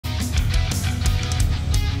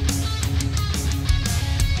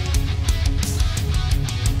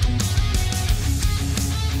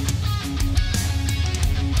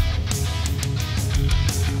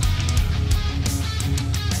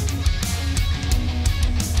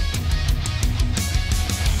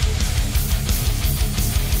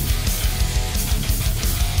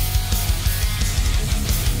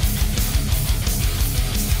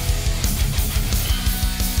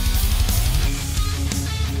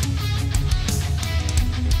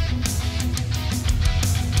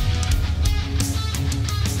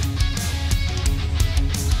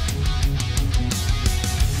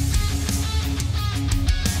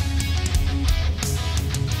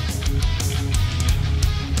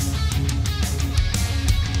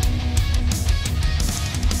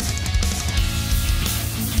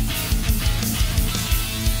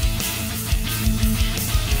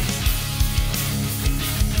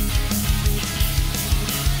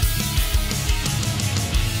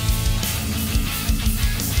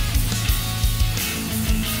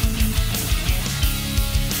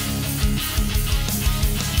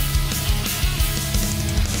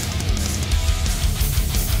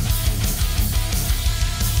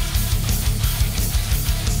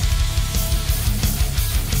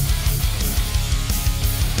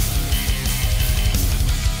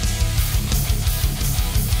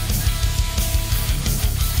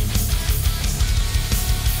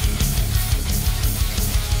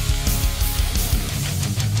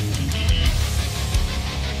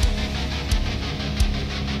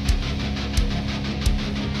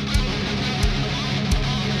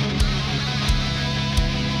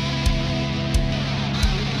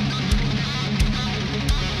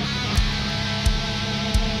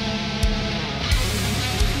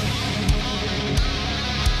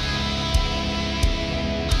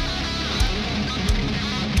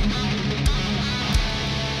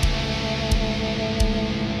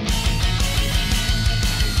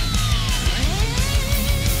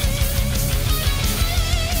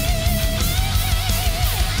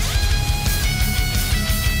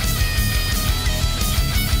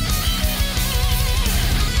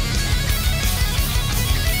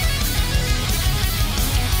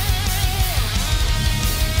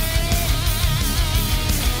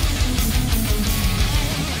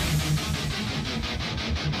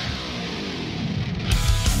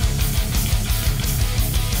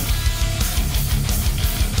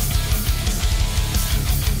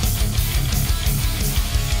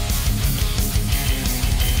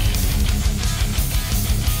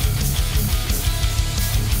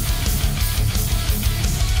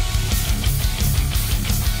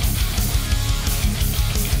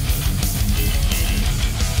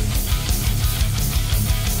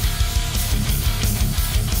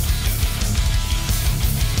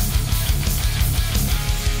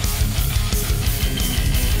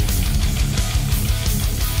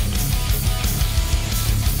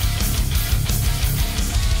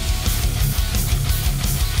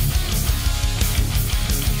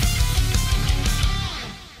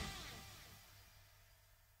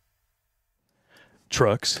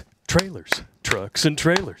Trucks, trailers, trucks and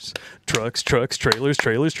trailers. Trucks, trucks, trailers,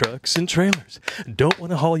 trailers, trucks and trailers. Don't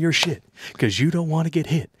want to haul your shit because you don't want to get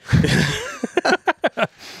hit.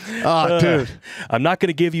 Oh, dude. I'm not going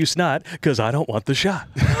to give you snot because I don't want the shot.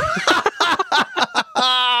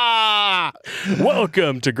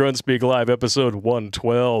 Welcome to Grunt Speak Live, episode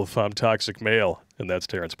 112. I'm Toxic Male, and that's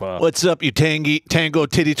Terrence Pop. What's up, you tango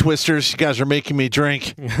titty twisters? You guys are making me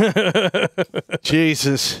drink.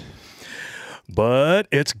 Jesus. But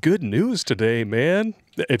it's good news today, man.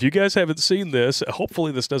 If you guys haven't seen this,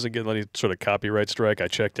 hopefully this doesn't get any sort of copyright strike. I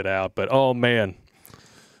checked it out, but oh man.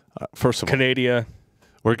 First of all, Canada.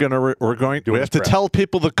 we have to tell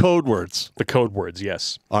people the code words. The code words,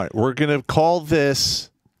 yes. All right, we're going to call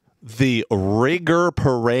this the Rigger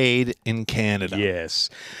Parade in Canada. Yes.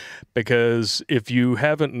 Because if you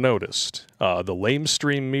haven't noticed, the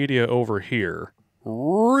lamestream media over here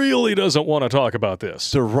really doesn't want to talk about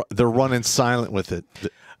this. They're running silent with it.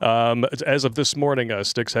 As of this morning,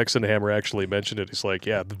 Styx Hexenhammer actually mentioned it. He's like,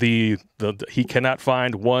 yeah, he cannot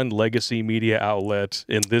find one legacy media outlet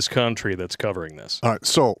in this country that's covering this. All right,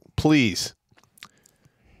 so please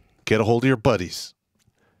get a hold of your buddies.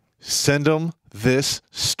 Send them this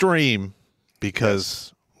stream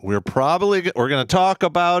because we're going to talk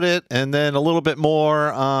about it and then a little bit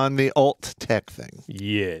more on the alt tech thing.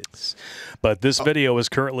 Yes, but this video is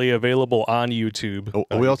currently available on YouTube.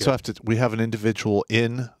 We also have an individual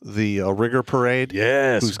in the Rigger Parade.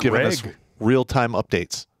 Yes, who's giving us real-time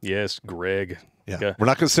updates. Yes, Greg. Yeah, we're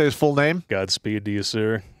not going to say his full name. Godspeed to you,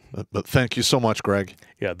 sir. But thank you so much, Greg.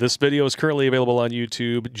 Yeah, this video is currently available on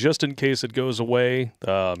YouTube. Just in case it goes away,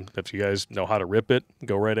 if you guys know how to rip it,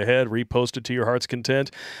 go right ahead, repost it to your heart's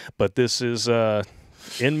content. But this is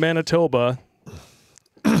in Manitoba,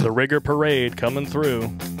 the Rigger Parade coming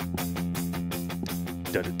through.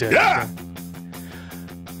 Yeah!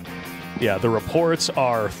 Yeah, the reports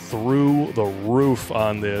are through the roof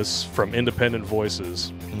on this from independent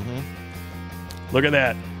voices. Look at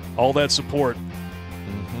that. All that support.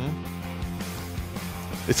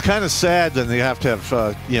 It's kind of sad that they have to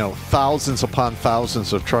have, thousands upon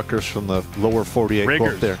thousands of truckers from the lower 48 go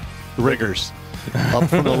up there. Riggers. Up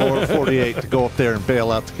from the lower 48 to go up there and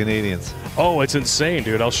bail out the Canadians. Oh, it's insane,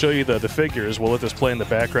 dude. I'll show you the figures. We'll let this play in the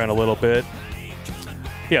background a little bit.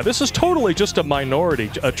 Yeah, this is totally just a minority.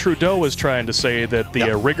 Trudeau is trying to say that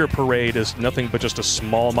the Rigger Parade is nothing but just a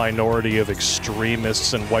small minority of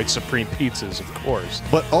extremists and white supreme pizzas, of course.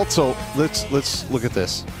 But also, let's look at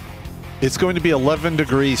this. It's going to be 11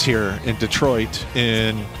 degrees here in Detroit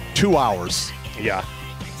in 2 hours. Yeah.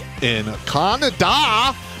 In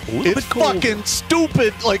Canada, it's fucking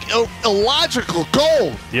stupid, like illogical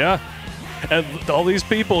cold. Yeah. And all these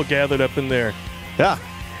people gathered up in there. Yeah.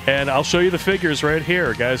 And I'll show you the figures right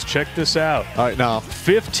here. Guys, check this out. All right, now.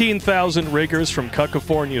 15,000 riggers from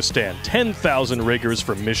California stand. 10,000 riggers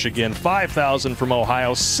from Michigan. 5,000 from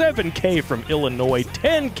Ohio. 7K from Illinois.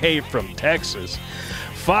 10K from Texas.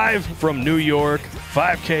 5 from New York,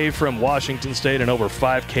 5K from Washington State, and over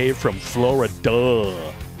 5K from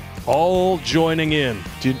Florida. All joining in.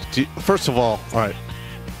 First of all right,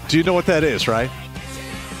 do you know what that is, right?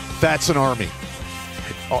 That's an army.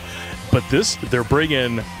 But they're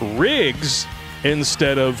bringing rigs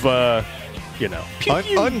instead of,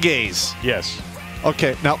 ungaze. Yes.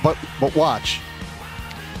 Okay, now, but watch.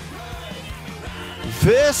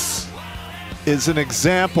 This is an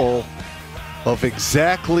example of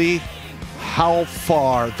exactly how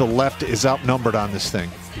far the left is outnumbered on this thing.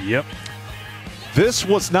 Yep. This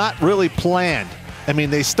was not really planned. I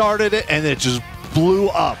mean, they started it and it just blew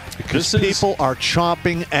up because people are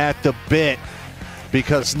chomping at the bit.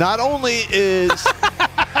 Because not only is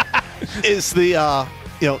the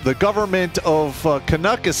government of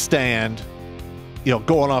Canuckistan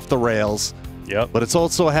going off the rails. Yep. But it's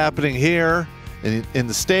also happening here in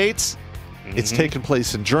the States. It's taking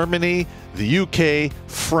place in Germany, the UK,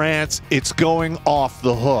 France. It's going off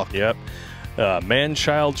the hook. Yep.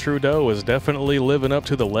 Man-child Trudeau is definitely living up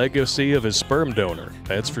to the legacy of his sperm donor.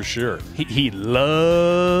 That's for sure. He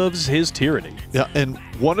loves his tyranny. Yeah, and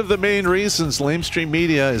one of the main reasons lamestream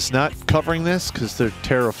media is not covering this because they're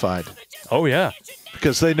terrified. Oh, yeah.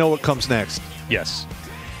 Because they know what comes next. Yes.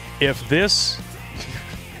 If this...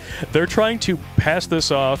 They're trying to pass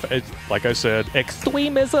this off as, like I said,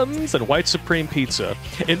 extremisms and white supreme pizza.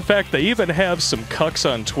 In fact, they even have some cucks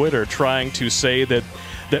on Twitter trying to say that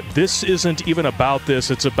this isn't even about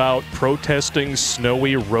this, it's about protesting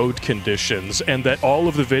snowy road conditions, and that all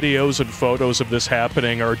of the videos and photos of this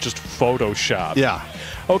happening are just Photoshop. Yeah.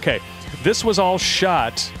 Okay, this was all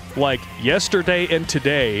shot like yesterday and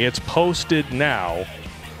today. It's posted now.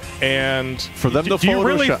 And for them to do you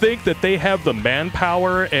really Photoshop- think that they have the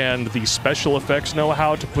manpower and the special effects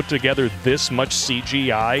know-how to put together this much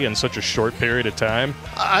CGI in such a short period of time?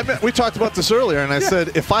 We talked about this earlier, and I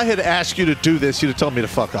said if I had asked you to do this, you'd have told me to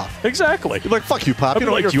fuck off. Exactly. You're like, fuck you, Pop. You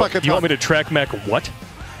know what you're fucking you want me to track map what?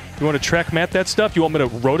 You want to track map that stuff? You want me to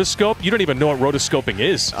rotoscope? You don't even know what rotoscoping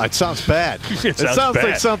is. It sounds bad. It sounds like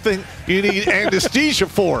bad. something you need anesthesia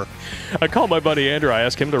for. I called my buddy Andrew. I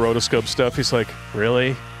asked him to rotoscope stuff. He's like,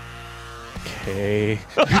 really? Okay.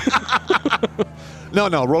 No,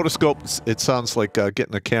 rotoscope, it sounds like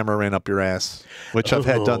getting a camera ran up your ass, which I've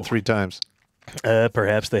had done 3 times.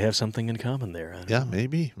 Perhaps they have something in common there. Yeah,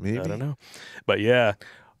 maybe. I don't know. But yeah,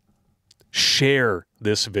 share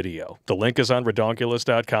this video. The link is on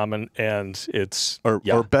redonkulas.com, and it's...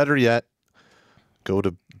 Or better yet, go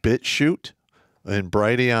to BitChute and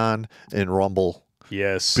Brighteon and Rumble.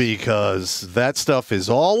 Yes. Because that stuff is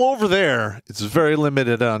all over there. It's very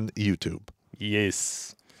limited on YouTube.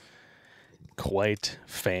 Yes. Quite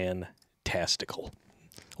fantastical.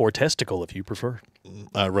 Or testicle, if you prefer.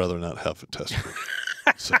 I'd rather not have a testicle.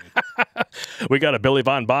 So. We got a Billy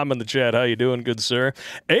Von Baum in the chat. How you doing, good sir?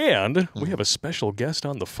 And we have a special guest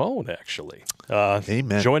on the phone, actually.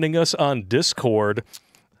 Amen. Joining us on Discord,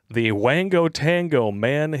 the Wango Tango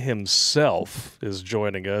man himself is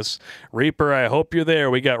joining us. Reaper, I hope you're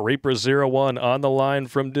there. We got Reaper01 on the line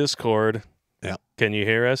from Discord. Yeah. Can you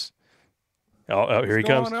hear us? Oh, here he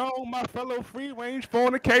comes. What's going on, my fellow free-range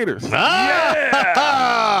fornicators?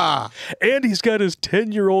 Yeah! And he's got his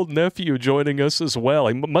 10-year-old nephew joining us as well.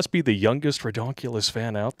 He must be the youngest Redonkulas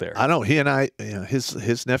fan out there. I know. He and I,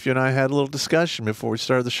 his nephew and I had a little discussion before we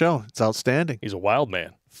started the show. It's outstanding. He's a wild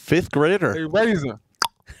man. 5th grader. Hey, Razor.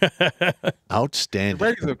 Outstanding.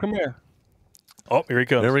 Razor, come here. Oh, here he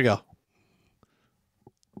comes. There we go.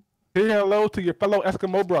 Say hello to your fellow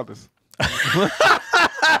Eskimo brothers.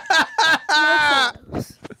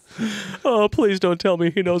 Oh, please don't tell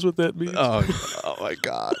me he knows what that means. Oh my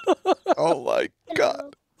God. Oh my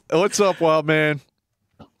God. What's up, wild man?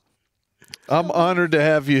 I'm honored to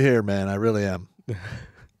have you here, man. I really am. I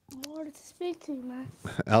wanted to speak to you, man.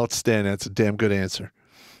 Outstanding. That's a damn good answer.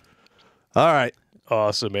 All right.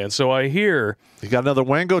 Awesome, man. So I hear You got another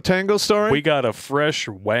Wango Tango story? we got a fresh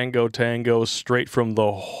Wango Tango straight from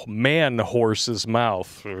the man horse's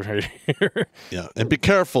mouth right here. Yeah. And be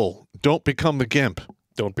careful. Don't become the gimp.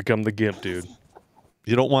 Don't become the gimp, dude.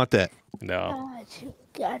 You don't want that. No.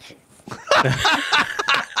 Got you.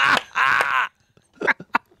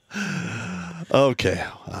 Okay.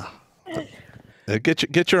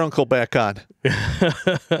 Get your uncle back on. All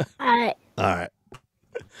right. All right.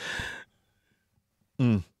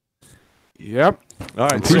 Yep. All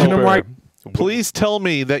right. Preaching So them right. please tell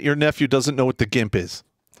me that your nephew doesn't know what the gimp is.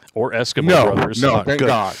 Or Eskimo No, brothers. no, Oh, thank good,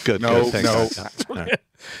 God. good, no, good, thank no. God. All right.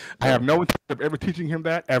 I have no intention of ever teaching him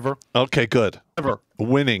that, ever. Okay, good. Ever.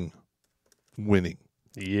 Winning.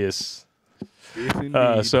 Yes. Yes,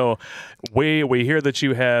 indeed. So we hear that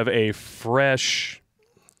you have a fresh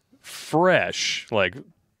like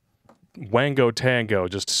Wango Tango,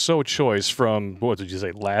 just so choice from, what did you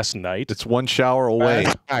say, last night? It's 1 shower away.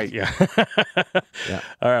 Last night. Yeah. Yeah.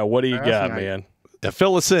 All right, what do you Last got, night. man? Yeah,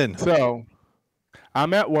 fill us in. So,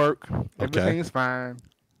 I'm at work. Everything's fine.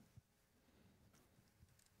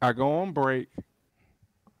 I go on break,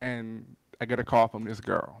 and I get a call from this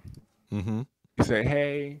girl. Mm-hmm. She said,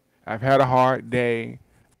 hey, I've had a hard day.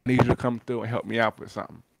 I need you to come through and help me out with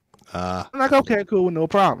something. I'm like, okay, cool, no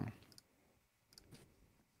problem.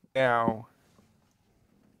 Now,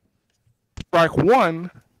 strike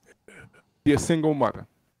one, you're a single mother.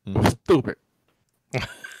 Stupid.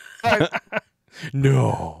 But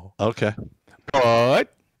No. Okay.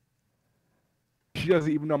 she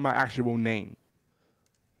doesn't even know my actual name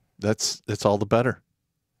That's all the better.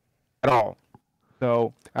 at all.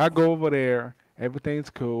 So I go over there. Everything's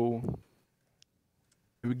cool.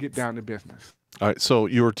 We get down to business. All right. So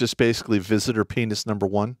you were just basically visitor penis number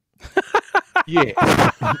 1? Yeah.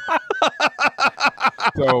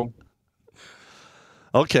 So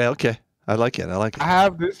Okay. I like it. I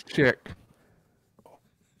have this chick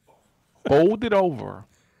folded over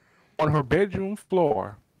on her bedroom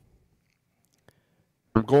floor.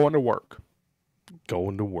 I'm going to work.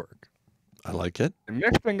 Going to work. I like it. The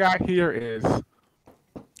next thing I hear is,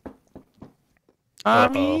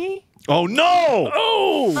 Mommy, Oh no!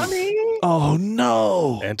 Oh! Mommy. Oh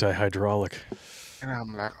no! Anti-hydraulic. And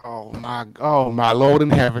I'm like, oh my Lord in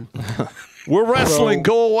heaven. We're wrestling. So-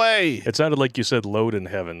 Go away. It sounded like you said load in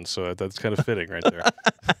heaven, so that's kind of fitting right there.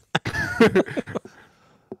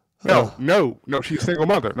 No, she's a single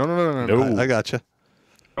mother. No. No. I gotcha.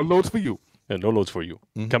 No loads for you. Yeah, no loads for you.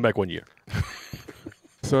 Come back 1 year.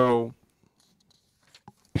 So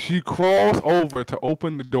she crawls over to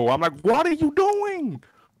open the door. I'm like, what are you doing?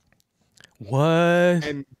 What?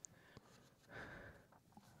 And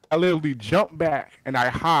I literally jump back and I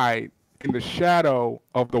hide in the shadow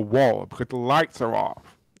of the wall because the lights are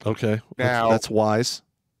off. Okay. Now- that's wise.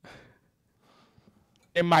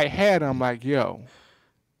 In my head, I'm like, yo,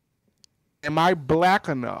 am I black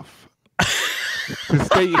enough to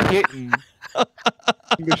stay hidden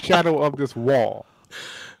in the shadow of this wall?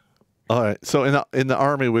 All right. So in the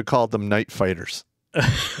army, we called them night fighters.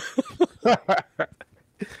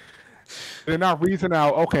 Then I reason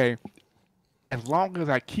out, okay, as long as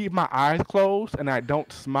I keep my eyes closed and I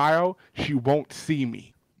don't smile, she won't see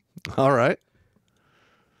me. All right.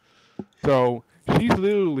 So she's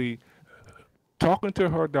literally talking to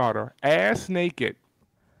her daughter, ass naked,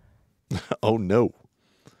 Oh no.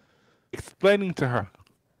 explaining to her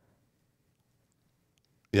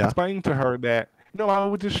Yeah. that, I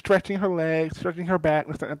was just stretching her legs, stretching her back,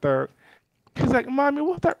 this, that, and the third. She's like, Mommy,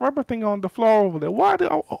 what's that rubber thing on the floor over there? Why do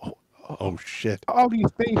Oh shit. all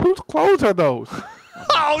these things? Whose clothes are those?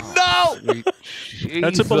 Oh no.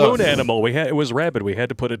 That's a balloon animal. It was rabid. We had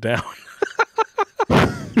to put it down.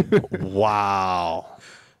 Wow.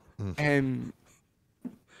 And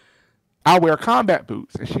I wear combat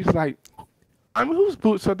boots. And she's like, whose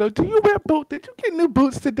boots are those? Do you wear boots? Did you get new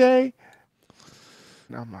boots today?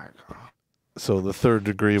 And I'm like, So the third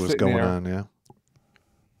degree was Sitting going there. on, yeah.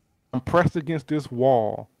 I'm pressed against this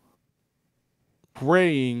wall,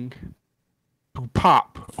 praying to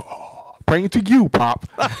Pop. Praying to you, Pop.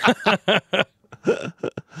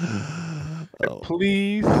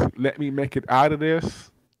 Please let me make it out of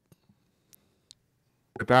this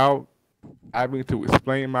without having to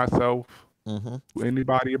explain myself Mm-hmm. to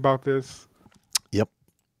anybody about this. Yep.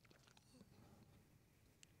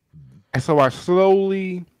 And so I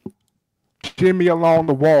slowly shimmy along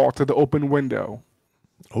the wall to the open window.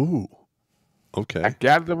 Ooh. I Okay.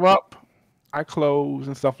 gather up, I close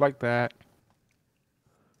and stuff like that.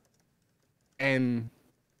 And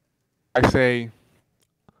I say,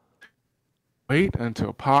 wait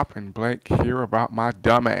until Pop and Blake hear about my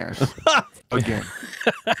dumbass again.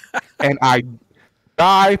 And I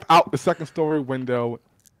dive out the second story window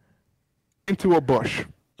into a bush.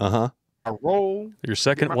 Uh-huh. I roll. Your get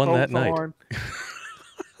second my one that clothes night. on,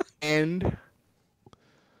 and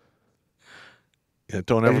Yeah,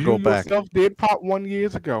 don't ever as go you back. yourself did Pop 1 year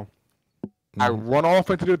ago, I Mhm. run off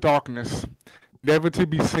into the darkness, never to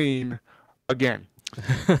be seen again.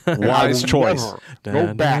 And I Wise will choice. never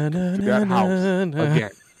go back to that house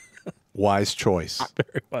again. Wise choice.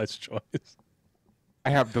 Very wise choice. I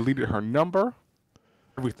have deleted her number,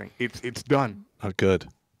 everything. It's done. Oh, good. I'm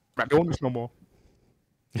not doing this no more.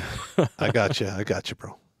 I got you,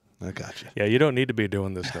 bro. I got you. Yeah, you don't need to be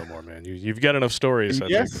doing this no more, man. You've got enough stories, I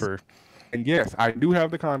think, Yes. for... And yes, I do have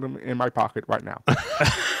the condom in my pocket right now.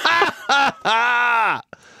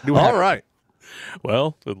 Do have All it. right.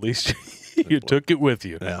 Well, at least you took it with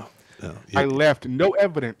you. Yeah. Yeah. I left no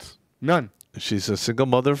evidence, none. She's a single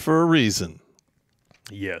mother for a reason.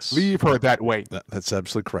 Yes. Leave her that way. That's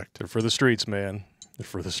absolutely correct. They're for the streets, man. They're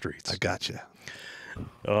for the streets. I got you.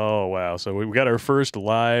 Oh, wow. So we got our first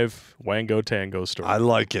live Wango Tango story. I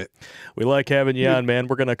like it. We like having you on, man.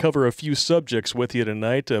 We're going to cover a few subjects with you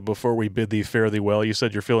tonight before we bid thee fare thee well. You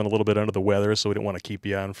said you're feeling a little bit under the weather, so we didn't want to keep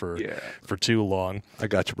you on for too long. I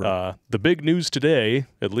got you, bro. The big news today,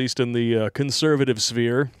 at least in the conservative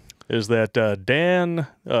sphere, is that Dan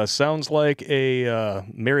sounds like a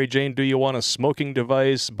Mary Jane Do You Want a Smoking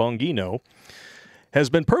Device Bongino has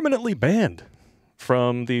been permanently banned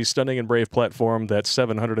from the stunning and brave platform that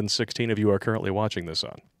 716 of you are currently watching this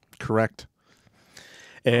on. Correct.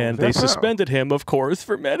 And they that's how. suspended him, of course,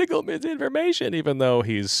 for medical misinformation, even though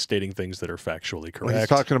he's stating things that are factually correct. Well, he's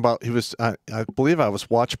talking about, I believe I was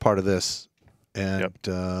watch part of this, and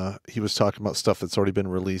he was talking about stuff that's already been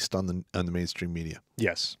released on the mainstream media.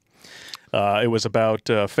 Yes. It was about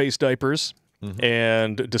face diapers. Mm-hmm.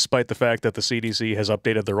 And despite the fact that the CDC has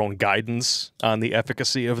updated their own guidance on the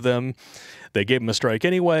efficacy of them, they gave him a strike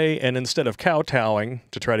anyway. And instead of kowtowing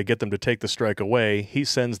to try to get them to take the strike away, he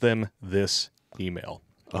sends them this email.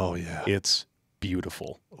 Oh, yeah. It's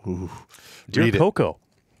beautiful. Ooh. Dear Read it. Coco,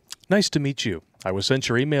 nice to meet you. I was sent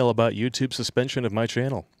your email about YouTube suspension of my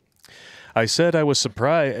channel. I said I was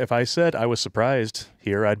surprised. If I said I was surprised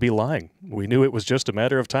here, I'd be lying. We knew it was just a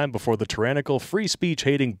matter of time before the tyrannical, free speech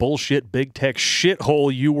hating, bullshit, big tech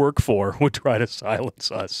shithole you work for would try to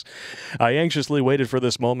silence us. I anxiously waited for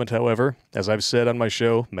this moment, however, as I've said on my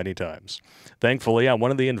show many times. Thankfully, I'm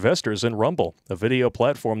one of the investors in Rumble, a video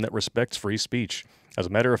platform that respects free speech. As a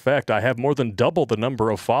matter of fact, I have more than double the number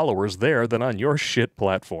of followers there than on your shit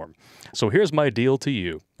platform. So here's my deal to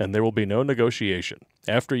you, and there will be no negotiation.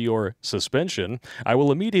 After your suspension, I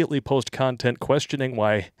will immediately post content questioning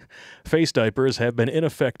why face diapers have been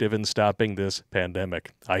ineffective in stopping this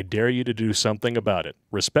pandemic. I dare you to do something about it.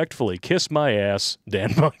 Respectfully, kiss my ass,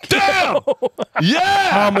 Dan Monkey. Damn! Yeah!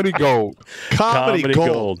 Comedy gold. Comedy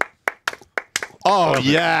gold. Oh,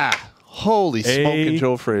 yeah. Holy smoking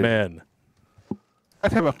Joe Frazier. Man.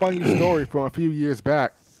 I have a funny story from a few years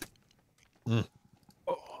back. Well,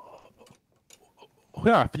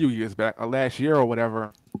 not a few years back, last year or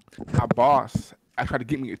whatever. My boss, I tried to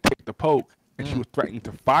get me to take the poke, and she was threatening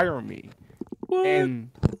to fire me. What? And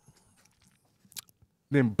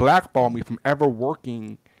then blackball me from ever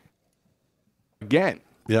working again.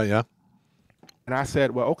 Yeah, yeah. And I said,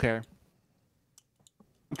 well, okay.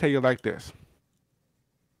 I'll tell you like this.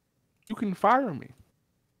 You can fire me.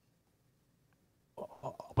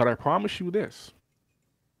 But I promise you this.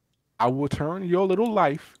 I will turn your little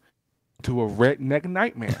life into a redneck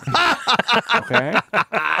nightmare. Okay?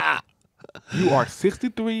 You are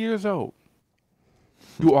 63 years old.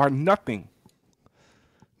 You are nothing.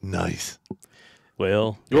 Nice.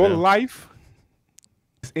 Well, Your life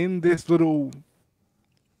is in this little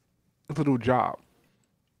job.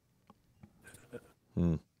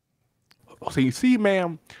 So you see,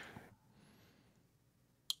 ma'am,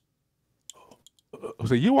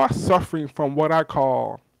 so you are suffering from what I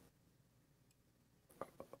call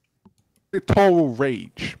total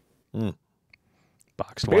rage.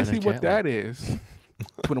 boxed wine Basically, and what cat that is,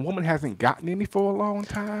 when a woman hasn't gotten any for a long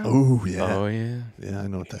time, Oh, yeah. Oh, yeah. Yeah, I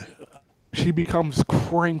know what that. she becomes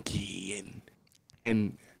cranky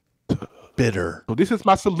and Bitter. so this is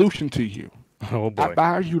my solution to you. Oh, I boy.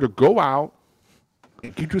 advise you to go out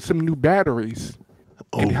and get you some new batteries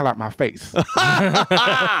and get the hell out my face.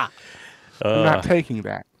 I'm not taking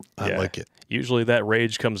that. I Yeah. like it. Usually that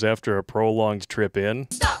rage comes after a prolonged trip in.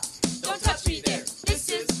 Stop! Don't touch me there. This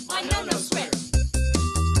is my no-no square.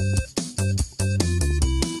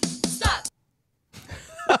 Stop!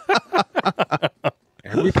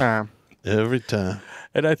 Every time. Every time.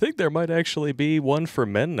 And I think there might actually be one for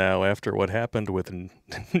men now after what happened with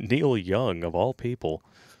Neil Young, of all people.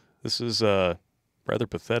 This is rather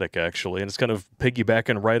pathetic, actually, and it's kind of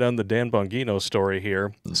piggybacking right on the Dan Bongino story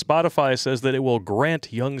here. Spotify says that it will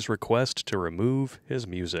grant Young's request to remove his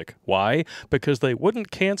music. Why? Because they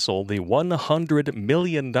wouldn't cancel the $100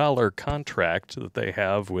 million contract that they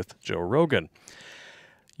have with Joe Rogan.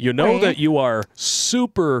 You know that you are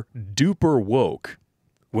super duper woke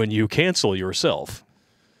when you cancel yourself.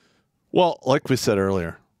 Well, like we said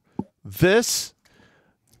earlier,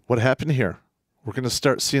 what happened here, we're going to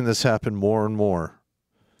start seeing this happen more and more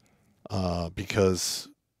because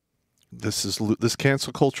this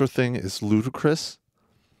cancel culture thing is ludicrous.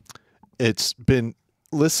 It's been,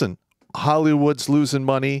 listen, Hollywood's losing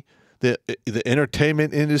money. The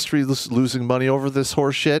entertainment industry is losing money over this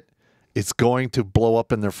horse shit. It's going to blow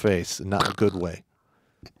up in their face, and not in a good way.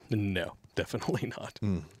 No, definitely not.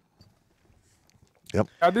 Yep.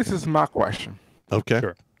 Now, this is my question. Okay.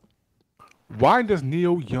 Sure. Why does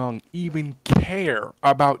Neil Young even care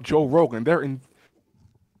about Joe Rogan? They're in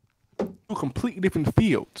two completely different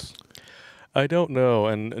fields. I don't know,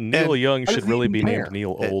 and Neil Young how should does he really be even named care?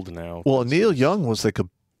 Neil Old now. Well, Neil Young was like a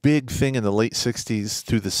big thing in the late 60s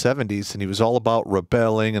through the 70s, and he was all about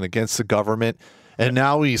rebelling and against the government. And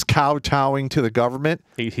now he's kowtowing to the government.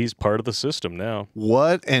 He's part of the system now.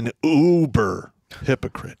 What an uber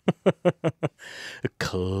hypocrite.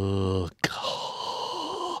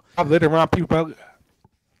 I've lived around people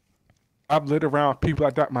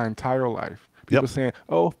like that my entire life. People saying,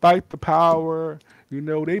 "Oh, fight the power." You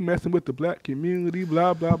know, they messing with the black community.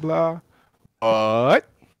 Blah blah blah. But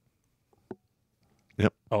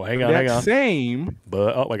Oh, hang on. that same.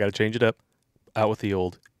 But I got to change it up. Out with the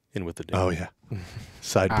old, in with the new. Oh, yeah.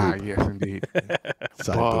 Side boob. Yes, indeed.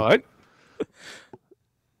 Side boob. But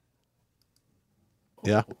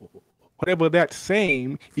Yeah. whatever that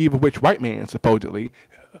same evil rich white man supposedly,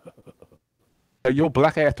 your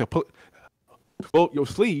black ass to pull up your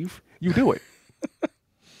sleeve, you do it.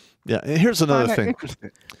 Yeah. And here's another Find that thing.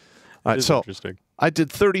 interesting. All It right, is so interesting. I did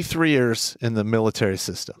 33 years in the military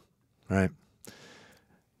system, right?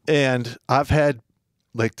 And I've had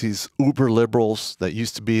like these uber liberals that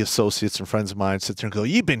used to be associates and friends of mine sit there and go,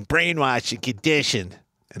 "You've been brainwashed and conditioned."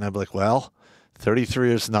 And I'm like, well, 33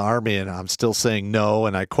 years in the Army and I'm still saying no,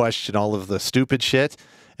 and I question all of the stupid shit,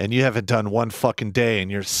 and you haven't done one fucking day and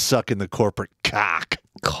you're sucking the corporate cock.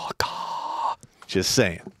 Just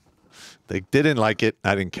saying. They didn't like it.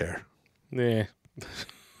 I didn't care. Yeah.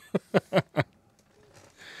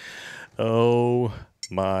 Oh,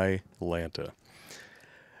 my Lanta.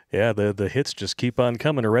 Yeah, the hits just keep on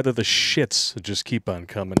coming, or rather the shits just keep on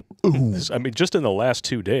coming. I mean, just in the last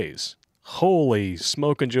 2 days. Holy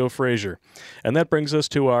smoking Joe Frazier. And that brings us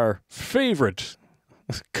to our favorite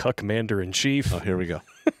cuck commander-in-chief. Oh, here we go.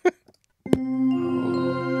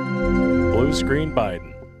 Blue screen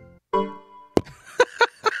Biden.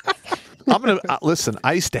 I'm gonna listen.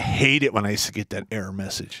 I used to hate it when I used to get that error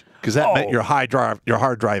message because that meant your hard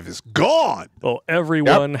drive is gone. Well,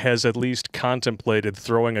 everyone has at least contemplated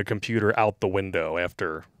throwing a computer out the window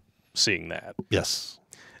after seeing that. Yes,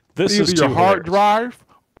 This Either is your too hard hilarious. drive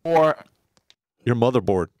or your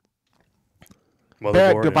motherboard. bad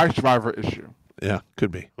Motherboard, device driver issue. Yeah,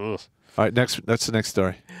 could be. yeah. Ugh. All right, next. That's the next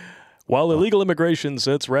story. While illegal immigration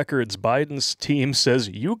sets records, Biden's team says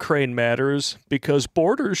Ukraine matters because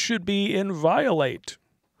borders should be inviolate.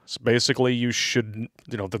 So basically,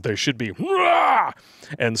 that there should be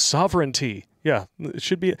and sovereignty. Yeah, it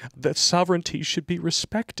should be that sovereignty should be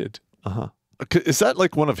respected. Is that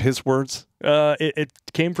like one of his words? It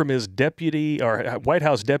came from his deputy or White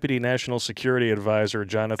House deputy national security advisor,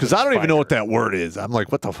 Jonathan. Because I don't even know what Spiker. that word is. I'm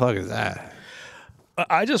like, what the fuck is that?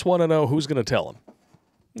 I just want to know who's going to tell him.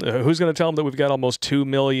 Who's going to tell him that we've got almost 2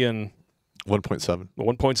 million, 1.7.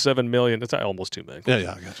 1.7 million? It's almost 2 million. Yeah,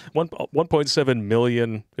 I got you. 1.7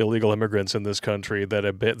 million illegal immigrants in this country that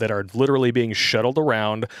are literally being shuttled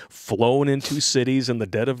around, flown into cities in the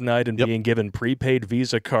dead of night, and being given prepaid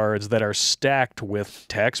Visa cards that are stacked with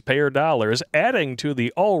taxpayer dollars, adding to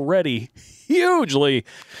the already hugely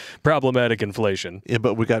problematic inflation. Yeah,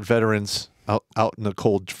 but we got veterans out in the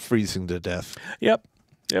cold, freezing to death. Yep.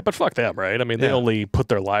 Yeah, but fuck them, right? I mean, they Yeah. only put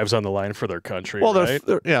their lives on the line for their country, Well, right?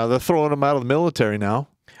 they're throwing them out of the military now.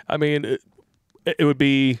 I mean, it would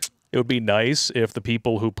be nice if the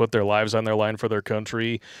people who put their lives on their line for their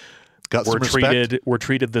country Got some respect. were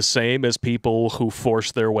treated the same as people who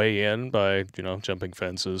forced their way in by jumping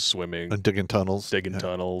fences, swimming, And digging tunnels. digging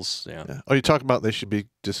tunnels. Yeah. Yeah. Oh, you're talking about they should be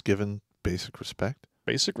just given basic respect?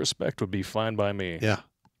 Basic respect would be fine by me. Yeah.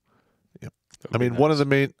 Yep. That I would be mean, one of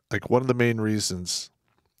nice. the main reasons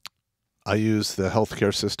I use the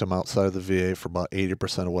healthcare system outside of the VA for about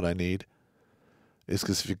 80% of what I need is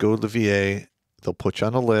because if you go to the VA, they'll put you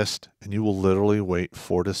on a list and you will literally wait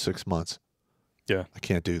 4 to 6 months. Yeah. I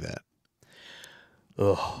can't do that.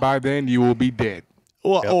 Ugh. By then, you will be dead.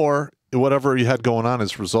 Well, Yep. or whatever you had going on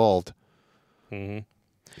is resolved. hmm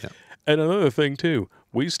Yeah. And another thing too,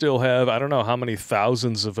 we still have I don't know how many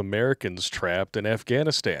thousands of Americans trapped in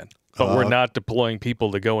Afghanistan, but we're not deploying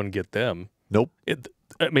people to go and get them. Nope.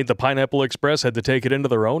 I mean, the Pineapple Express had to take it into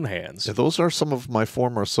their own hands. Yeah, those are some of my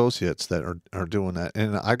former associates that are doing that.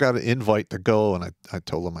 And I got an invite to go, and I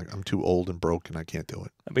told them I'm too old and broke and I can't do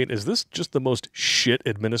it. I mean, is this just the most shit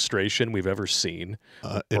administration we've ever seen?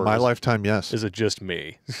 In Or my lifetime, yes. Is it just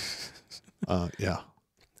me? Yeah.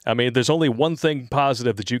 I mean, there's only one thing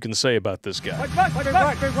positive that you can say about this guy.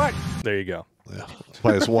 There you go. Yeah.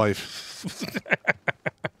 By his wife.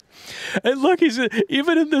 And look, he's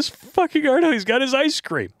even in this fucking article, he's got his ice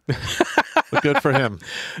cream. But good for him.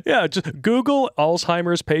 Yeah, just Google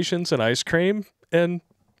Alzheimer's patients and ice cream and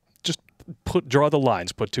just draw the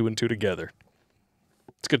lines, put 2 and 2 together.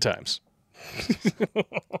 It's good times.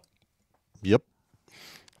 Yep.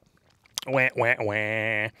 Wah, wah,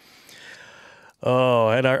 wah. Oh,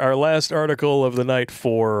 and our last article of the night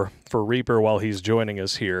for Reaper while he's joining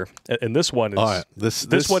us here. And this one is All right.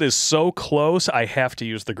 This one is so close, I have to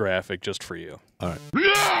use the graphic just for you. All right.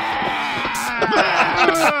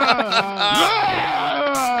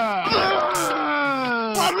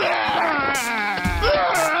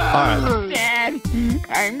 All right. Dad,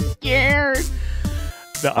 I'm scared.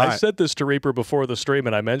 Now, I right. said this to Reaper before the stream,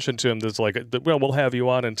 and I mentioned to him that's like, well, we'll have you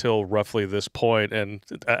on until roughly this point, and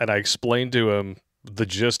I explained to him the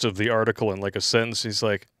gist of the article in like a sentence. He's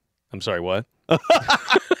like, "I'm sorry, what?" I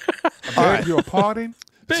beg your pardon.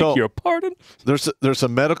 Beg your pardon. There's a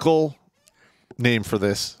medical name for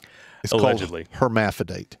this. It's Allegedly. called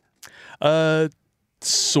hermaphrodite.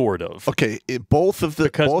 Sort of. Okay, both of the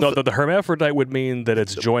Because both, the hermaphrodite would mean that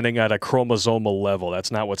it's joining at a chromosomal level. That's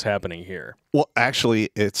not what's happening here. well, actually,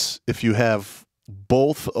 it's if you have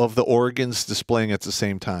both of the organs displaying at the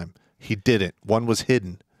same time. He didn't. One was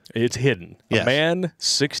hidden. It's hidden. Yes. A man,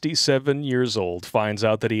 67 years old, finds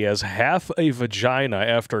out that he has half a vagina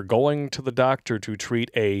after going to the doctor to treat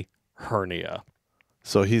a hernia.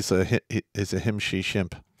 So he's a him, she,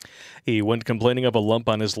 shimp. He went complaining of a lump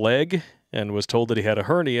on his leg and was told that he had a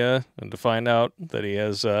hernia, and to find out that he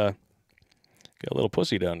has got a little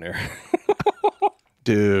pussy down there.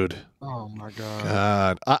 Dude, Oh my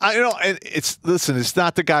God. God, you know, and listen, it's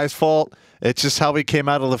not the guy's fault. It's just how he came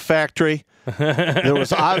out of the factory. There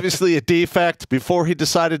was obviously a defect before he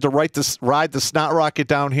decided to ride the snot rocket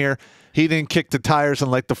down here. He didn't kick the tires and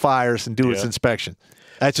light the fires and do his inspection.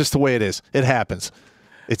 That's just the way it is. It happens.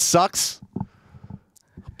 It sucks,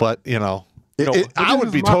 but you know, I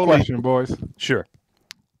would be totally. Question, boys. Sure.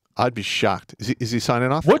 I'd be shocked. Is he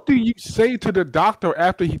signing off? What do you say to the doctor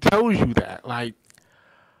after he tells you that? Like,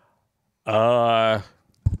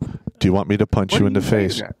 do you want me to punch you in the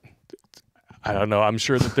face? I don't know. I'm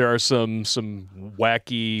sure that there are some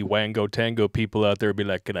wacky wango tango people out there who be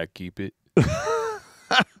like, "Can I keep it?"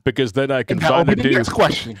 Because then I can finally do. Next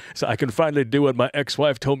question. So I can finally do what my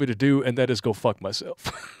ex-wife told me to do, and that is go fuck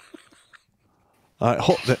myself.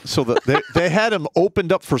 So they had him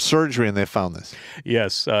opened up for surgery, and they found this.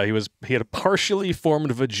 Yes, he had a partially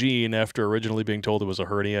formed vagine after originally being told it was a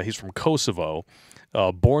hernia. He's from Kosovo,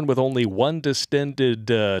 born with only one distended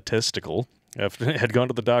testicle. Had gone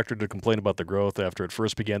to the doctor to complain about the growth after it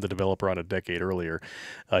first began to develop around a decade earlier.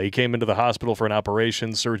 He came into the hospital for an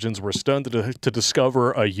operation. Surgeons were stunned to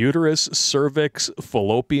discover a uterus, cervix,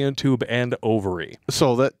 fallopian tube, and ovary.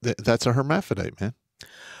 So that's a hermaphrodite, man.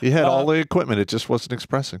 He had all the equipment. It just wasn't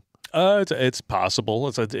expressing. It's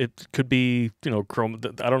possible. It could be, you know,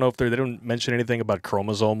 I don't know if they don't mention anything about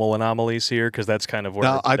chromosomal anomalies here because that's kind of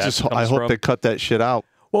where I hope they cut that shit out.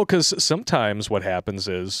 Well, because sometimes what happens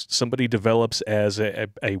is somebody develops as a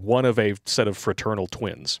one of a set of fraternal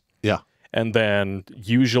twins. Yeah. And then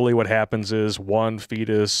usually what happens is one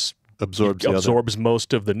fetus absorbs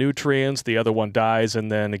most of the nutrients, the other one dies, and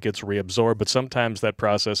then it gets reabsorbed. But sometimes that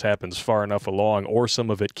process happens far enough along, or some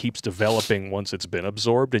of it keeps developing once it's been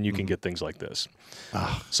absorbed, and you can get things like this.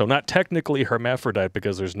 So not technically hermaphrodite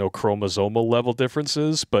because there's no chromosomal level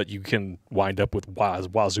differences, but you can wind up with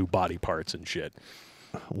wazoo body parts and shit.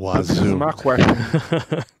 This is my question.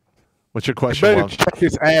 What's your question? Better check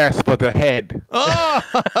his ass for the head.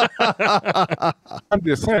 I'm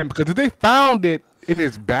just saying, because if they found it in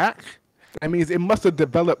his back, that means it must have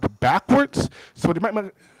developed backwards. So they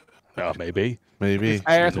might. Maybe. His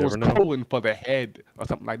ass was pulling for the head or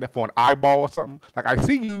something like that, for an eyeball or something. Like, I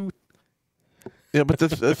see you. Yeah, but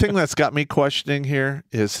the thing that's got me questioning here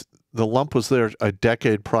is the lump was there a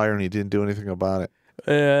decade prior and he didn't do anything about it.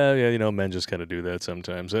 Yeah, you know, men just kind of do that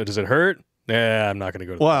sometimes. Does it hurt? Yeah, I'm not going to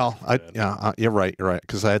go to the you're right,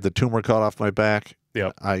 because I had the tumor cut off my back.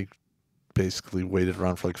 Yep. I basically waited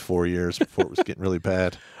around for like 4 years before it was getting really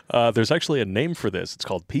bad. There's actually a name for this. It's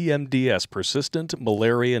called PMDS, Persistent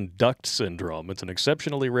Malarian Duct Syndrome. It's an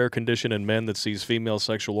exceptionally rare condition in men that sees female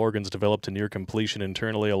sexual organs develop to near completion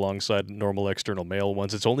internally alongside normal external male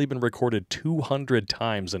ones. It's only been recorded 200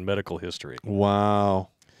 times in medical history. Wow.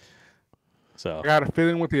 So I got a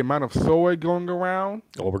feeling with the amount of soy going around.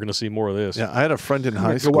 Oh, we're going to see more of this. Yeah, I had a friend in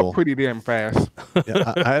high Go school. up pretty damn fast.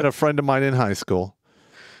 Yeah, I had a friend of mine in high school,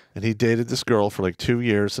 and he dated this girl for like 2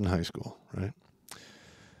 years in high school, right?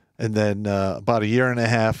 And then about a year and a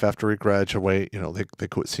half after we graduate, you know, they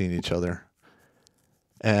quit seeing each other.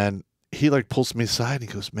 And he like pulls me aside and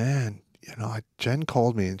he goes, "Man, you know, Jen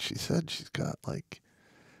called me and she said she's got like,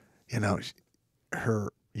 you know,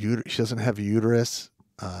 she doesn't have a uterus.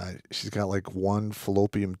 She's got like one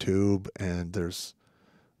fallopian tube and there's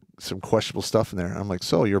some questionable stuff in there." I'm like,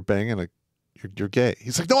 "So you're banging you're gay?"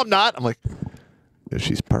 He's like, "No, I'm not." I'm like, "Yeah,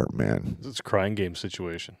 she's part man." It's a crying game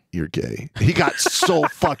situation. "You're gay." He got so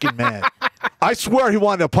fucking mad. I swear he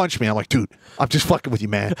wanted to punch me. I'm like, "Dude, I'm just fucking with you,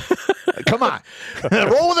 man. Come on.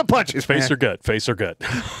 Roll with the punches, Face man." or gut? Face or gut?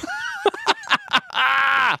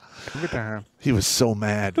 He was so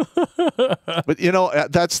mad. But you know,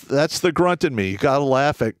 that's the grunt in me. You gotta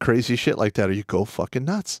laugh at crazy shit like that or you go fucking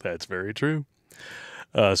nuts. That's very true.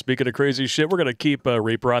 Speaking of crazy shit, we're going to keep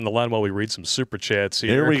Reaper on the line while we read some super chats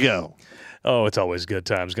here. Here we go. Oh, it's always good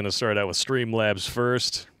times. Going to start out with Streamlabs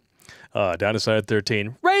first. Down to side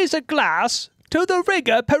 13. Raise a glass to the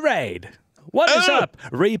rigger parade. What is up,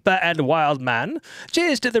 Reaper and Wildman?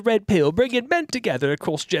 Cheers to the red pill, bringing men together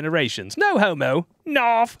across generations. No homo,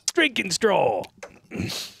 narf, drinking straw.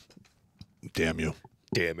 Damn you.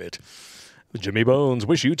 Damn it. Jimmy Bones,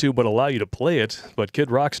 wish YouTube would allow you to play it, but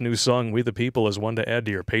Kid Rock's new song, We the People, is one to add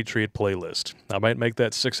to your Patriot playlist. I might make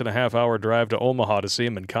that 6.5-hour drive to Omaha to see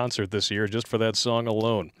him in concert this year just for that song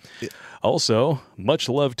alone. Yeah. Also, much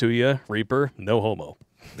love to you, Reaper, no homo.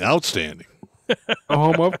 Outstanding. No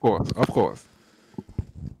homo, of course.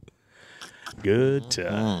 Good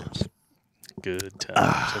times. Good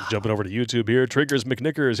times. So jumping over to YouTube here. Triggers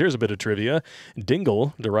McNickers. Here's a bit of trivia.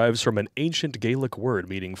 Dingle derives from an ancient Gaelic word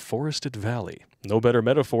meaning forested valley. No better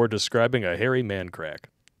metaphor describing a hairy man crack.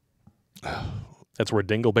 That's where I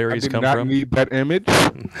dingleberries did come not from. need that image.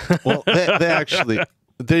 Well, they actually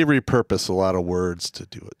they repurpose a lot of words to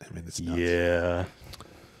do it. I mean, it's nuts. Yeah.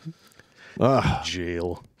 Ugh.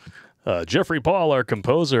 Jail. Jeffrey Paul, our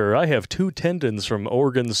composer. I have 2 tendons from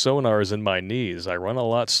organ sonars in my knees. I run a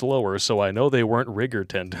lot slower, so I know they weren't rigor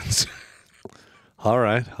tendons. All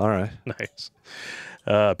right. Nice.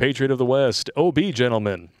 Patriot of the West, OB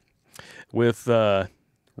gentlemen. With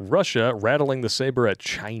Russia rattling the saber at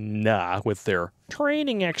China with their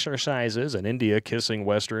training exercises and India kissing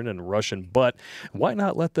Western and Russian butt, why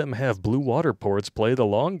not let them have blue water ports play the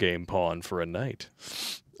long game pawn for a night?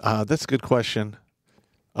 That's a good question.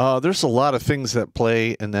 There's a lot of things that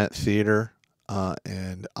play in that theater,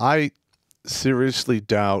 and I seriously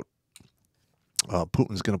doubt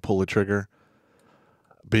Putin's going to pull the trigger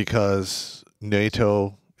because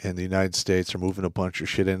NATO and the United States are moving a bunch of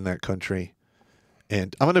shit in that country.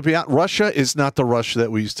 And I'm going to be honest, Russia is not the Russia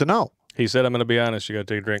that we used to know. He said, I'm going to be honest, you got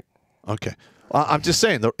to take a drink. Okay. I'm just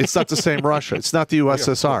saying, it's not the same Russia. It's not the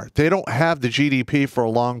USSR. They don't have the GDP for a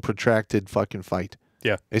long, protracted fucking fight.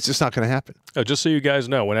 Yeah. It's just not going to happen. Just so you guys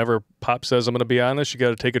know, whenever Pop says, I'm going to be honest, you got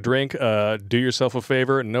to take a drink. Do yourself a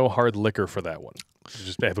favor. No hard liquor for that one.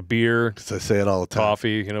 Just have a beer, 'Cause I say it all the time.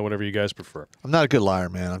 coffee, whatever you guys prefer. I'm not a good liar,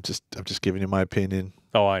 man. I'm just giving you my opinion.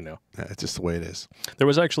 Oh, I know. It's just the way it is. There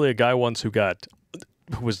was actually a guy once who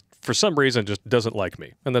was, for some reason, just doesn't like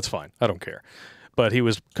me. And that's fine. I don't care. But he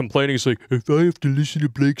was complaining. He's like, if I have to listen to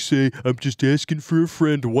Blake say, I'm just asking for a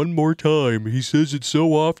friend one more time. He says it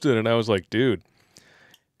so often. And I was like, dude,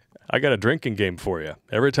 I got a drinking game for you.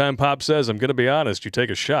 Every time Pop says, I'm going to be honest, you take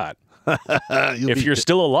a shot. If you're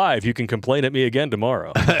still alive, you can complain at me again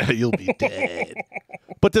tomorrow. You'll be dead.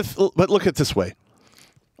 But look at it this way.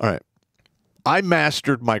 All right. I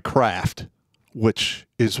mastered my craft, which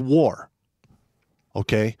is war.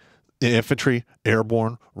 Okay? Infantry,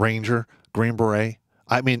 airborne, ranger, Green Beret.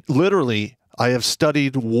 I mean, literally, I have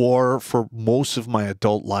studied war for most of my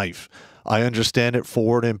adult life. I understand it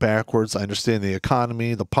forward and backwards. I understand the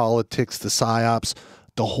economy, the politics, the psyops,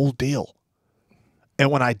 the whole deal. And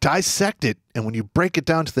when I dissect it and when you break it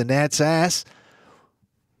down to the gnat's ass,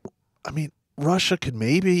 I mean, Russia could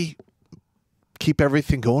maybe keep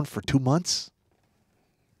everything going for 2 months.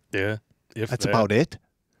 Yeah. That's about it.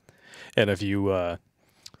 And if you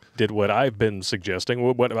did what I've been suggesting,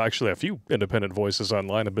 what actually a few independent voices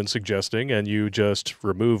online have been suggesting, and you just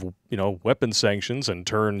remove, weapon sanctions and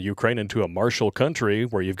turn Ukraine into a martial country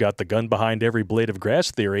where you've got the gun behind every blade of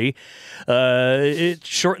grass theory, it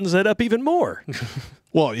shortens it up even more.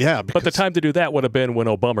 Well, yeah. But the time to do that would have been when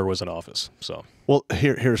Obama was in office. So, well,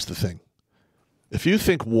 here's the thing. If you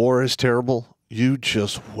think war is terrible, you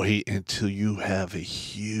just wait until you have a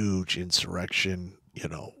huge insurrection,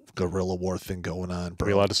 guerrilla war thing going on, bro. Are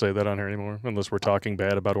we allowed to say that on here anymore? Unless we're talking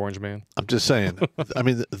bad about Orange Man? I'm just saying. I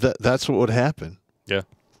mean, that's what would happen. Yeah.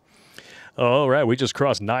 All right. We just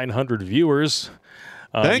crossed 900 viewers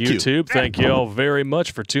on YouTube. Thank you all very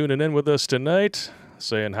much for tuning in with us tonight,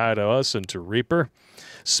 saying hi to us and to Reaper.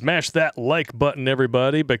 Smash that like button,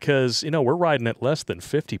 everybody, because, we're riding at less than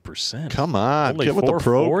 50%. Come on. Only get with the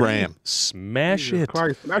 440. program. Smash it.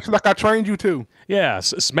 Christ. Smash it like I trained you to. Yeah,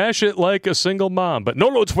 smash it like a single mom, but no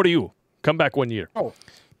loads for you. Come back 1 year. Oh,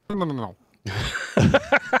 no.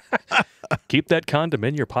 Keep that condom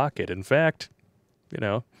in your pocket. In fact,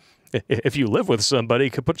 if you live with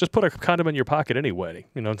somebody, just put a condom in your pocket anyway.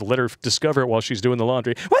 To let her discover it while she's doing the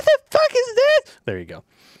laundry. What the fuck is this? There you go.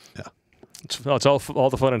 Yeah, it's all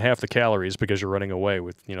the fun and half the calories because you're running away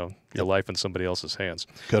with your life in somebody else's hands.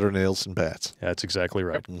 Gutter nails and bats. That's exactly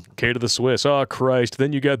right. K to the Swiss. Oh Christ!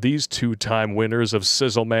 Then you got these 2-time winners of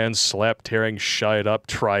Sizzle Man slap tearing shite up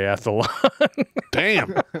triathlon.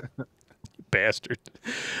 Damn. Bastard.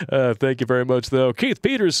 Thank you very much, though. Keith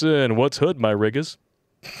Peterson, what's hood, my riggers?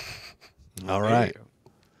 All right.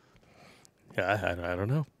 I don't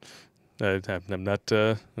know. I'm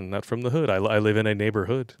not from the hood. I live in a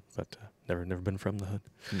neighborhood, but never been from the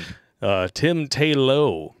hood. Tim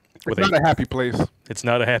Taylor. It's not a happy place. It's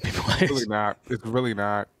not a happy place. It's really not. It's really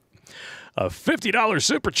not. A $50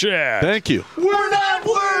 super chat. Thank you. We're not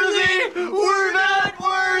worthy! We're not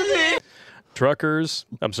worthy!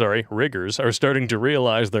 Riggers are starting to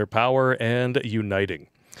realize their power and uniting.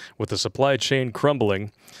 With the supply chain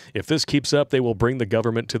crumbling, if this keeps up, they will bring the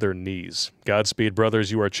government to their knees. Godspeed,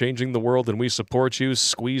 brothers. You are changing the world, and we support you.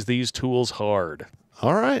 Squeeze these tools hard.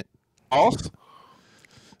 All right. False?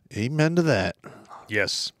 Amen to that.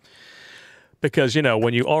 Yes. Because,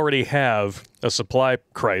 when you already have a supply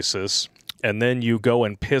crisis and then you go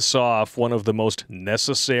and piss off one of the most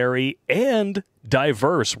necessary and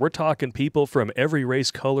diverse. We're talking people from every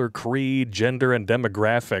race, color, creed, gender, and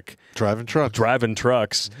demographic. Driving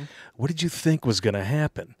trucks. What did you think was going to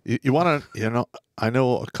happen? You want to, I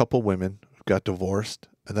know a couple women who got divorced,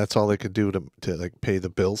 and that's all they could do to like pay the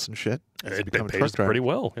bills and shit. It pays pretty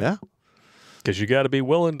well. Yeah. Because you got to be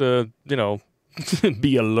willing to,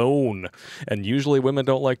 be alone. And usually women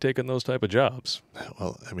don't like taking those type of jobs.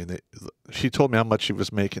 Well, I mean, she told me how much she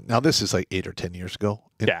was making. Now, this is like 8 or 10 years ago.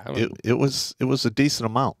 It was a decent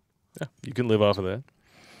amount. Yeah, you can live off of that.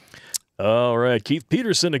 All right, Keith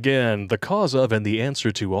Peterson again. The cause of and the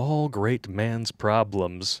answer to all great man's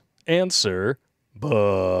problems. Answer,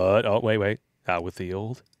 but... Oh, wait. Out with the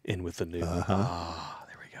old, in with the new. There we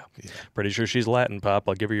go. Yeah. Pretty sure she's Latin, Pop.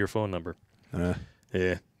 I'll give her your phone number.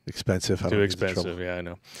 Yeah. Expensive. Too expensive. Yeah, I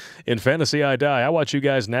know. In Fantasy I Die, I watch you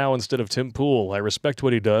guys now instead of Tim Pool. I respect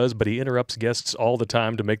what he does, but he interrupts guests all the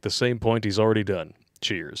time to make the same point he's already done.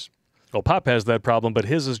 Cheers. Well, Pop has that problem, but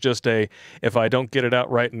his is just if I don't get it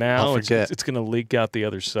out right now, it's going to leak out the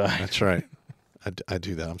other side. That's right. I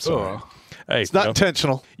do that. I'm sorry. Hey, it's not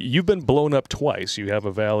intentional. You've been blown up twice. You have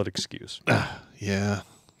a valid excuse. Yeah.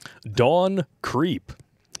 Dawn Creep.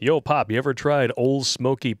 Yo, Pop, you ever tried Old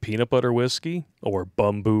Smoky peanut butter whiskey or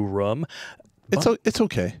Bumbu rum? It's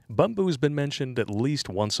okay. Bumbu's been mentioned at least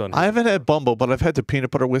once on here. I haven't had Bumbo, but I've had the peanut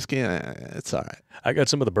butter whiskey, and it's all right. I got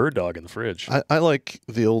some of the Bird Dog in the fridge. I like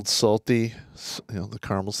the old salty, the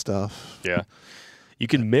caramel stuff. Yeah. You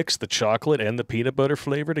can mix the chocolate and the peanut butter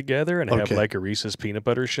flavor together and have like a Reese's peanut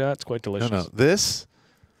butter shot. It's quite delicious. No. This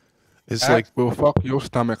is That will fuck your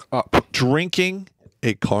stomach up. Drinking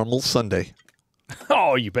a caramel sundae.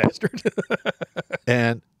 Oh, you bastard.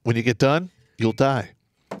 And when you get done, you'll die.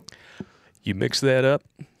 You mix that up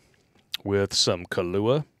with some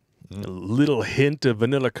Kahlua, a little hint of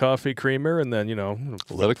vanilla coffee creamer, and then,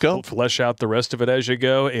 let it go. Flesh out the rest of it as you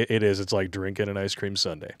go. It's like drinking an ice cream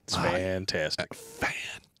sundae. It's fantastic.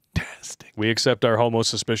 Fantastic. We accept our homo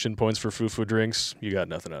suspicion points for foo-foo drinks. You got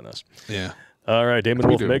nothing on us. Yeah. All right, Damon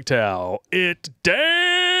Wolf MGTOW. It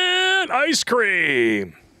Dan ice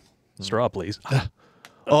cream. Straw, please.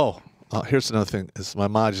 Here's another thing. My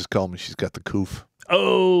mom just called me. She's got the coof.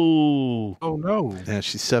 Oh no. And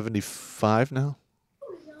she's 75 now.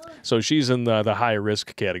 So she's in the high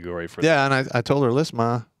risk category for that. Yeah, and I told her, listen,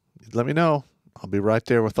 Ma, let me know. I'll be right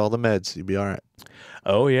there with all the meds. You'll be all right.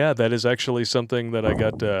 Oh, yeah, that is actually something that I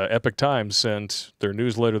got. Epic Times sent their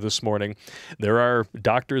newsletter this morning. There are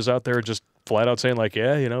doctors out there just flat out saying, like,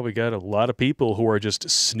 we got a lot of people who are just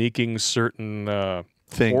sneaking certain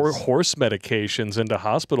things, horse medications into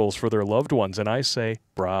hospitals for their loved ones. And I say,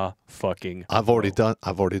 brah, fucking. I've already done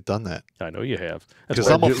that. I know you have. Because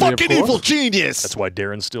I'm a fucking evil genius. That's why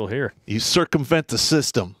Darren's still here. You circumvent the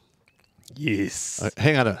system. Yes.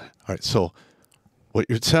 Hang on. All right. So what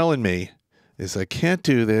you're telling me is I can't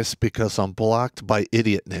do this because I'm blocked by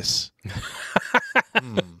idiotness.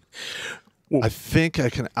 I think I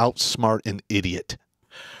can outsmart an idiot.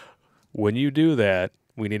 When you do that,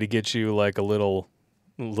 we need to get you like a little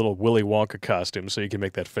Willy Wonka costume so you can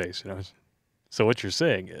make that face. So what you're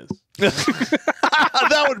saying is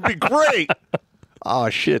that would be great. Oh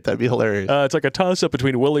shit, that'd be hilarious. It's like a toss up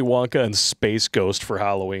between Willy Wonka and Space Ghost for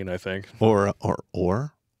Halloween, I think. Or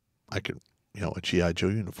I could, a GI Joe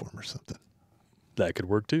uniform or something. That could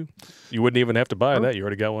work too. You wouldn't even have to buy that. You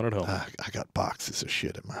already got one at home. I got boxes of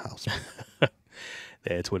shit at my house.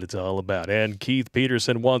 That's what it's all about. And Keith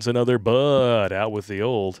Peterson wants another bud. Out with the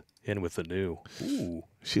old, in with the new. Ooh.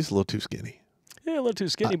 She's a little too skinny. Yeah, a little too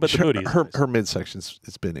skinny, but the booty. Her midsection's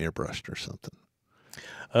it's been airbrushed or something.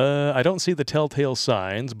 I don't see the telltale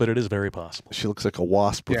signs, but it is very possible. She looks like a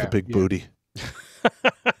wasp with a big booty.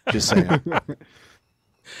 Just saying.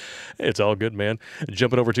 It's all good, man.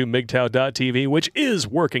 Jumping over to MGTOW.tv, which is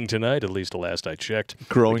working tonight, at least the last I checked.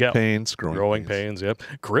 Growing pains. Yep.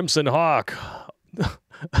 Crimson Hawk. I'm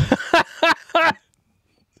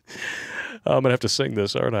going to have to sing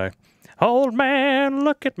this, aren't I? Old man,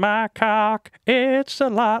 look at my cock. It's a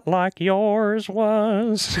lot like yours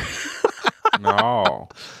was. No.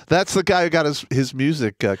 That's the guy who got his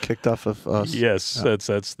music kicked off of us. Yes,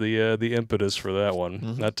 that's the impetus for that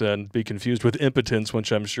one. Not to be confused with impotence,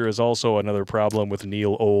 which I'm sure is also another problem with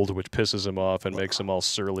Neil Old, which pisses him off and makes him all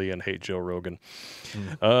surly and hate Joe Rogan.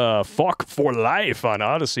 Fuck for life on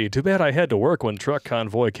Odyssey. Too bad I had to work when truck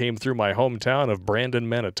convoy came through my hometown of Brandon,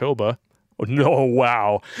 Manitoba. Oh, no,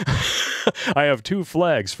 wow. I have two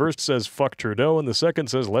flags. First says fuck Trudeau, and the second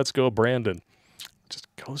says let's go Brandon. Just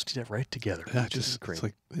goes right together. Yeah,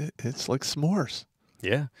 it's like s'mores.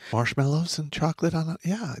 Yeah. Marshmallows and chocolate on it.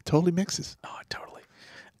 Yeah, it totally mixes. Oh, totally.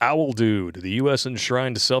 Owl Dude. The U.S.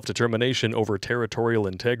 enshrined self-determination over territorial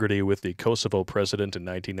integrity with the Kosovo president in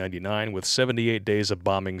 1999 with 78 days of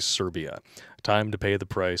bombing Serbia. Time to pay the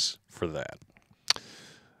price for that.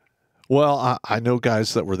 Well, I know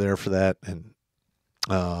guys that were there for that, and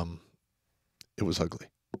it was ugly.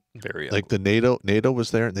 Very Like the NATO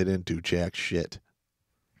was there, and they didn't do jack shit.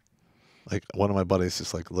 Like one of my buddies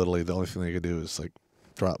is like literally the only thing they could do is like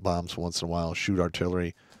drop bombs once in a while, shoot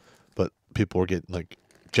artillery, but people were getting like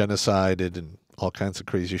genocided and all kinds of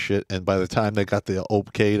crazy shit. And by the time they got the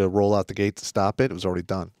okay to roll out the gate to stop it, it was already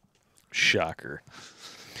done. Shocker.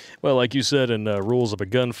 Well, like you said in Rules of a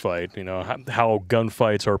Gunfight, you know, how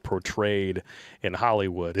gunfights are portrayed in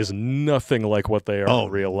Hollywood is nothing like what they are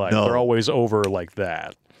in real life. No. They're always over like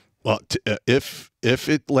that. Well, if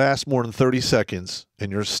it lasts more than 30 seconds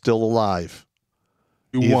and you're still alive,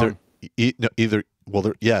 You won.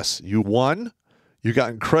 Yes, you won. You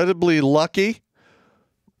got incredibly lucky,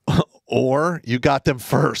 or you got them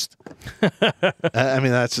first. I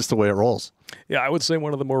mean, that's just the way it rolls. Yeah, I would say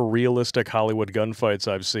one of the more realistic Hollywood gunfights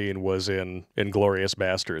I've seen was in Inglourious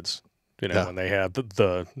Bastards. You know, Yeah. when they had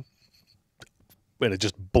when it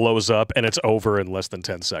just blows up and it's over in less than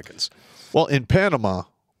 10 seconds. Well, in Panama,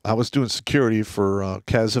 I was doing security for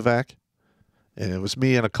Kazovac, and it was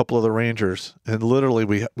me and a couple of the Rangers. And literally,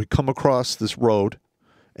 we come across this road,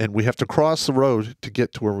 and we have to cross the road to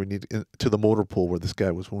get to where we need to the motor pool where this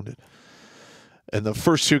guy was wounded. And the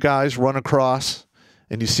first two guys run across,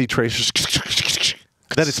 and you see tracers.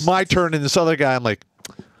 Then it's my turn, and this other guy, I'm like,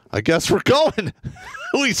 I guess we're going.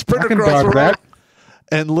 We sprint I can across the dodge road. that.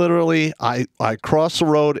 And literally, I crossed the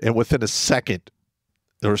road, and within a second,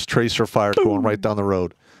 there was tracer fire going right down the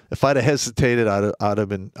road. If I'd have hesitated, it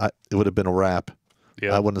would have been a wrap.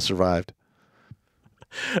 Yeah. I wouldn't have survived.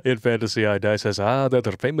 In Fantasy I Die says,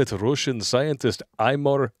 that famous Russian scientist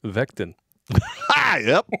Imor Vektin.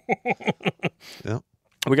 Yep. Yep.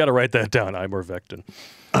 We got to write that down, Imor Vektin.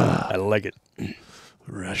 I like it.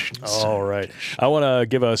 Russian. All right. I want to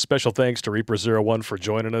give a special thanks to Reaper01 for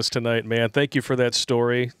joining us tonight, man. Thank you for that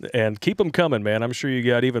story. And keep them coming, man. I'm sure you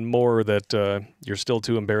got even more that you're still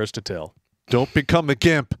too embarrassed to tell. Don't become a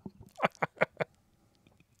gimp.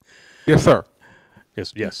 Yes, sir.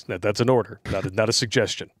 Yes, that's an order, not a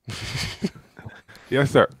suggestion.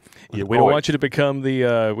 Yes, sir. Yeah, we don't want you to become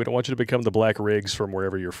the Black Rigs from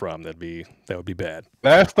wherever you're from. That would be bad.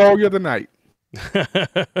 Last story of the night.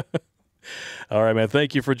 All right, man.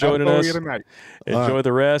 Thank you for joining Last us. story of the night. Enjoy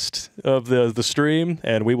the rest of the stream,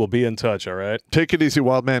 and we will be in touch. All right. Take it easy,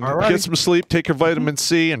 wild man. All righty. Get some sleep. Take your vitamin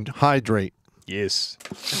C and hydrate. Yes.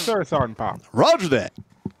 Yes, sir, Sergeant Pop. Roger that.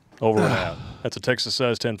 Over and out. That's a Texas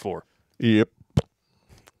size 10-4. Yep.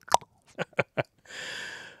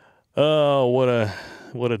 Oh, what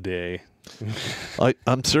a day.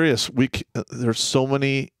 I'm serious. There's so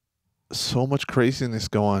much craziness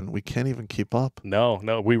going. We can't even keep up. No,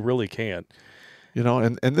 we really can't. You know,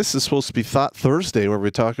 and this is supposed to be Thot Thursday, where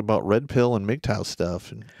we talk about red pill and MGTOW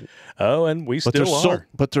stuff. And We but still are.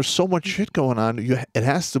 there's so much shit going on. It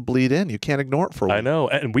has to bleed in. You can't ignore it for a week. I know,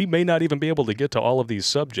 and we may not even be able to get to all of these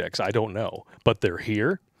subjects. I don't know, but they're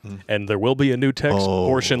here, and there will be a new text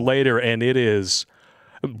portion later, and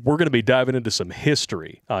we're going to be diving into some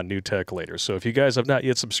history on New Tech later. So if you guys have not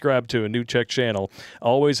yet subscribed to a New Tech channel,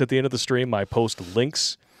 always at the end of the stream, I post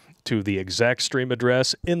links to the exact stream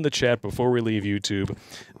address in the chat before we leave YouTube.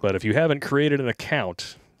 But if you haven't created an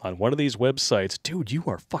account on one of these websites, dude, you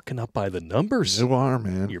are fucking up by the numbers. You are,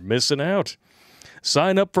 man. You're missing out.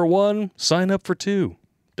 Sign up for one, sign up for two.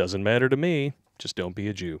 Doesn't matter to me. Just don't be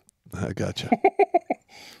a Jew. I gotcha.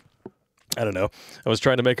 I don't know. I was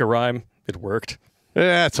trying to make a rhyme. It worked.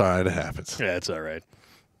 Yeah, it's all right. It happens. Yeah, it's all right.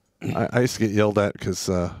 I used to get yelled at because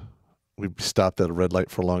we stopped at a red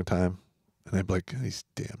light for a long time. And I'd be like, these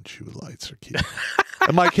damn Jew lights are cute.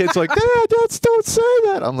 And my kid's like, don't say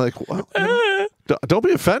that. I'm like, well, don't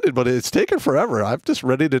be offended, but it's taken forever. I'm just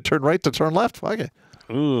ready to turn right to turn left. Fuck it.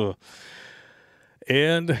 Ugh.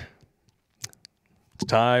 And it's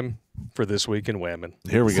time for This Week in Whammon.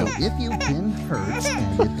 Here we go. If you've been hurt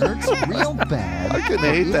and it hurts real bad, I couldn't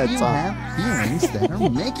hate if that you song. have feelings that are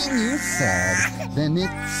making you sad, then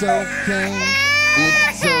it's okay.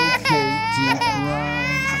 It's okay to cry.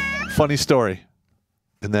 Funny story.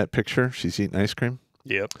 In that picture, she's eating ice cream.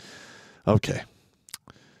 Yep. Okay.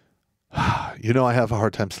 You know I have a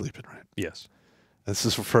hard time sleeping, right? Yes. This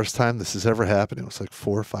is the first time this has ever happened. It was like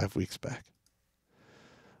 4 or 5 weeks back.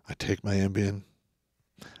 I take my Ambien.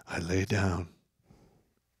 I lay down.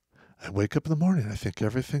 I wake up in the morning. I think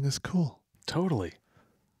everything is cool. Totally.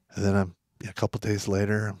 And then a couple days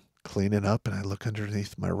later, I'm cleaning up and I look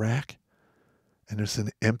underneath my rack and there's an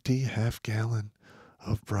empty half-gallon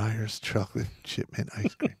of Breyer's chocolate chip mint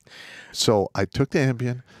ice cream. So I took the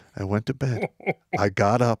Ambien. I went to bed. I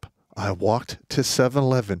got up. I walked to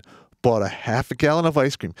 7-Eleven, bought a half a gallon of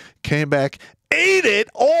ice cream, came back, ate it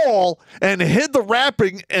all, and hid the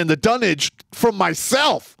wrapping and the dunnage from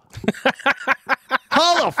myself.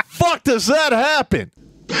 How the fuck does that happen?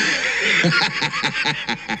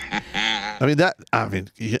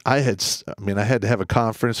 I had to have a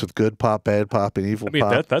conference with good pop, bad pop, and evil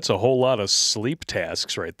pop. That's a whole lot of sleep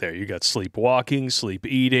tasks right there. You got sleepwalking, sleep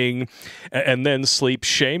eating, and then sleep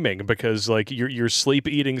shaming, because like your sleep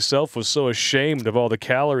eating self was so ashamed of all the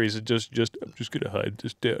calories. It I'm just gonna hide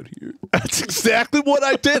this down here. That's exactly what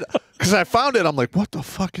I did, because I found it. I'm like, what the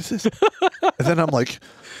fuck is this? And then I'm like,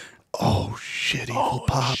 oh shit, evil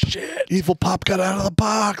pop. Shit. Evil pop got out of the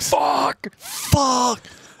box. Fuck.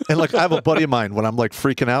 And like, I have a buddy of mine, when I'm like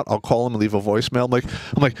freaking out, I'll call him and leave a voicemail.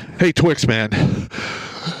 I'm like, hey Twix, man,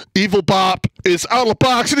 evil pop is out of the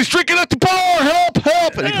box and he's drinking at the bar.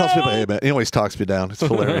 Help. And he calls me, hey man, he always talks me down. It's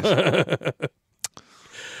hilarious.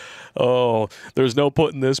 Oh, there's no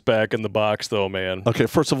putting this back in the box though, man. Okay,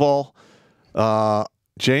 first of all,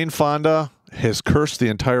 Jane Fonda has cursed the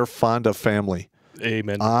entire Fonda family.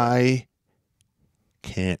 Amen. I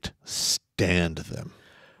can't stand them.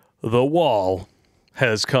 The wall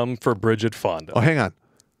has come for Bridget Fonda. Oh, hang on.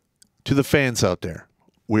 To the fans out there,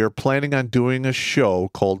 we are planning on doing a show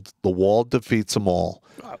called The Wall Defeats Them All.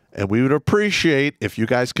 And we would appreciate if you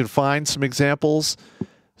guys could find some examples,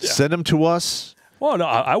 send them to us. Well, no,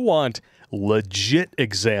 I want legit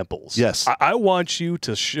examples. Yes. I want you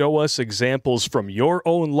to show us examples from your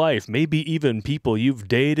own life, maybe even people you've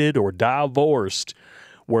dated or divorced,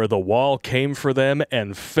 where the wall came for them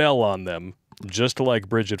and fell on them, just like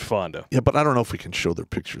Bridget Fonda. Yeah, but I don't know if we can show their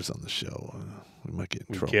pictures on the show. We might get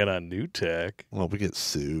in trouble. We can on New Tech. Well, we get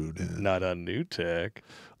sued. Not on New Tech.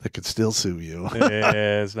 They could still sue you.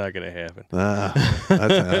 It's not going to happen.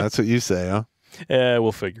 That's what you say, huh?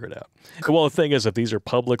 We'll figure it out. Well, the thing is, if these are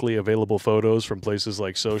publicly available photos from places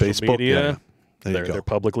like social Facebook, media, yeah. they're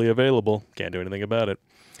publicly available. Can't do anything about it.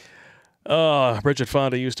 Bridget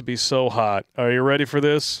Fonda used to be so hot. Are you ready for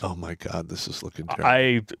this? Oh, my God. This is looking terrible.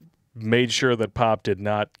 I made sure that Pop did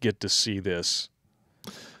not get to see this.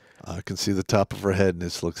 I can see the top of her head, and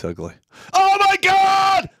this looks ugly. Oh, my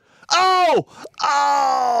God!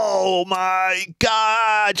 Oh my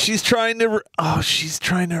God! She's trying to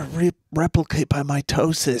replicate by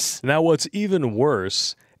mitosis. Now, what's even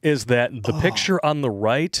worse is that the picture on the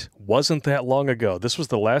right wasn't that long ago. This was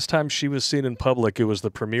the last time she was seen in public. It was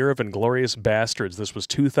the premiere of Inglourious Bastards. This was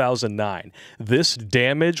 2009. This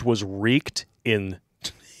damage was wreaked in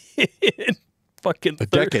fucking a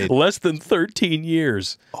decade, less than 13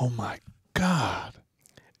 years. Oh my God.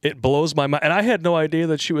 It blows my mind. And I had no idea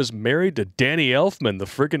that she was married to Danny Elfman, the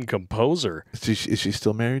friggin' composer. Is she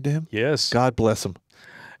still married to him? Yes. God bless him.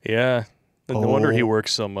 Yeah. No wonder he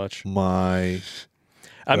works so much. My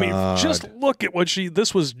I mean, just look at what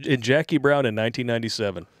this was in Jackie Brown in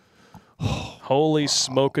 1997. Holy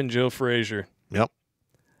smoking Joe Frazier. Yep.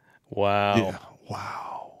 Wow. Yeah. Wow.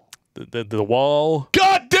 The wall.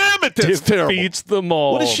 God damn it, that's terrible. Defeats them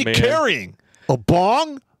all. What is she man. carrying? A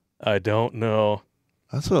bong? I don't know.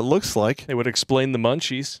 That's what it looks like. It would explain the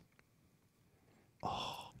munchies.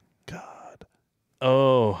 Oh, God.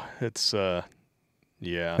 Oh, it's, yeah.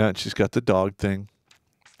 And she's got the dog thing.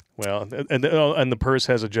 Well, and the purse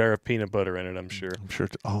has a jar of peanut butter in it, I'm sure. I'm sure.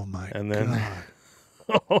 Oh, my and then,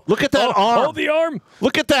 God. Look at that arm. Oh, the arm.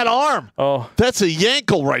 Look at that arm. Oh. That's a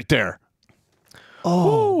yankle right there.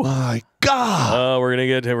 Oh, my God. We're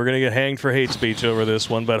gonna get hanged for hate speech over this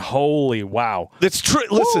one, but holy wow. It's true.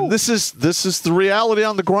 Listen, this is the reality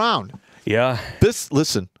on the ground. Yeah.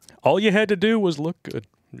 Listen. All you had to do was look good.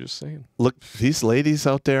 I'm just saying. Look, these ladies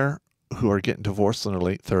out there who are getting divorced in their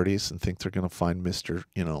late 30s and think they're going to find Mr.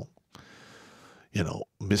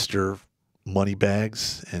 Mr.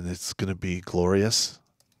 Moneybags and it's going to be glorious.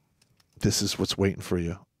 This is what's waiting for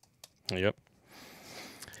you. Yep.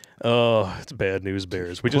 Oh, it's bad news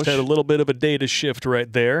bears. We just had a little bit of a data shift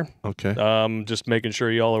right there. Okay. Just making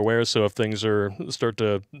sure y'all are aware. So if things start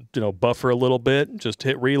to buffer a little bit, just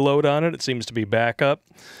hit reload on it. It seems to be back up.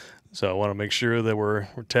 So I want to make sure that we're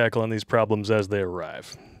tackling these problems as they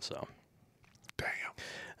arrive. So.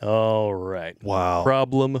 Damn. All right. Wow.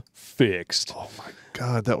 Problem fixed. Oh my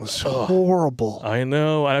God, that was horrible. I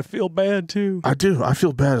know. I feel bad too. I do. I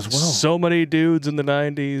feel bad as well. So many dudes in the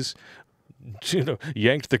 90s.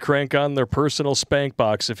 Yanked the crank on their personal spank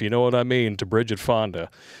box, if you know what I mean, to Bridget Fonda.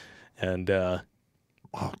 And God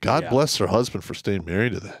bless her husband for staying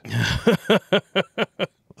married to that.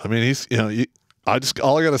 I mean, he's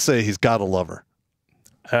all I gotta say, he's gotta love her.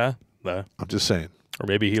 Huh? I'm just saying. Or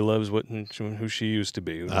maybe he loves who she used to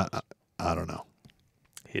be. Who knows? I don't know.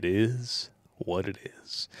 It is what it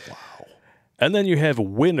is. Wow. And then you have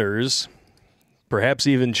winners, perhaps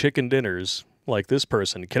even chicken dinners, like this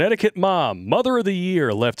person. Connecticut mom, mother of the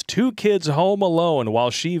year, left 2 kids home alone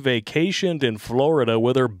while she vacationed in Florida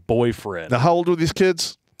with her boyfriend. Now, how old were these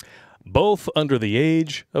kids? Both under the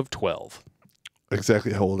age of 12.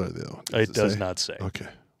 Exactly how old are they, though? It does not say. Okay.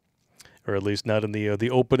 Or at least not in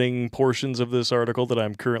the opening portions of this article that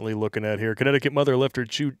I'm currently looking at here. Connecticut mother left her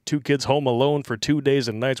 2 kids home alone for 2 days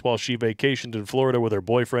and nights while she vacationed in Florida with her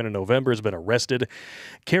boyfriend in November, has been arrested.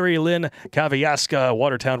 Carrie Lynn Kaviaska,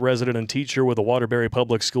 Watertown resident and teacher with the Waterbury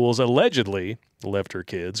Public Schools, allegedly left her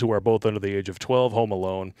kids, who are both under the age of 12, home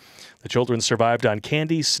alone. The children survived on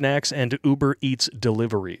candy, snacks, and Uber Eats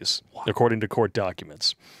deliveries, according to court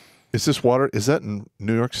documents. Is that in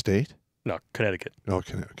New York State? No, Connecticut.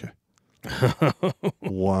 Okay.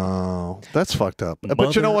 Wow. That's fucked up.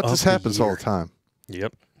 But you know what? This happens all the time.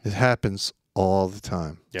 Yep. It happens all the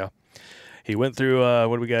time. Yeah. He went through,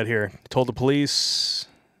 what do we got here? Told the police,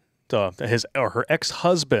 her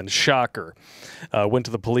ex-husband, shocker, went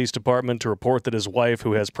to the police department to report that his wife,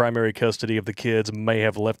 who has primary custody of the kids, may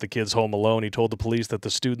have left the kids home alone. He told the police that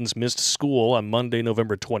the students missed school on Monday,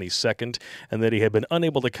 November 22nd, and that he had been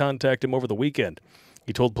unable to contact him over the weekend.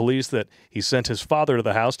 He told police that he sent his father to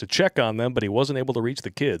the house to check on them, but he wasn't able to reach the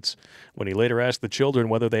kids. When he later asked the children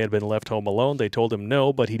whether they had been left home alone, they told him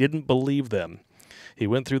no, but he didn't believe them. He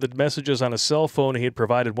went through the messages on a cell phone he had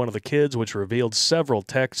provided one of the kids, which revealed several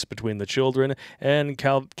texts between the children and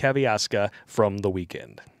Kaviaska from the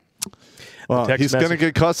weekend. Well, he's going to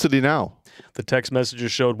get custody now. The text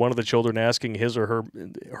messages showed one of the children asking his or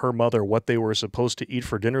her mother what they were supposed to eat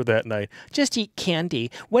for dinner that night. Just eat candy.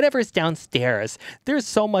 Whatever's downstairs. There's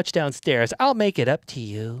so much downstairs. I'll make it up to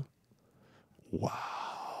you.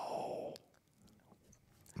 Wow.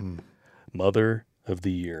 Mother of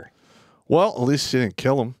the year. Well, at least she didn't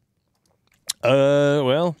kill him.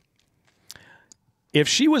 Well, if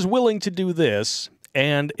she was willing to do this,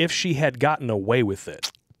 and if she had gotten away with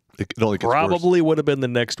it, it only gets probably would have been the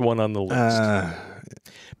next one on the list.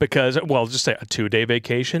 Because, well, just say a 2-day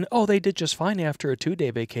vacation. Oh, they did just fine after a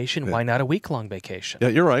 2-day vacation. Yeah. Why not a week-long vacation? Yeah,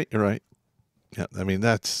 you're right. Yeah, I mean,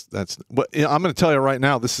 that's. But you know, I'm going to tell you right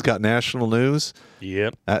now, this has got national news.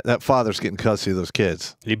 Yep. That father's getting custody of those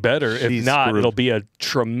kids. He better. She's if not, screwed. it'll be a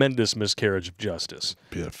tremendous miscarriage of justice.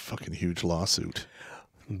 Be a fucking huge lawsuit.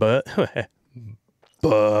 But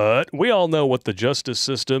we all know what the justice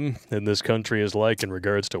system in this country is like in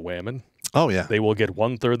regards to women. Oh, yeah. They will get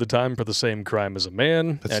 1/3 the time for the same crime as a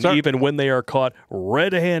man. Let's and start. even when they are caught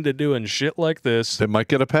red-handed doing shit like this, They might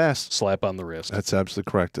get a pass. slap on the wrist. That's absolutely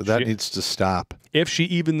correct. That She- needs to stop. If she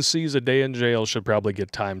even sees a day in jail, she'll probably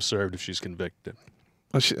get time served if she's convicted.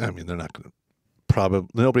 Well, I mean, they're not going to. Probably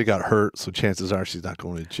nobody got hurt, so chances are she's not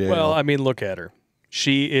going to jail. Well, I mean, look at her.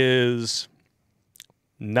 She is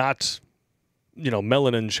not,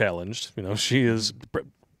 melanin challenged. She is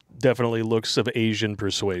definitely looks of Asian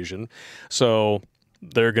persuasion. So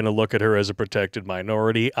they're going to look at her as a protected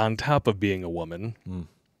minority on top of being a woman.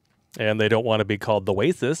 And they don't want to be called the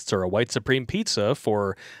racists or a white supreme pizza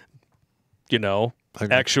for,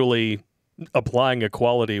 actually applying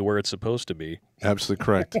equality where it's supposed to be. Absolutely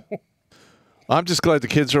correct. I'm just glad the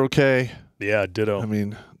kids are okay. Yeah, ditto. I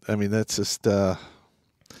mean, that's just. To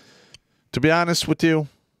be honest with you,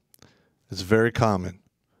 it's very common,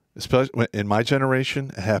 especially in my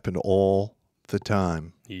generation. It happened all the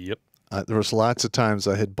time. Yep. There was lots of times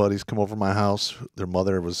I had buddies come over to my house. Their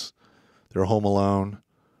mother they're home alone,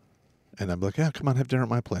 and I'm like, "Yeah, come on, have dinner at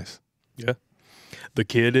my place." Yeah. The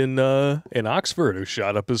kid in Oxford who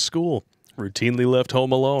shot up his school routinely left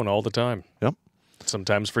home alone all the time. Yep.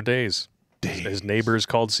 Sometimes for days. His neighbors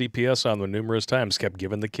called CPS on him numerous times, kept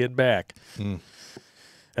giving the kid back.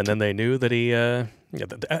 And then they knew that he,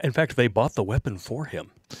 in fact, they bought the weapon for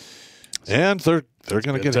him. And they're going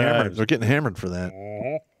to Good get hammered. times. They're getting hammered for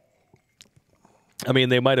that. I mean,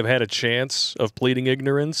 they might have had a chance of pleading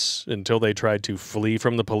ignorance until they tried to flee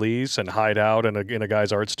from the police and hide out in a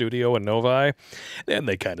guy's art studio in Novi. Then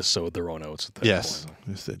they kind of sowed their own oats at that Yes, point.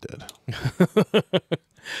 yes, they did.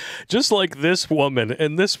 Just like this woman,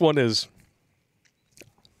 and this one is...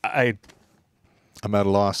 I'm at a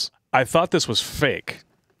loss. I thought this was fake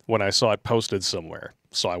when I saw it posted somewhere,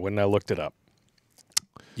 so I went and I looked it up.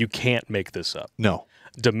 You can't make this up. No.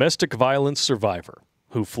 Domestic violence survivor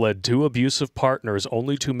who fled 2 abusive partners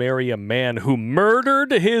only to marry a man who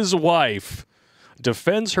murdered his wife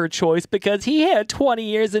defends her choice because he had 20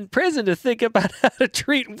 years in prison to think about how to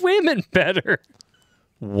treat women better.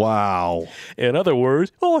 Wow. In other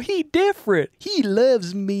words, oh, he different. He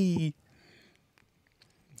loves me.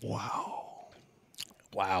 Wow.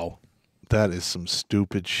 That is some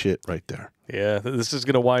stupid shit right there. Yeah, this is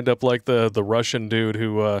going to wind up like the Russian dude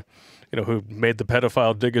who who made the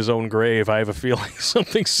pedophile dig his own grave. I have a feeling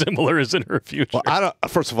something similar is in her future. Well,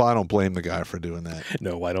 first of all, I don't blame the guy for doing that.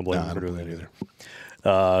 No, I don't blame him for doing that either.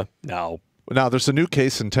 Now, there's a new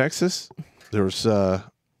case in Texas. There's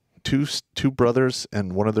two brothers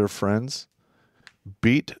and one of their friends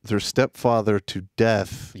beat their stepfather to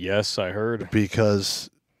death. Yes, I heard. Because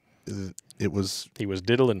he was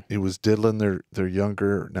diddling. He was diddling their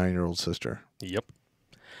younger 9-year-old sister. Yep.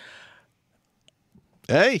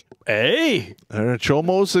 Hey.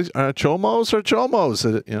 Chomos are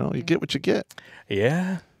chomos. You get what you get.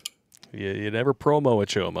 Yeah. You never promo a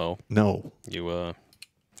chomo. No.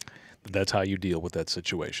 That's how you deal with that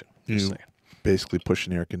situation. Just saying. Basically push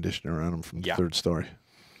an air conditioner around them from the third story.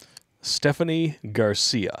 Stephanie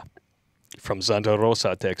Garcia from Santa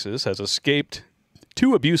Rosa, Texas, has escaped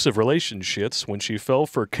 2 abusive relationships when she fell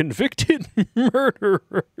for convicted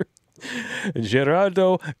murderer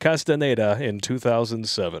Gerardo Castaneda in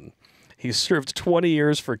 2007. He served 20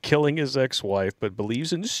 years for killing his ex-wife, but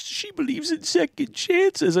she believes in second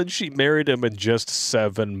chances, and she married him in just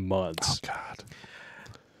 7 months. Oh, God.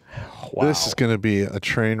 Wow. This is going to be a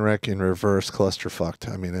train wreck in reverse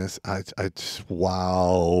clusterfucked. I mean,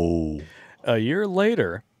 wow. A year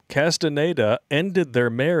later, Castaneda ended their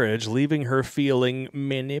marriage, leaving her feeling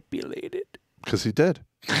manipulated. Because he did.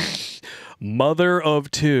 Mother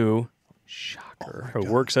of 2, shocker,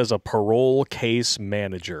 who works as a parole case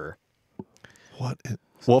manager.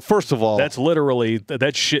 Well, first of all, that's literally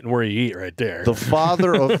that's shitting where you eat right there. The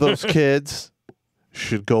father of those kids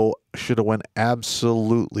should have went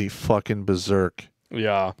absolutely fucking berserk.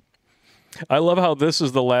 Yeah. I love how this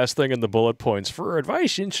is the last thing in the bullet points. For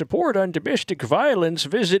advice and support on domestic violence,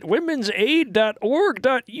 visit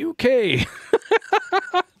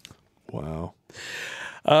womensaid.org.uk. Wow.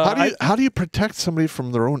 How do you protect somebody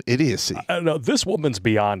from their own idiocy? I don't know. This woman's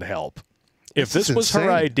beyond help. If this was insane.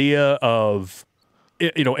 her idea of,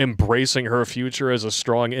 embracing her future as a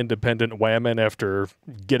strong, independent woman after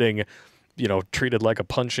getting, treated like a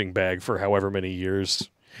punching bag for however many years.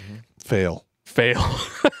 Fail.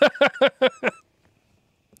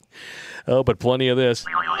 Oh, but plenty of this.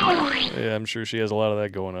 Yeah, I'm sure she has a lot of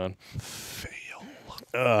that going on. Fail.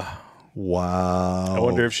 Wow. I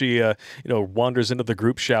wonder if she, wanders into the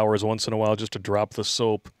group showers once in a while just to drop the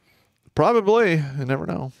soap. Probably. You never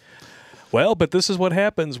know. Well, but this is what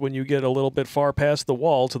happens when you get a little bit far past the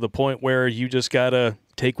wall to the point where you just got to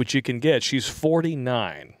take what you can get. She's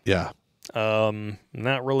 49. Yeah.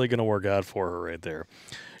 Not really going to work out for her right there.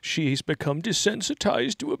 She's become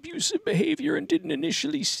desensitized to abusive behavior and didn't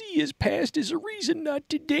initially see his past as a reason not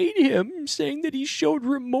to date him, saying that he showed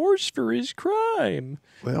remorse for his crime.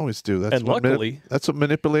 They always do. That's what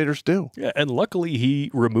manipulators do. Yeah, and luckily he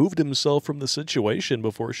removed himself from the situation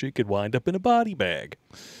before she could wind up in a body bag.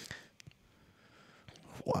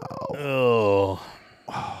 Wow. Oh.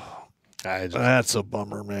 That's a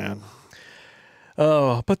bummer, man.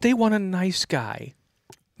 Oh, but they want a nice guy.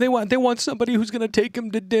 They want somebody who's going to take him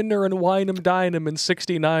to dinner and wine him, dine him, and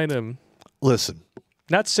 69 him. Listen.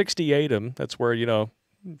 Not 68 him. That's where,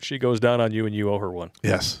 she goes down on you and you owe her one.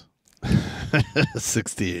 Yes.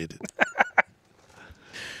 68.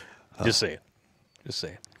 Just saying.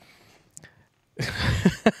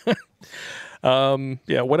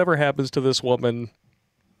 Yeah, whatever happens to this woman,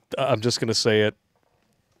 I'm just going to say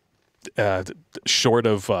it, short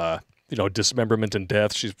of, dismemberment and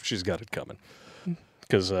death, she's got it coming.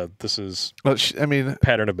 Because this is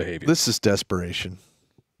pattern of behavior. This is desperation.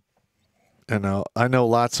 I know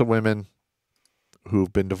lots of women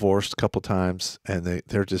who've been divorced a couple times, and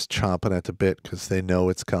they're just chomping at the bit because they know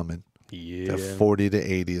it's coming. Yeah. 40 to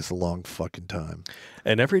 80 is a long fucking time.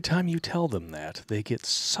 And every time you tell them that, they get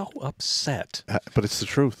so upset. But it's the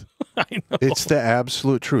truth. I know. It's the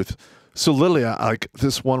absolute truth. So literally, like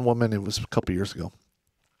this one woman, it was a couple years ago.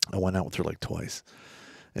 I went out with her like twice,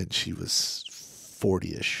 and she was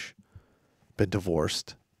 40-ish, been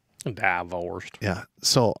divorced. Yeah.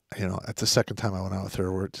 So, at the second time I went out with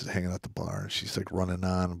her, we're just hanging at the bar, and she's like running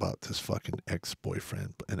on about this fucking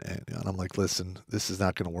ex-boyfriend. And I'm like, listen, this is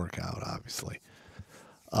not going to work out, obviously.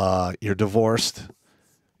 You're divorced.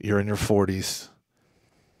 You're in your 40s.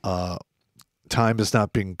 Time is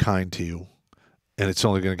not being kind to you, and it's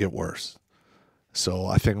only going to get worse. So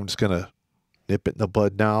I think I'm just going to nip it in the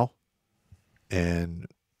bud now, and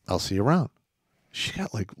I'll see you around. She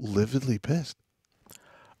got like lividly pissed.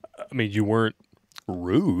 I mean, you weren't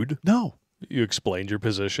rude. No. You explained your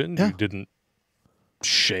position. Yeah. You didn't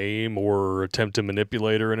shame or attempt to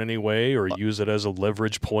manipulate her in any way or use it as a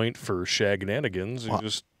leverage point for shagnanigans. You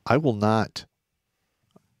just I will not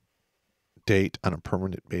date on a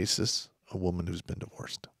permanent basis a woman who's been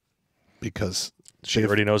divorced because she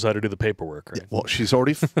already knows how to do the paperwork, right? Well, she's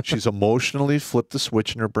emotionally flipped the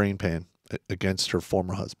switch in her brain pan against her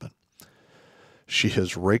former husband. She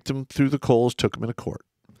has raked him through the coals, took him into court.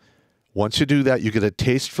 Once you do that, you get a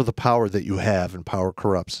taste for the power that you have, and power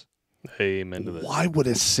corrupts. Amen to that. Why would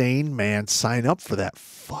a sane man sign up for that?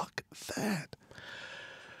 Fuck that.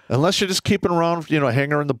 Unless you're just keeping around,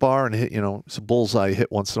 hang her in the bar and hit, it's a bullseye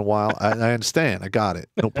hit once in a while. I understand. I got it.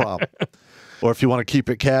 No problem. Or if you want to keep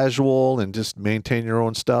it casual and just maintain your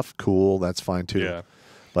own stuff, cool. That's fine too. Yeah.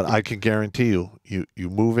 But I can guarantee you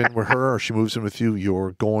move in with her or she moves in with you,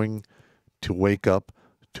 you're going to wake up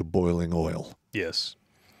to boiling oil. Yes.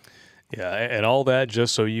 Yeah, and all that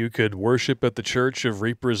just so you could worship at the Church of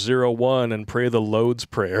Reaper 01 and pray the Loads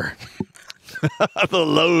Prayer. The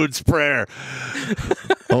Loads Prayer.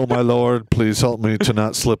 Oh, my Lord, please help me to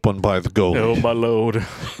not slip one by the goalie. Oh, my Lord.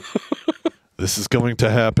 This is going to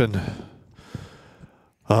happen.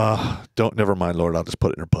 Never mind, Lord, I'll just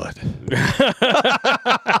put it in her butt.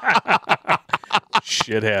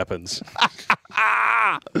 Shit happens.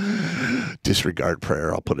 Disregard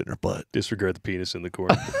prayer, I'll put it in her butt. Disregard the penis in the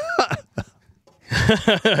corner.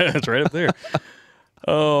 It's right up there.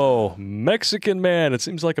 Oh, Mexican man. It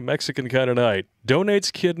seems like a Mexican kind of night.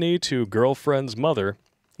 Donates kidney to girlfriend's mother.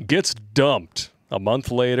 Gets dumped a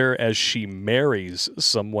month later as she marries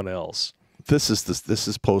someone else. This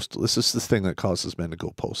is postal. This is the thing that causes men to go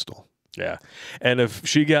postal. Yeah. And if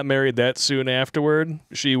she got married that soon afterward,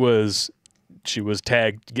 she was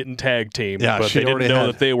getting tag teamed, Yeah, but she they didn't already know had-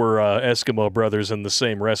 that they were Eskimo brothers in the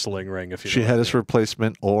same wrestling ring. If you She know had what his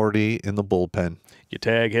replacement already in the bullpen. you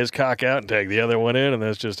tag his cock out and tag the other one in, and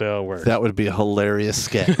that's just how it works. That would be a hilarious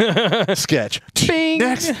sketch. Bing,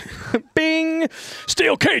 Next. bing,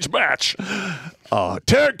 steel cage match.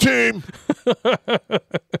 Tag team.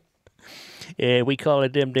 Yeah, we call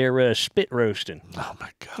it them there spit roasting. Oh,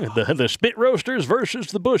 my God. The spit roasters versus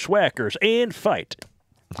the bushwhackers and fight.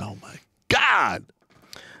 Oh, my God.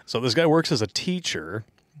 So this guy works as a teacher.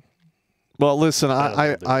 Well, listen,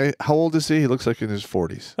 I how old is he? He looks like in his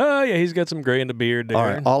 40s. Oh, yeah, he's got some gray in the beard there. All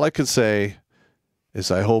right. All I can say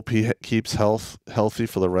is I hope he keeps healthy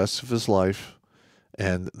for the rest of his life,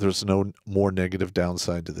 and there's no more negative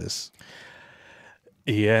downside to this.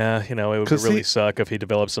 Yeah, it would really suck if he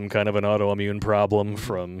developed some kind of an autoimmune problem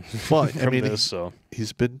from this. So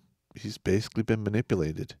he's basically been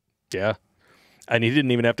manipulated. yeah, and he didn't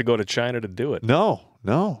even have to go to China to do it. No.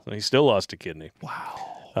 He still lost a kidney. Wow.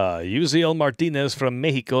 Uziel Martinez from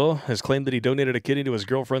Mexico has claimed that he donated a kidney to his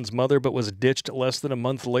girlfriend's mother, but was ditched less than a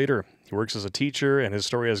month later. He works as a teacher, and his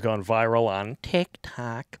story has gone viral on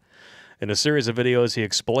TikTok. In a series of videos, he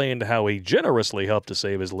explained how he generously helped to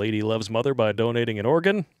save his lady love's mother by donating an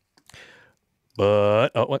organ.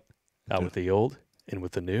 But, what? Out with the old, in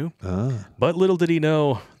with the new. But little did he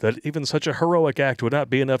know that even such a heroic act would not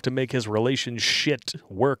be enough to make his relationship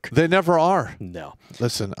work. They never are. No.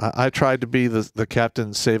 Listen, I tried to be the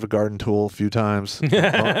captain save a garden tool a few times.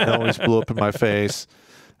 It always blew up in my face,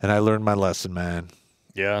 and I learned my lesson, man.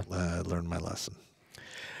 Yeah. I learned my lesson.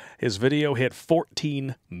 His video hit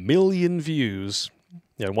 14 million views.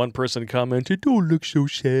 And one person commented, "Don't look so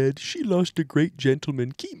sad. She lost a great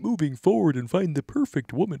gentleman. Keep moving forward and find the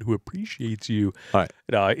perfect woman who appreciates you." All right.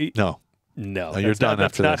 No, you're done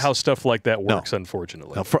That's after not this. how stuff like that works,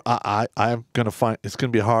 unfortunately. Now, I'm gonna find it's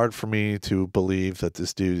gonna be hard for me to believe that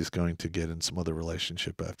this dude is going to get in some other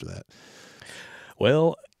relationship after that.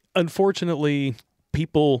 Well, unfortunately,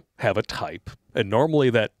 people have a type. And normally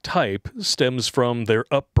that type stems from their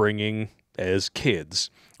upbringing as kids.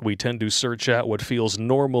 We tend to search out what feels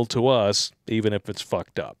normal to us, even if it's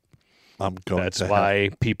fucked up. That's why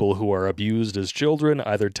people who are abused as children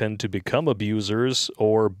either tend to become abusers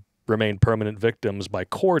or remain permanent victims by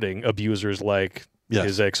courting abusers like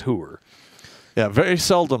his ex-hooer. Yeah, very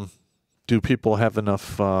seldom do people have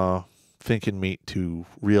enough thinking meat to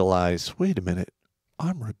realize, wait a minute,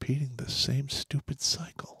 I'm repeating the same stupid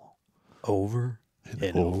cycle. Over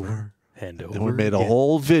and over and over. And we made a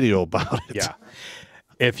whole video about it. Yeah.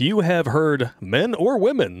 If you have heard men or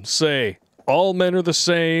women say, all men are the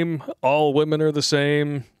same, all women are the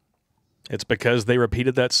same, it's because they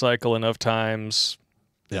repeated that cycle enough times.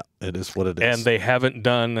 Yeah, it is what it is. And they haven't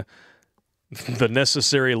done the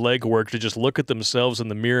necessary legwork to just look at themselves in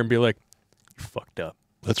the mirror and be like, you fucked up.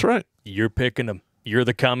 That's right. You're picking them. You're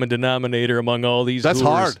the common denominator among all these. That's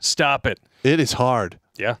lures. hard. Stop it. It is hard.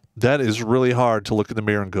 Yeah. That is really hard to look in the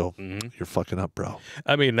mirror and go, you're fucking up, bro.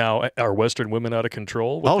 I mean, now, are Western women out of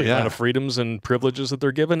control with the amount of freedoms and privileges that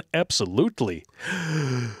they're given? Absolutely.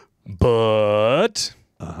 But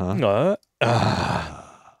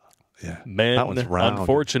men,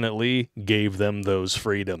 unfortunately, gave them those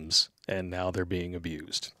freedoms, and now they're being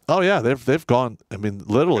abused. Oh, yeah. They've gone. I mean,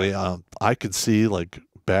 literally, I could see, like,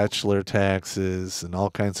 bachelor taxes and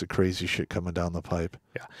all kinds of crazy shit coming down the pipe.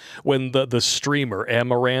 Yeah. When the streamer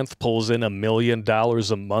Amaranth pulls in $1 million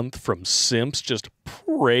a month from simps just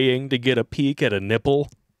praying to get a peek at a nipple.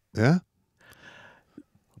 Yeah.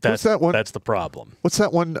 That's that one? That's the problem. What's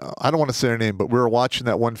that one? I don't want to say her name, but we were watching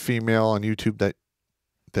that one female on YouTube that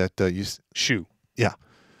you Shoe. Yeah.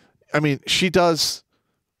 I mean, she talks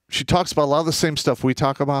about a lot of the same stuff we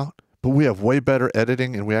talk about, but we have way better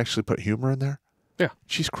editing and we actually put humor in there. Yeah.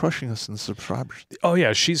 She's crushing us in subscribers. Oh,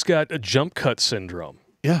 yeah. She's got a jump cut syndrome.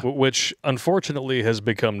 Yeah. Which, unfortunately, has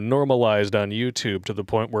become normalized on YouTube to the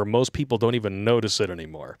point where most people don't even notice it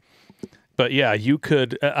anymore. But, yeah, you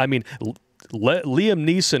could... I mean, Liam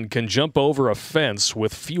Neeson can jump over a fence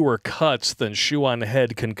with fewer cuts than Shoe on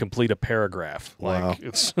Head can complete a paragraph. Wow.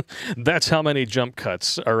 Like, that's how many jump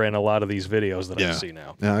cuts are in a lot of these videos that I see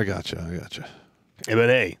now. Yeah, I got you. Yeah, but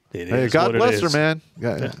hey, it is God what bless it her, is. man.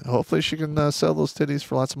 Yeah. Hopefully she can sell those titties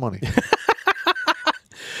for lots of money.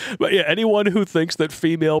 But yeah, anyone who thinks that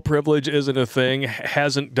female privilege isn't a thing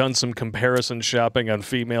hasn't done some comparison shopping on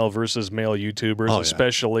female versus male YouTubers,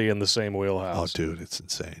 especially in the same wheelhouse. Oh, dude, it's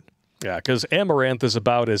insane. Yeah, because Amaranth is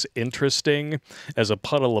about as interesting as a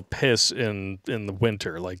puddle of piss in the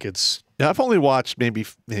winter. Like it's. Yeah, I've only watched maybe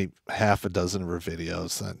half a dozen of her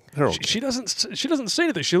videos. Okay. She doesn't say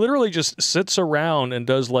anything. She literally just sits around and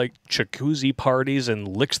does like jacuzzi parties and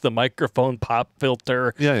licks the microphone pop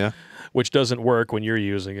filter. Yeah. Which doesn't work when you're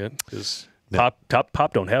using it because pop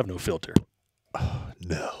don't have no filter.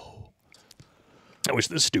 No. I wish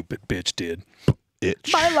this stupid bitch did.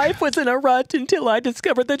 Itch. My life was in a rut until I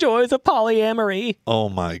discovered the joys of polyamory. Oh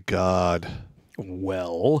my God.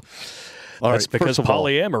 Well, that's because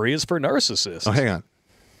polyamory is for narcissists. Oh, hang on.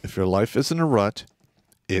 If your life is in a rut,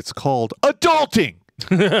 it's called adulting.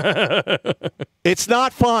 It's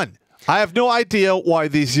not fun. I have no idea why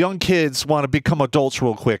these young kids want to become adults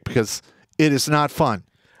real quick because it is not fun.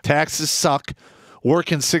 Taxes suck.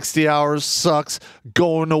 Working 60 hours sucks.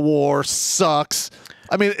 Going to war sucks.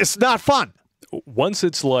 I mean, it's not fun. Once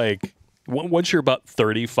it's like, once you're about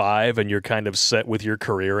 35 and you're kind of set with your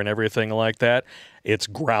career and everything like that, it's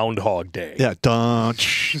Groundhog Day. Yeah.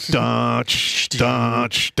 Dunch. Go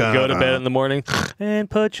to bed in the morning and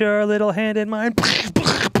put your little hand in mine.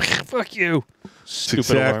 Fuck you. That's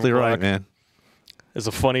exactly right, man. It's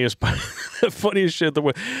the funniest shit.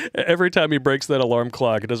 Every time he breaks that alarm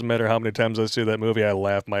clock, it doesn't matter how many times I see that movie, I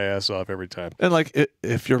laugh my ass off every time. And like,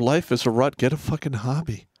 if your life is a rut, get a fucking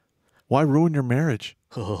hobby. Why ruin your marriage?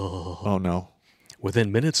 Oh, no.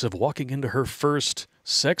 Within minutes of walking into her first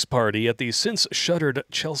sex party at the since-shuttered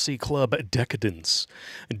Chelsea club Decadence,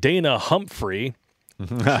 Dana Humphrey,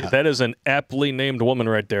 that is an aptly named woman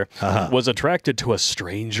right there, was attracted to a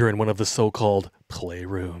stranger in one of the so-called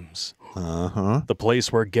playrooms. The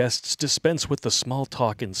place where guests dispense with the small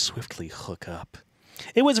talk and swiftly hook up.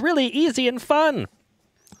 It was really easy and fun.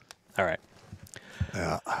 All right.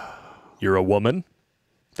 Yeah. You're a woman.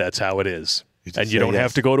 That's how it is. And you don't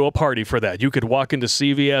have to go to a party for that. You could walk into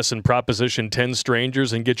CVS and proposition 10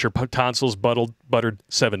 strangers and get your tonsils buttered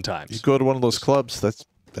 7 times. You go to one of those clubs,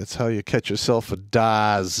 that's how you catch yourself a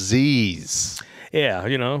disease. Yeah,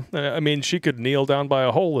 you know, I mean, she could kneel down by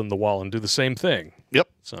a hole in the wall and do the same thing. Yep.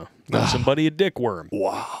 So, got somebody a dick worm.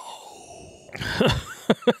 Wow.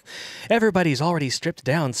 Everybody's already stripped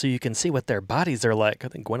down so you can see what their bodies are like. I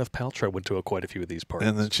think Gwyneth Paltrow went to quite a few of these parties.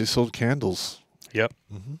 And then she sold candles. Yep.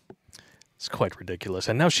 It's quite ridiculous.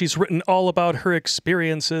 And now she's written all about her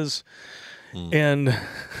experiences and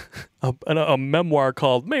a memoir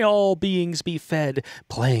called May All Beings Be Fed,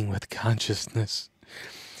 Playing with Consciousness.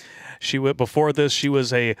 Before this, she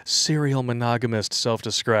was a serial monogamist,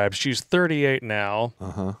 self-described. She's 38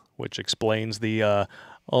 now, which explains the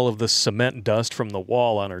all of the cement dust from the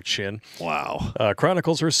wall on her chin. Wow.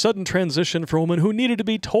 Chronicles her sudden transition from a woman who needed to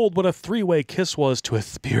be told what a three-way kiss was to a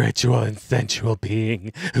spiritual and sensual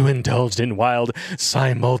being who indulged in wild,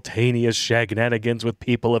 simultaneous shenanigans with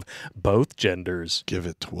people of both genders. Give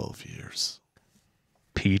it 12 years.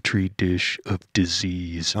 Petri dish of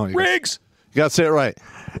disease. Oh, Riggs! You got to say it right.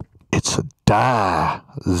 It's a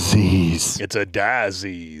disease. It's a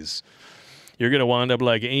disease. You're going to wind up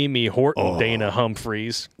like Amy Horton, Dana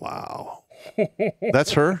Humphreys. Wow.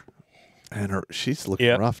 That's her? And she's looking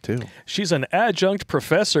Yep. rough, too. She's an adjunct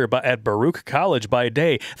professor at Baruch College by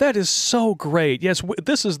day. That is so great. Yes,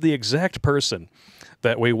 this is the exact person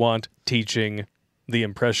that we want teaching the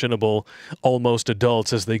impressionable, almost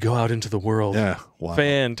adults as they go out into the world. Yeah, wow.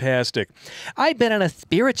 Fantastic. I've been on a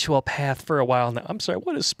spiritual path for a while now. I'm sorry,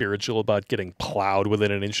 what is spiritual about getting plowed within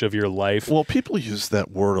an inch of your life? Well, people use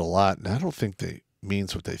that word a lot, and I don't think it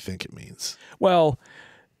means what they think it means. Well,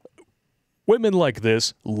 women like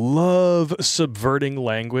this love subverting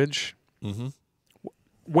language. Mm-hmm.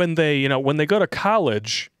 When they go to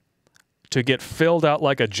college to get filled out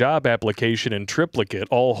like a job application in triplicate,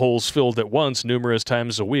 all holes filled at once, numerous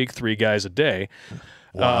times a week, 3 guys a day.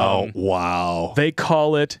 Wow. They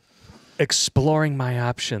call it exploring my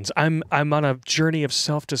options. I'm on a journey of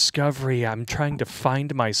self-discovery. I'm trying to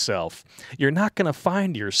find myself. You're not going to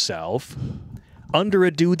find yourself under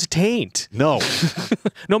a dude's taint. No.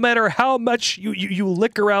 No matter how much you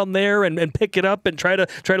lick around there and pick it up and try to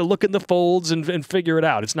look in the folds and figure it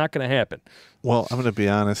out, it's not going to happen. Well, I'm going to be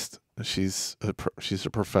honest. She's a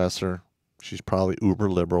professor. She's probably uber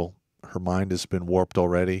liberal. Her mind has been warped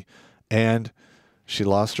already, and she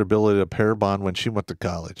lost her ability to pair bond when she went to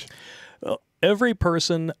college. Every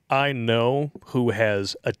person I know who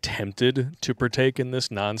has attempted to partake in this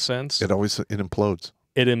nonsense, It implodes.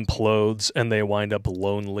 it implodes and they wind up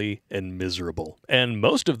lonely and miserable. And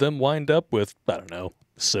most of them wind up with, I don't know,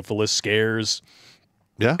 syphilis scares,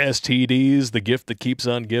 Yeah. STDs, the gift that keeps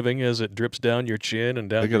on giving as it drips down your chin and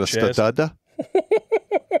down They your got a chest. stadada?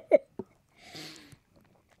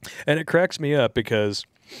 And it cracks me up because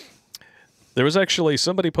there was actually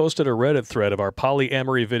somebody posted a Reddit thread of our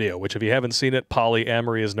polyamory video, which if you haven't seen it,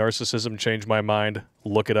 polyamory is narcissism changed my mind.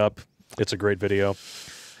 Look it up. It's a great video.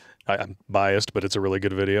 I'm biased, but it's a really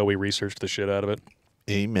good video. We researched the shit out of it.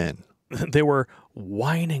 Amen. They were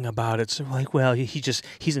whining about it. So like, well,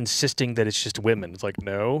 he's insisting that it's just women. It's like,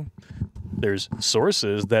 no. There's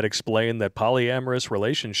sources that explain that polyamorous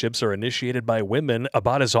relationships are initiated by women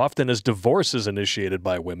about as often as divorce is initiated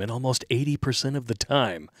by women, almost 80% of the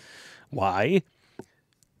time. Why?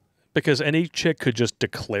 Because any chick could just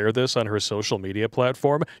declare this on her social media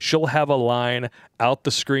platform. She'll have a line out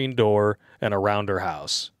the screen door and around her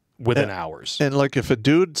house within hours. And like if a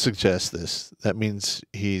dude suggests this, that means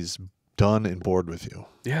he's done and bored with you.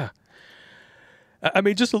 Yeah. I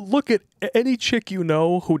mean, just look at any chick you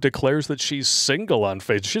know who declares that she's single on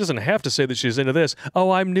Facebook. She doesn't have to say that she's into this.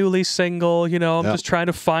 Oh, I'm newly single. You know, I'm just trying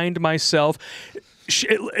to find myself.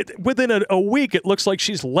 Within a week, it looks like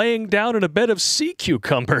she's laying down in a bed of sea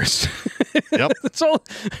cucumbers. Yep. That's all.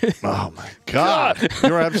 Oh, my God.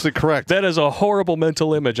 You're absolutely correct. That is a horrible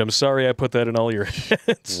mental image. I'm sorry I put that in all your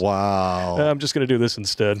heads. Wow. I'm just going to do this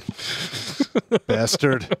instead.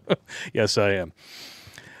 Bastard. Yes, I am.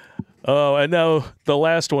 Oh, and now the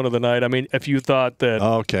last one of the night. I mean, if you thought that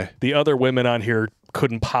Okay. the other women on here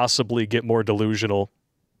couldn't possibly get more delusional,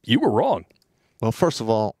 you were wrong. Well, first of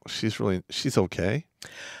all, she's okay.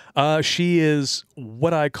 She is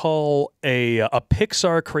what I call a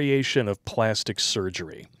Pixar creation of plastic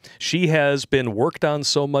surgery. She has been worked on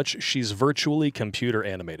so much, she's virtually computer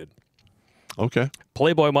animated. Okay.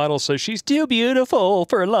 Playboy model says she's too beautiful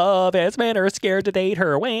for love as men are scared to date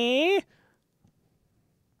her. Wah.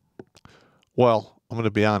 Well, I'm going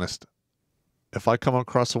to be honest. If I come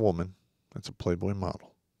across a woman that's a Playboy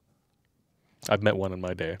model, I've met one in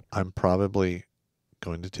my day. I'm probably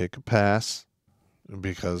going to take a pass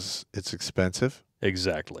because it's expensive.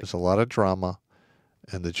 Exactly. There's a lot of drama,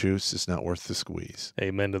 and the juice is not worth the squeeze.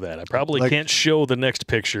 Amen to that. I probably can't show the next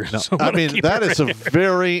picture. No, so I mean, that is a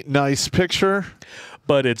very nice picture.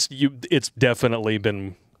 But it's definitely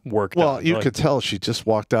been worked on. Well, you could tell she just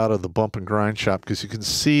walked out of the bump and grind shop because you can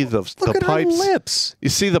see the Look at pipes. her lips. You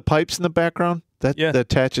see the pipes in the background that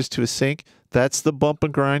attaches to a sink? That's the bump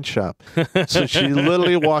and grind shop. So she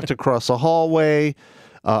literally walked across a hallway,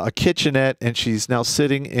 a kitchenette, and she's now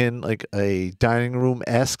sitting in like a dining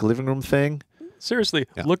room-esque living room thing. Seriously,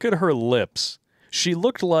 look at her lips. She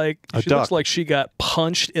looks like she got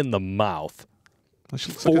punched in the mouth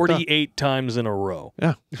 48 times in a row.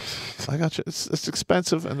 Yeah, I got you. It's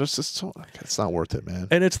expensive, and it's not worth it, man.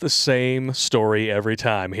 And it's the same story every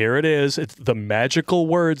time. Here it is. It's the magical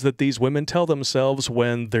words that these women tell themselves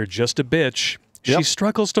when they're just a bitch. Yep. She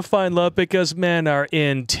struggles to find love because men are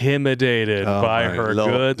intimidated by her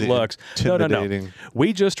good looks. No.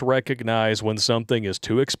 We just recognize when something is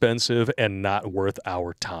too expensive and not worth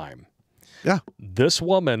our time. Yeah. This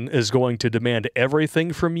woman is going to demand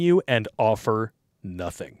everything from you and offer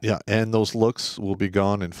nothing. Yeah, and those looks will be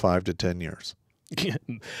gone in 5 to 10 years.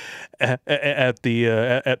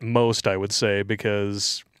 At most, I would say,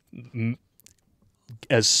 because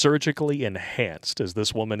as surgically enhanced as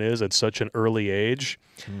this woman is at such an early age,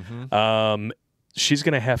 she's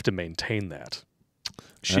going to have to maintain that.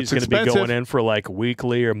 She's going to be going in for like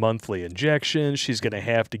weekly or monthly injections. She's going to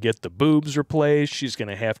have to get the boobs replaced. She's going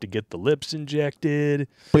to have to get the lips injected.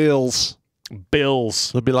 Bills.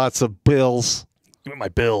 Bills. There'll be lots of bills. Give me my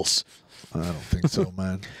bills. I don't think so,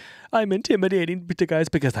 man. I'm intimidating to guys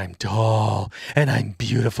because I'm tall and I'm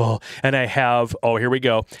beautiful and I have, oh, here we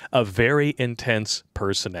go, a very intense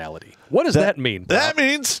personality. What does that mean, Bob? That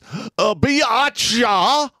means a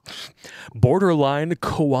biatcha. Borderline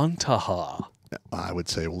Kuantaha. I would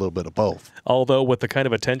say a little bit of both. Although with the kind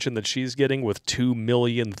of attention that she's getting with 2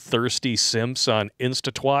 million thirsty simps on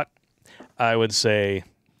InstaTwat, I would say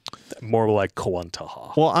more like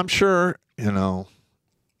Kuantaha. Well, I'm sure, I'm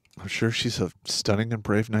sure she's a stunning and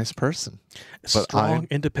brave, nice person. But Strong,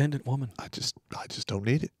 independent woman. I just don't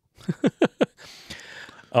need it.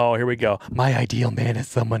 Oh, here we go. My ideal man is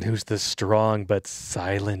someone who's the strong but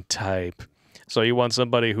silent type. So you want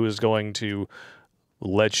somebody who is going to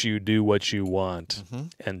let you do what you want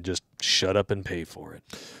and just shut up and pay for it.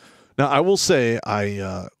 Now, I will say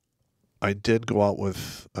I did go out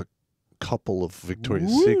with a couple of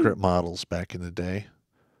Victoria's Secret models back in the day,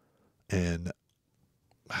 and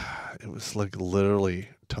it was like literally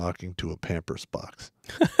talking to a Pampers box.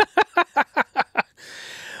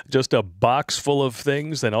 Just a box full of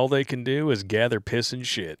things, and all they can do is gather piss and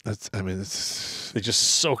shit. It's They just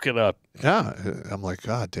soak it up. yeah. I'm like,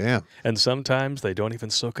 God damn. And sometimes they don't even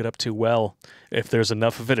soak it up too well. If there's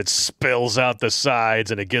enough of it, it spills out the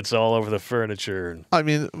sides and it gets all over the furniture. I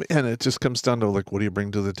mean, and it just comes down to like, what do you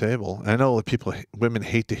bring to the table? I know that women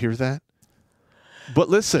hate to hear that, but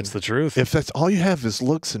listen, It's the truth. if that's all you have is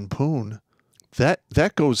looks and poon, that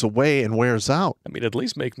goes away and wears out. I mean, at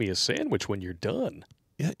least make me a sandwich when you're done.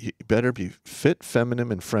 Yeah, you better be fit,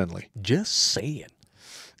 feminine, and friendly. Just saying.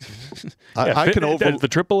 I can the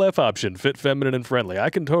triple F option, fit, feminine, and friendly.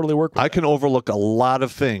 I can totally work with I that. can overlook a lot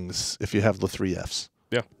of things if you have the 3 Fs.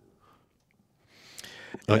 Yeah.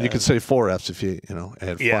 And you could say 4 Fs if you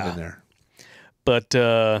add fun in there. But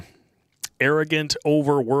arrogant,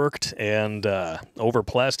 overworked, and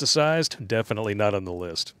overplasticized, definitely not on the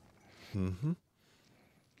list. Mm-hmm.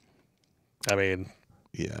 I mean,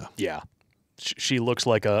 yeah. She looks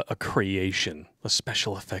like a creation, a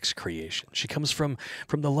special effects creation. She comes from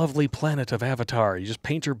the lovely planet of Avatar. You just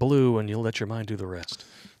paint her blue and you'll let your mind do the rest.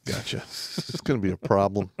 Gotcha. It's going to be a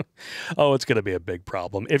problem. Oh, it's going to be a big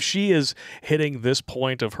problem. If she is hitting this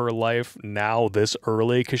point of her life now this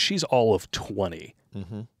early, because she's all of 20,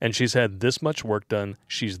 and she's had this much work done,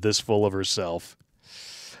 she's this full of herself.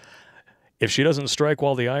 If she doesn't strike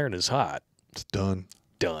while the iron is hot, It's done.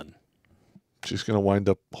 done. She's going to wind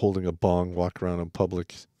up holding a bong, walk around in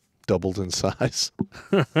public, doubled in size.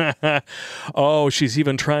 Oh, she's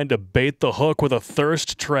even trying to bait the hook with a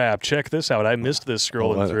thirst trap. Check this out. I missed this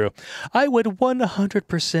scrolling through. I would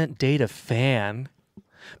 100% date a fan,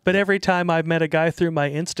 but every time I've met a guy through my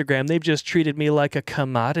Instagram, they've just treated me like a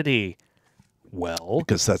commodity. Well,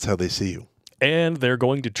 Because that's how they see you. and they're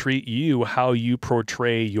going to treat you how you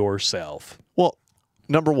portray yourself. Well,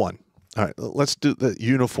 number one. All right, let's do the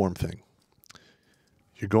uniform thing.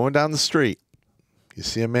 You're going down the street. You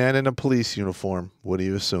see a man in a police uniform. What do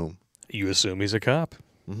you assume? You assume he's a cop.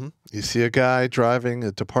 You see a guy driving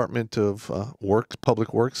a Department of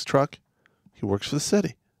Public Works truck. He works for the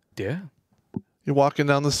city. Yeah. You're walking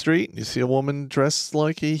down the street. And you see a woman dressed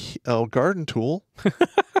like a garden tool.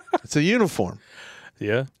 It's a uniform.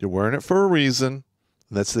 Yeah. You're wearing it for a reason.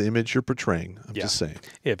 And that's the image you're portraying. I'm just saying.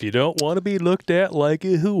 If you don't want to be looked at like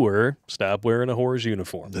a whore, stop wearing a whore's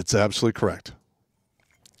uniform. That's absolutely correct.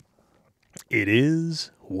 It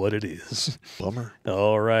is what it is. Bummer.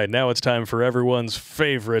 All right, now it's time for everyone's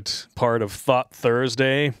favorite part of Thot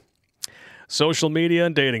Thursday, social media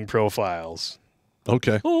and dating profiles.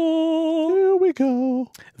 Okay. Oh, Here we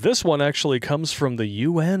go. this one actually comes from the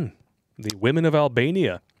UN, the Women of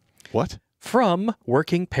Albania, What? from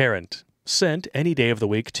Working Parent. Sent any day of the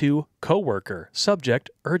week to coworker.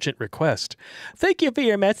 Subject, urgent request. Thank you for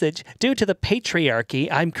your message. Due to the patriarchy,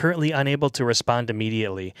 I'm currently unable to respond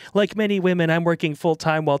immediately. Like many women, I'm working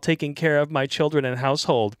full-time while taking care of my children and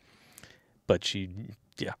household. But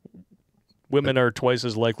women are twice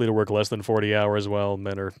as likely to work less than 40 hours, while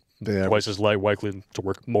men are twice as likely to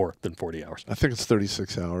work more than 40 hours. I think it's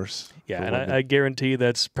 36 hours. Yeah, and I guarantee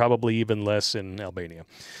that's probably even less in Albania.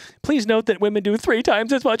 Please note that women do 3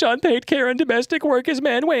 times as much unpaid care and domestic work as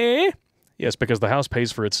men. Yes, because the house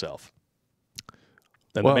pays for itself.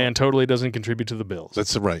 And the man totally doesn't contribute to the bills.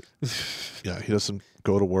 That's right. Yeah, he doesn't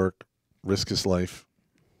go to work, risk his life.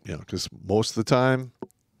 Because most of the time,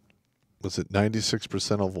 Was it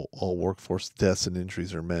 96% of all workforce deaths and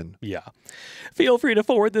injuries are men? Yeah. Feel free to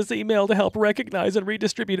forward this email to help recognize and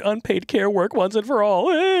redistribute unpaid care work once and for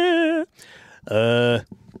all.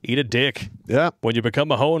 Eat a dick. Yeah. When you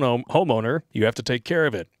become a homeowner, you have to take care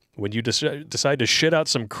of it. When you decide to shit out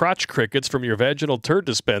some crotch crickets from your vaginal turd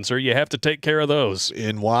dispenser, you have to take care of those.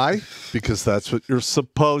 And why? Because that's what you're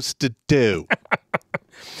supposed to do.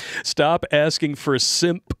 Stop asking for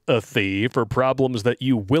sympathy for problems that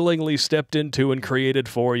you willingly stepped into and created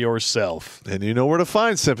for yourself. And you know where to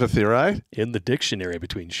find sympathy, right? In the dictionary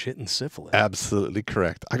between shit and syphilis. Absolutely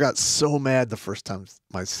correct. I got so mad the first time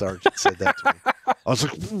my sergeant said that to me. I was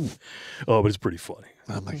like, ooh. Oh, but it's pretty funny.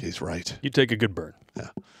 I'm like, he's right. You take a good burn. Yeah.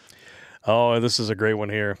 Oh, this is a great one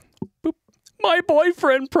here. Boop. My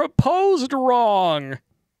boyfriend proposed wrong.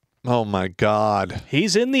 Oh, my God.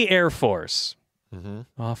 He's in the Air Force.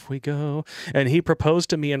 Off we go. And he proposed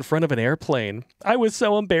to me in front of an airplane. I was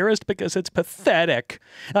so embarrassed because it's pathetic.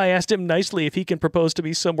 I asked him nicely if he can propose to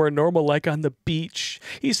me somewhere normal, like on the beach.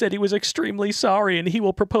 He said he was extremely sorry and he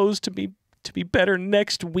will propose to me to be better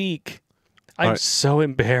next week. I'm so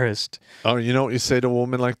embarrassed. Oh, you know what you say to a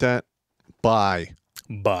woman like that? Bye.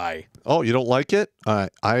 Bye. Oh, you don't like it? All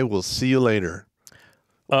right. I will see you later.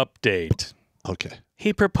 Update. Okay.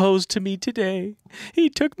 He proposed to me today. He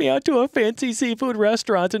took me out to a fancy seafood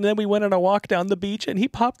restaurant, and then we went on a walk down the beach, and he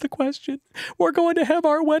popped the question. We're going to have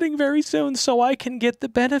our wedding very soon, so I can get the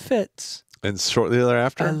benefits. And shortly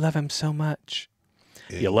thereafter? I love him so much.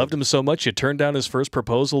 Yeah. You loved him so much, you turned down his first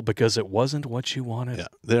proposal because it wasn't what you wanted. Yeah,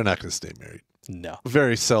 they're not going to stay married. No.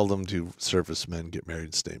 Very seldom do servicemen get married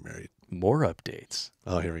and stay married. More updates.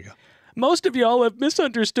 Oh, here we go. Most of y'all have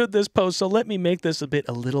misunderstood this post, so let me make this a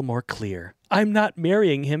little more clear. I'm not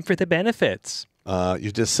marrying him for the benefits.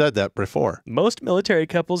 You just said that before. Most military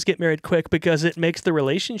couples get married quick because it makes the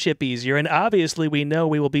relationship easier, and obviously we know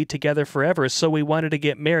we will be together forever, so we wanted to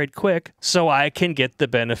get married quick so I can get the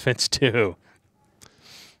benefits too.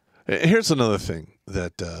 Here's another thing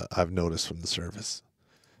that I've noticed from the service.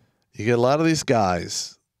 You get a lot of these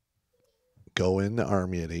guys go in the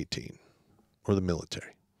Army at 18 or the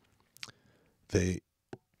military.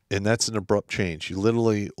 And that's an abrupt change. You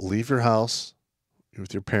literally leave your house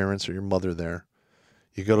with your parents or your mother there.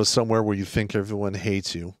 You go to somewhere where you think everyone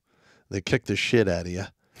hates you. They kick the shit out of you.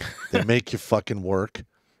 They make you fucking work.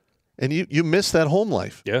 And you miss that home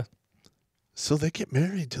life. Yeah. So they get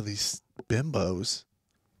married to these bimbos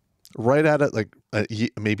right out of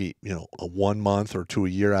maybe, a 1 month or to a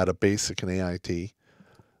year out of basic and AIT.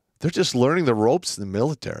 They're just learning the ropes in the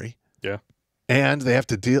military. Yeah. And they have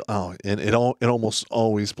to deal. Oh, and it almost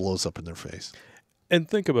always blows up in their face. And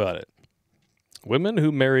think about it. Women who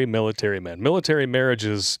marry military men. Military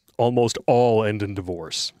marriages almost all end in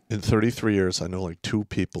divorce. In 33 years, I know like 2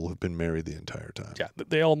 people who've been married the entire time. Yeah,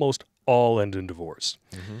 they almost all end in divorce.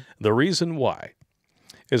 The reason why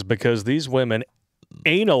is because these women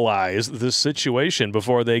analyze this situation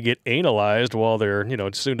before they get analyzed while their,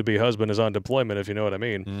 soon-to-be husband is on deployment, if you know what I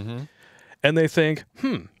mean. And they think,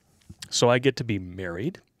 so I get to be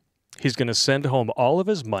married. He's going to send home all of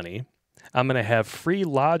his money. I'm going to have free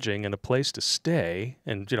lodging and a place to stay.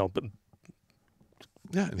 And,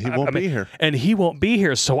 yeah, and he won't be here. And he won't be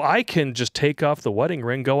here. So I can just take off the wedding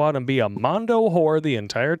ring, go out and be a mondo whore the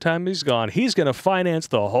entire time he's gone. He's going to finance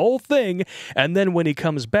the whole thing. And then when he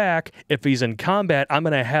comes back, if he's in combat, I'm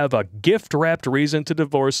going to have a gift-wrapped reason to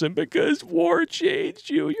divorce him because war changed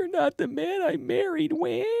you. You're not the man I married.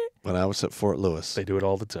 When I was at Fort Lewis. They do it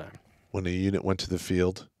all the time. When a unit went to the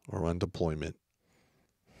field or on deployment,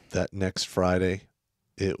 that next Friday,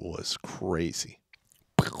 it was crazy.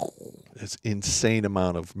 It's insane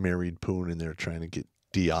amount of married poon in there trying to get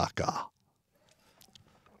diaka.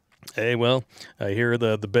 Hey, well, I hear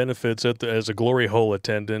the benefits as a glory hole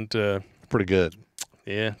attendant. Pretty good.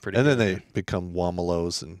 Yeah, pretty and good. And then they become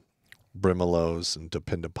Wamalos and Brimelos and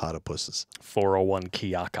Dependapotopusses. 401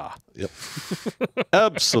 Kiaka. Yep.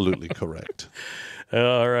 Absolutely correct.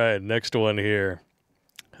 All right, next one here.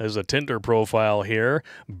 There's a Tinder profile here.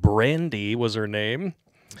 Brandy was her name.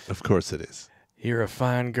 Of course it is. You're a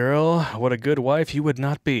fine girl. What a good wife you would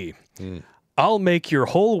not be. I'll make your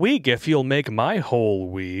whole week if you'll make my whole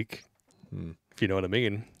week. If you know what I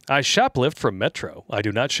mean. I shoplift from Metro. I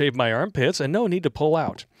do not shave my armpits and no need to pull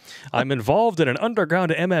out. I'm involved in an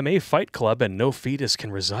underground MMA fight club and no fetus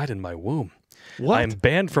can reside in my womb. What? I'm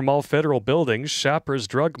banned from all federal buildings, Shoppers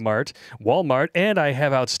Drug Mart, Walmart, and I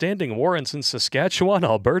have outstanding warrants in Saskatchewan,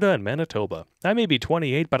 Alberta, and Manitoba. I may be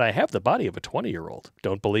 28, but I have the body of a 20-year-old.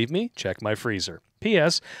 Don't believe me? Check my freezer.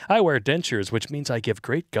 P.S. I wear dentures, which means I give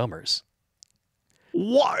great gummers.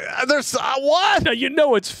 What? There's what? Now, you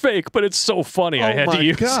know it's fake, but it's so funny. I had my to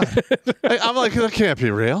use God. it. I'm like, that can't be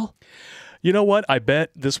real. You know what? I bet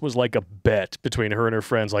this was like a bet between her and her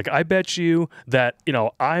friends. Like, I bet you that,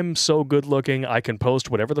 I'm so good looking, I can post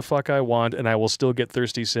whatever the fuck I want, and I will still get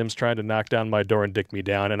thirsty Sims trying to knock down my door and dick me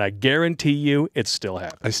down. And I guarantee you it's still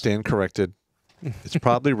happening. I stand corrected. It's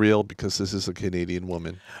probably real because this is a Canadian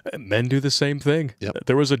woman. Men do the same thing. Yep.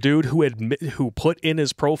 There was a dude who put in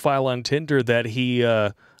his profile on Tinder that he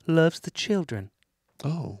loves the children.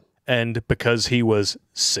 Oh. And because he was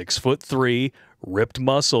 6'3", ripped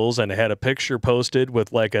muscles, and had a picture posted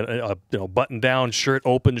with like a button-down shirt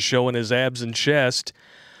open showing his abs and chest,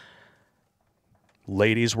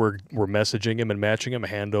 ladies were messaging him and matching him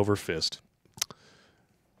hand over fist.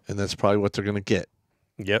 And that's probably what they're going to get.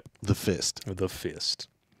 Yep. The fist. The fist.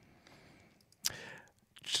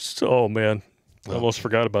 Oh, man. I almost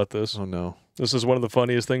forgot about this. Oh, no. This is one of the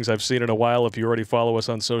funniest things I've seen in a while. If you already follow us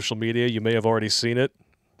on social media, you may have already seen it,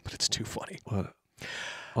 but it's too funny. What?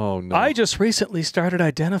 Oh, no. I just recently started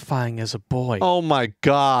identifying as a boy. Oh, my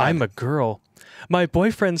God. I'm a girl. My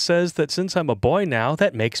boyfriend says that since I'm a boy now,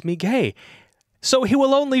 that makes me gay. So he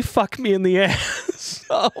will only fuck me in the ass.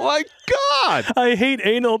 Oh, my God. I hate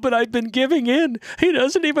anal, but I've been giving in. He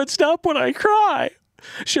doesn't even stop when I cry.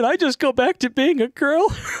 Should I just go back to being a girl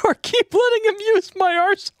or keep letting him use my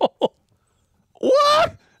arsehole?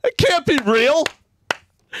 What? It can't be real.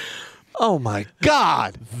 Oh, my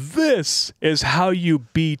God. This is how you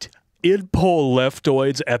beat idpol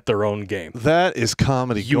leftoids at their own game. That is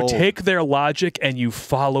comedy You gold. take their logic and you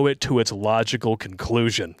follow it to its logical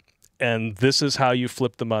conclusion. And this is how you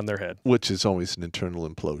flip them on their head. Which is always an internal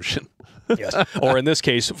implosion. Yes. Or in this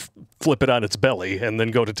case, flip it on its belly and then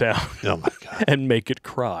go to town. Oh, my God. And make it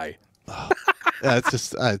cry. I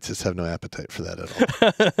just have no appetite for that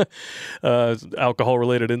at all.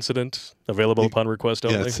 Alcohol-related incident, available upon request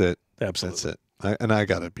only. Yeah, that's it. Absolutely. That's it. I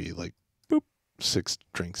got to be like 6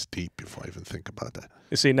 drinks deep before I even think about that.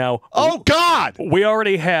 You see, now... Oh, God! We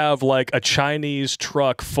already have, like, a Chinese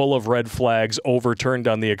truck full of red flags overturned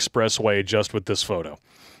on the expressway just with this photo.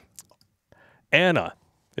 Anna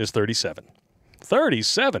is 37.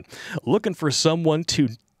 37! Looking for someone to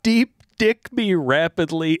deep dick me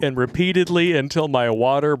rapidly and repeatedly until my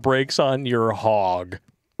water breaks on your hog.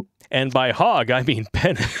 And by hog, I mean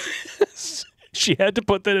penis. She had to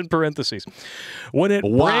put that in parentheses. When it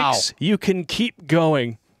breaks, you can keep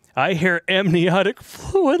going. I hear amniotic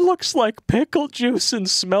fluid looks like pickle juice and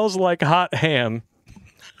smells like hot ham.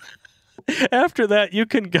 After that, you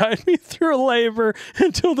can guide me through labor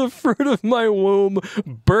until the fruit of my womb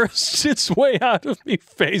bursts its way out of me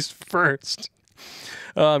face first.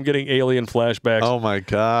 I'm getting alien flashbacks. Oh, my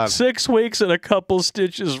God. 6 weeks and a couple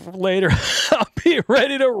stitches later, I'll be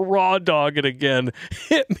ready to raw dog it again.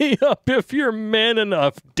 Hit me up if you're man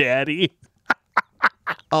enough, daddy.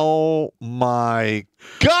 Oh, my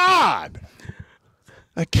God.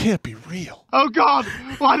 That can't be real. Oh, God!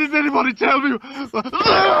 Why didn't anybody tell me?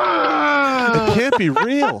 It can't be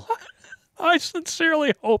real. I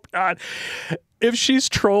sincerely hope not. If she's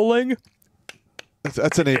trolling...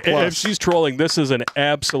 That's an A+. If she's trolling, this is an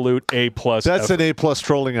absolute A+. That's an A+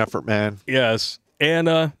 trolling effort, man. Yes.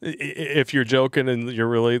 Anna, if you're joking and you're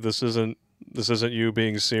really, this isn't you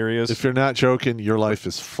being serious. If you're not joking, your life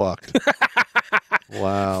is fucked.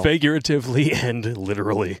 Wow. Figuratively and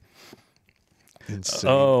literally. Insane.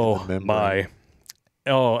 Oh, my.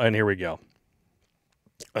 Oh, and here we go.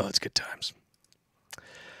 Oh, it's good times.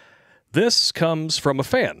 This comes from a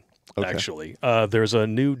fan, actually. There's a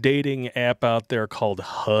new dating app out there called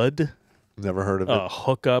HUD. Never heard of it.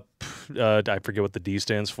 Hookup. I forget what the D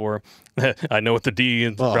stands for. I know what the D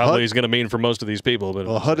probably is going to mean for most of these people.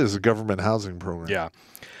 But HUD is a government housing program. Yeah.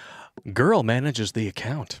 Girl manages the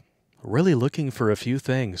account. Really looking for a few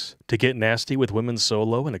things. To get nasty with women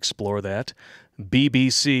solo and explore that.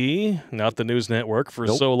 BBC, not the news network, for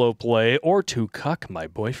solo play. Or to cuck my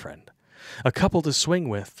boyfriend. A couple to swing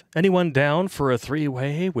with. Anyone down for a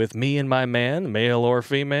 3-way with me and my man, male or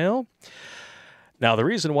female? Now, the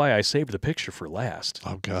reason why I saved the picture for last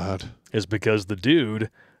is because the dude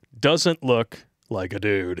doesn't look like a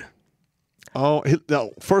dude. Oh,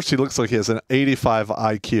 first he looks like he has an 85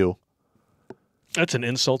 IQ. That's an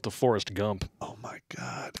insult to Forrest Gump. Oh, my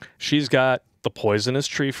God. She's got the poisonous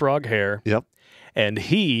tree frog hair. Yep. And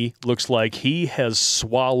he looks like he has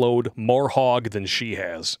swallowed more hog than she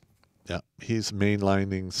has. Yeah, he's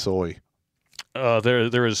mainlining soy.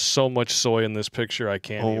 There is so much soy in this picture, I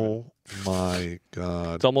can't even. Oh, My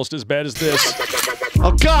God. It's almost as bad as this.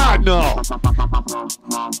 Oh, God, no.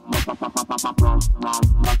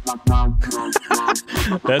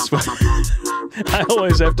 That's what I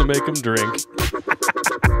always have to make him drink.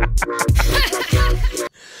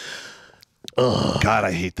 God,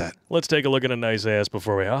 I hate that. Let's take a look at a nice ass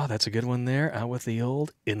before we. Oh, that's a good one there. Out with the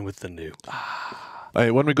old, in with the new. All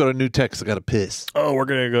right, when we go to new text, I got to piss. Oh, we're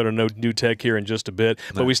going to go to new tech here in just a bit,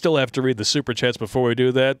 but we still have to read the super chats before we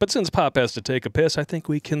do that. But since Pop has to take a piss, I think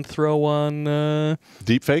we can throw on...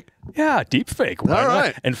 Deep fake? Yeah, deep fake. Why All not?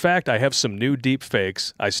 right. In fact, I have some new deep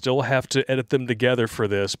fakes. I still have to edit them together for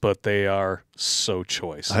this, but they are so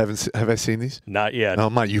choice. Have I seen these? Not yet. Oh,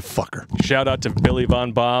 my, you fucker. Shout out to Billy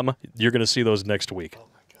Von Baum. You're going to see those next week.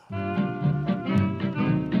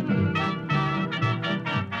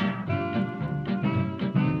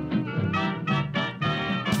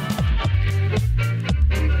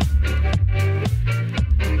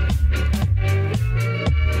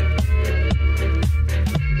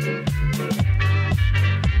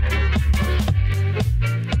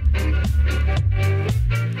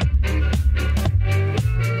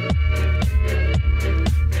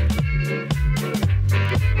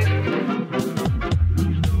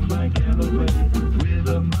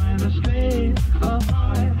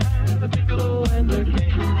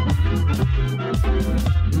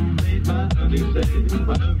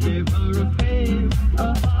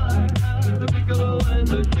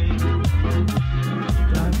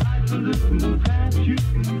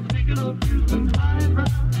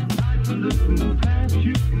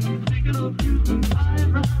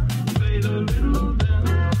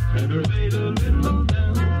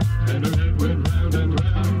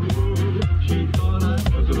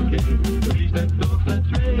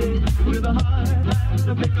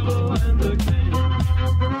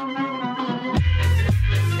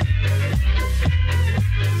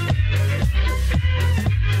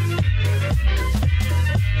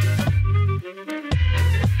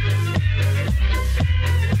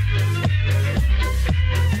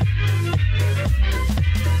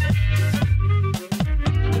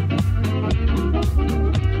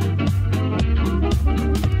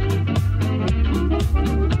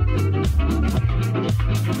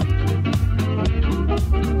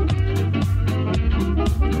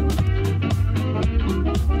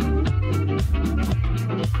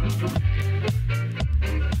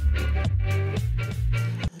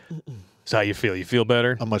 So how you feel? You feel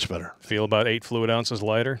better? I'm much better. Feel about 8 fluid ounces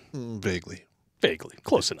lighter? Vaguely. Vaguely.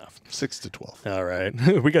 Close enough. 6 to 12. All right.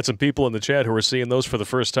 We got some people in the chat who are seeing those for the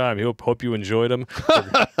first time. Hope you enjoyed them.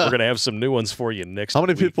 We're going to have some new ones for you next week. How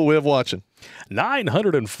many people we have watching?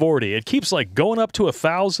 940. It keeps like going up to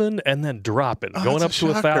 1,000 and then dropping. Going up that's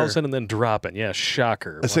to a shocker. 1,000 and then dropping. Yeah,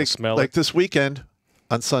 shocker. I think, Smell like it? this weekend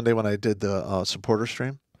on Sunday when I did the supporter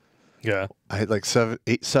stream, Yeah. I had like 7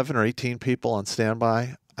 or 18 people on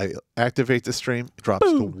standby. I activate the stream, drops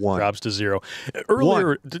to 1. Drops to 0.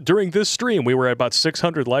 Earlier, during this stream, we were at about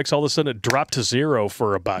 600 likes. All of a sudden, it dropped to 0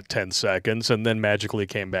 for about 10 seconds and then magically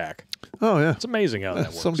came back. Oh, yeah. It's amazing how that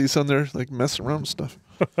works. Somebody's on there like messing around with stuff.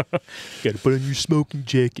 Got to put on your smoking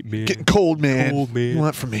jacket, man. Getting cold, man. Cold, man. What do you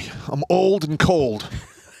want from me? I'm old and cold.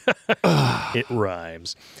 It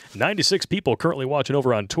rhymes. 96 people currently watching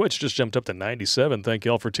over on Twitch. Just jumped up to 97. Thank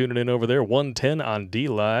you all for tuning in over there. 110 on D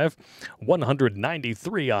Live,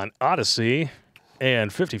 193 on Odyssey,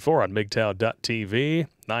 and 54 on MGTOW.tv.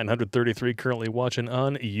 933 currently watching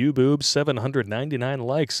on YouBoob. 799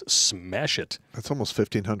 likes. Smash it. That's almost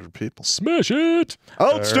 1,500 people. Smash it.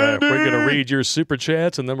 Outstanding. All right, we're going to read your super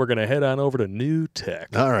chats, and then we're going to head on over to new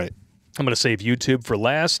tech. All right. I'm going to save YouTube for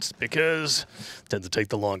last because it tends to take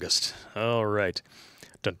the longest. All right.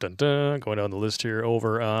 Dun, dun, dun. Going down the list here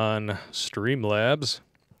over on Streamlabs.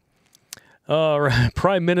 All right.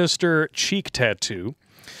 Prime Minister Cheek Tattoo.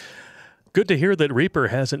 Good to hear that Reaper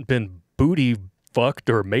hasn't been booty fucked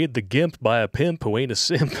or made the gimp by a pimp who ain't a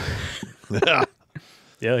simp.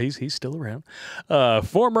 Yeah, he's still around.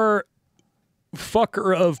 Former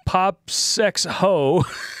fucker of pop sex hoe.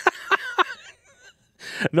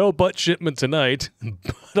 No butt shipment tonight,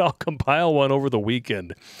 but I'll compile one over the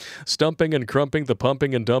weekend. Stumping and crumping the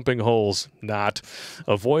pumping and dumping holes. Not.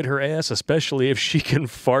 Avoid her ass, especially if she can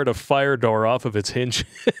fart a fire door off of its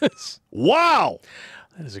hinges. Wow.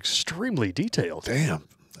 That is extremely detailed. Damn.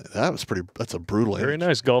 That's a brutal Very image.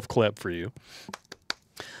 nice golf clap for you.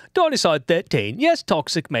 Dinosaur 13. Yes,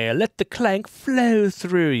 toxic male. Let the clank flow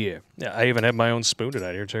through you. Yeah, I even have my own spoon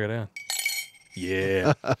tonight. Here, check it out.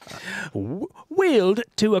 Yeah. Willed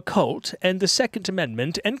to a cult and the Second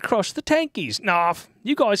Amendment and cross the tankies. Nah,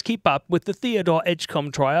 you guys keep up with the Theodore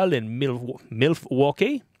Edgecombe trial in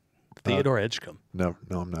Milwaukee. Theodore Edgecombe. No,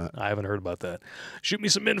 I'm not. I haven't heard about that. Shoot me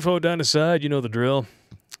some info down the side. You know the drill.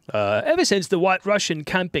 Ever since the White Russian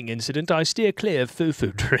camping incident, I steer clear of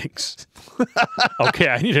foo-foo drinks. Okay,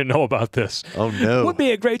 I need to know about this. Oh, no. Would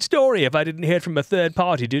be a great story if I didn't hear from a third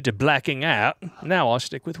party due to blacking out. Now I'll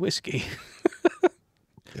stick with whiskey.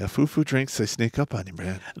 Yeah, foo-foo drinks, they sneak up on you,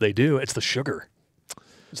 man. They do. It's the sugar.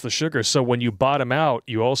 It's the sugar. So when you bottom out,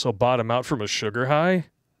 you also bottom out from a sugar high.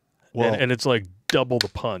 Well, And it's like double the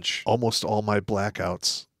punch. almost all my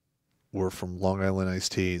blackouts were from Long Island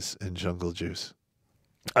iced teas and jungle juice.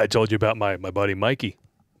 I told you about my buddy Mikey.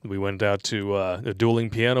 We went out to a dueling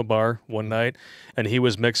piano bar one night, and he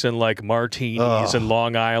was mixing like martinis and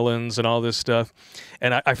Long Islands and all this stuff.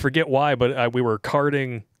 And I forget why, but we were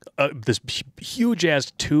carting this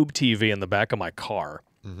huge-ass tube TV in the back of my car.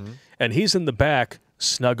 Mm-hmm. And he's in the back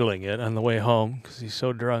snuggling it on the way home because he's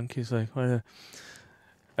so drunk. He's like, what?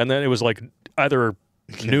 And then it was like either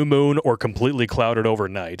new moon or completely clouded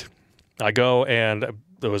overnight. I go and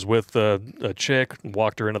I was with a chick,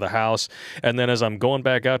 walked her into the house, and then as I'm going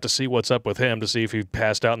back out to see what's up with him, to see if he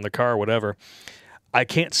passed out in the car or whatever, I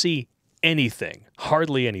can't see anything,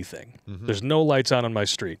 hardly anything. Mm-hmm. There's no lights on my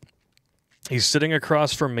street. He's sitting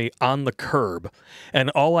across from me on the curb,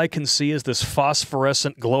 and all I can see is this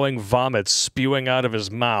phosphorescent glowing vomit spewing out of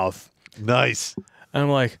his mouth. Nice. And I'm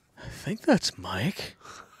like, I think that's Mike.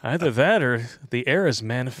 Either that or the air is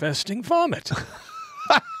manifesting vomit.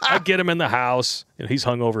 I get him in the house, and he's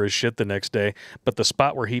hung over his shit the next day. But the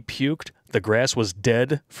spot where he puked, the grass was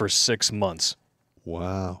dead for 6 months.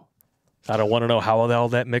 Wow. I don't want to know how all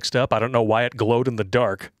that mixed up. I don't know why it glowed in the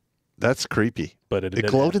dark. That's creepy. But it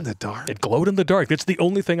glowed in the dark? It glowed in the dark. That's the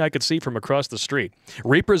only thing I could see from across the street.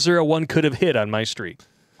 Reaper 01 could have hit on my street.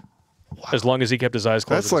 Wow. As long as he kept his eyes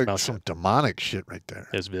closed. That's like some demonic shit right there.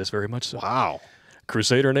 It's very much so. Wow.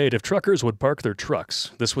 Crusader Nate, if truckers would park their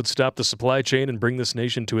trucks, this would stop the supply chain and bring this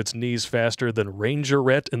nation to its knees faster than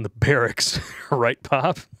Rangerette in the barracks. Right,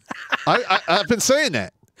 Pop? I've been saying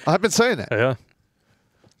that. Yeah.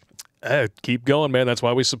 Keep going, man. That's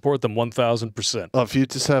why we support them 1,000%. If you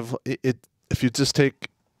just have it, if you just take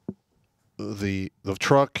the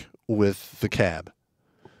truck with the cab,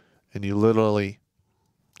 and you literally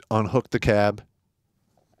unhook the cab,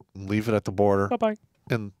 leave it at the border, Bye-bye,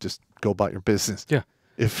 and just go about your business. Yeah.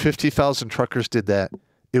 If 50,000 truckers did that,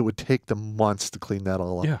 it would take them months to clean that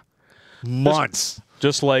all up. Yeah. Months.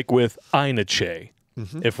 Just like with Einiche.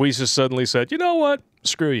 Mm-hmm. If we just suddenly said, you know what?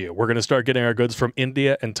 Screw you. We're going to start getting our goods from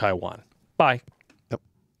India and Taiwan. Bye. Yep.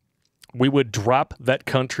 We would drop that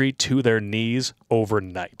country to their knees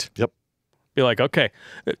overnight. Yep. Be like, okay,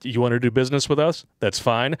 you want to do business with us? That's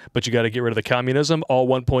fine, but you got to get rid of the communism. All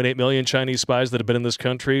 1.8 million Chinese spies that have been in this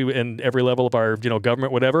country and every level of our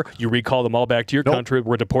government, whatever, you recall them all back to your country.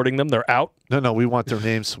 We're deporting them. They're out. No, we want their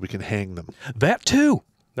names so we can hang them. That too.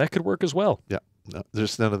 That could work as well. Yeah. No,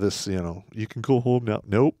 there's none of this, you can go home now.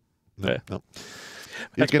 Nope. No.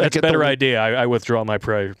 That's a better idea. I withdraw my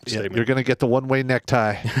prior statement. You're going to get the one-way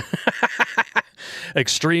necktie.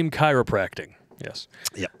 Extreme chiropractic. Yes.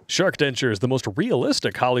 Yeah. Shark dentures, the most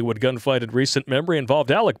realistic Hollywood gunfight in recent memory, involved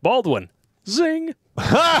Alec Baldwin. Zing.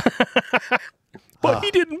 But he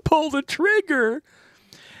didn't pull the trigger.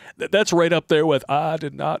 That's right up there with I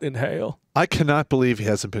did not inhale. I cannot believe he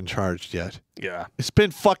hasn't been charged yet. Yeah. It's been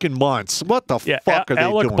fucking months. What the fuck are they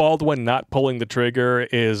Alec doing? Baldwin not pulling the trigger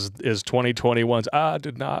is 2021's I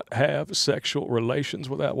did not have sexual relations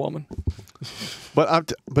with that woman.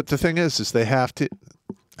 But the thing is they have to.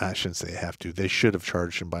 I shouldn't say they have to. They should have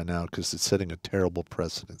charged him by now because it's setting a terrible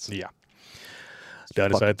precedence. Yeah.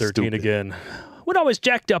 Downside 13 stupid. again. When I was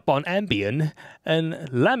jacked up on Ambien and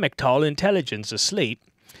Lamictal Intelligence asleep,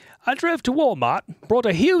 I drove to Walmart, brought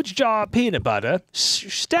a huge jar of peanut butter,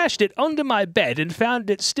 stashed it under my bed, and found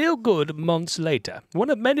it still good months later. One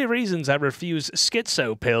of many reasons I refuse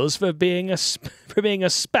schizo pills for being a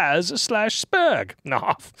spaz/spurg.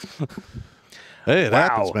 No. Hey, it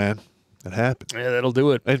happens, man. It happens. Yeah, that'll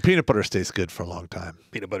do it. And peanut butter stays good for a long time.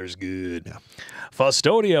 Peanut butter's good. Yeah.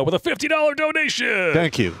 Fustodia with a $50 donation.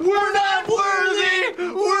 Thank you. We're not worthy!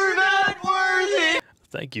 We're not worthy!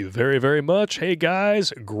 Thank you very, very much. Hey,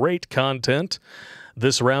 guys, great content.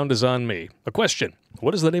 This round is on me. A question.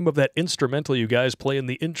 What is the name of that instrumental you guys play in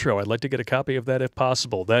the intro? I'd like to get a copy of that if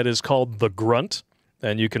possible. That is called The Grunt,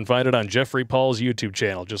 and you can find it on Jeffrey Paul's YouTube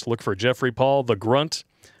channel. Just look for Jeffrey Paul, The Grunt.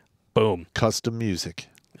 Boom. Custom music.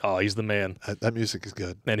 Oh, he's the man. That music is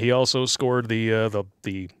good. And he also scored the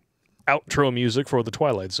outro music for the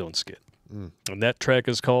Twilight Zone skit. And that track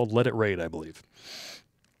is called Let It Rain, I believe.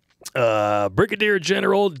 Brigadier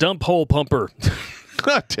General Dump Hole Pumper.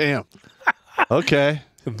 God damn. Okay.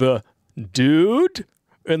 The dude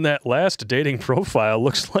in that last dating profile,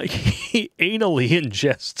 looks like he anally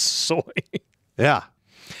ingests soy. Yeah.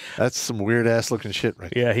 That's some weird-ass looking shit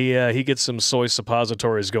right there. Yeah, he gets some soy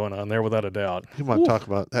suppositories going on there without a doubt. You want to talk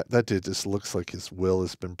about that? That dude just looks like his will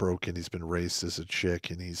has been broken. He's been raised as a chick,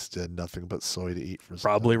 and he's had nothing but soy to eat for his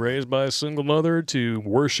Probably life. raised by a single mother to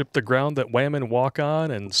worship the ground that women walk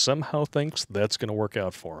on, and somehow thinks that's going to work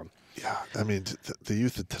out for him. Yeah, I mean, the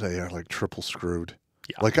youth of today are like triple screwed.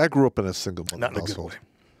 Yeah. Like I grew up in a single mother Not in a good household, way.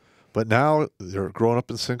 but now they're growing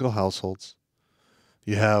up in single households.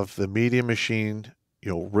 You have the media machine,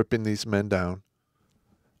 ripping these men down,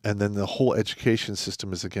 and then the whole education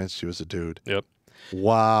system is against you as a dude. Yep.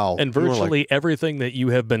 Wow. And You are virtually everything that you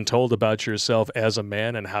have been told about yourself as a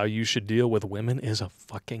man and how you should deal with women is a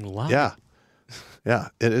fucking lie. yeah, yeah.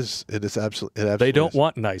 It is. It is absolutely. They don't is.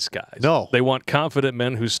 want nice guys. No. They want confident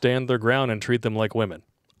men who stand their ground and treat them like women.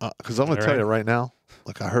 Because I'm going to All tell right. you right now,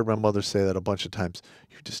 like I heard my mother say that a bunch of times.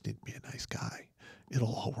 You just need to be a nice guy. It'll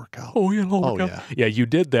all work out. Oh, yeah. yeah. Yeah, you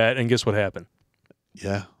did that, and guess what happened?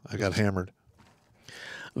 Yeah, I got hammered.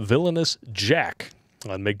 Villainous Jack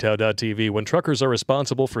on MGTOW.tv. When truckers are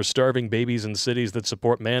responsible for starving babies in cities that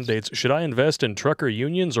support mandates, should I invest in trucker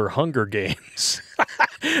unions or Hunger Games?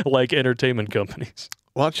 Like entertainment companies.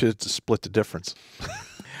 Why don't you just split the difference?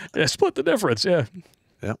 Yeah, split the difference, yeah.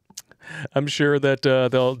 Yeah. I'm sure that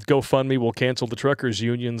they'll GoFundMe will cancel the truckers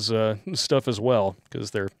unions stuff as well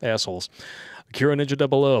because they're assholes. Kira Ninja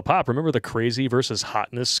 00. Pop, remember the crazy versus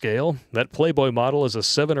hotness scale? That Playboy model is a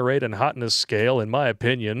 7 or 8 in hotness scale, in my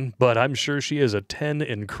opinion, but I'm sure she is a 10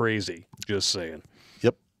 in crazy. Just saying.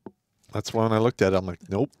 Yep. That's when I looked at it. I'm like,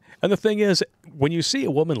 nope. And the thing is, when you see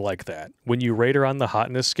a woman like that, when you rate her on the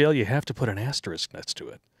hotness scale, you have to put an asterisk next to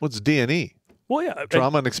it. What's D&E? Well, yeah.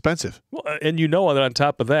 Drama and expensive. Well, and you know that on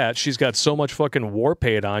top of that, she's got so much fucking war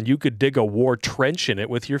paint on, you could dig a war trench in it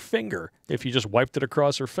with your finger if you just wiped it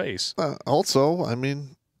across her face. Also, I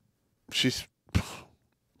mean, she's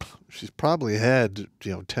probably had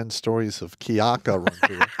 10 stories of Kiaka run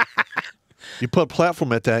through her. You put a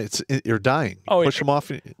platform at that, you're dying. Oh, Push them off,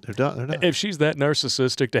 they're done. They're done. If she's that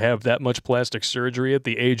narcissistic to have that much plastic surgery at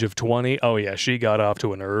the age of 20, oh yeah, she got off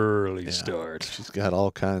to an early start. She's got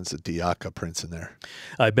all kinds of Diaka prints in there.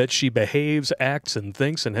 I bet she behaves, acts, and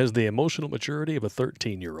thinks and has the emotional maturity of a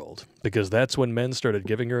 13-year-old because that's when men started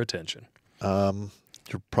giving her attention.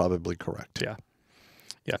 You're probably correct. Yeah.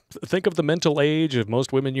 Yeah. Think of the mental age of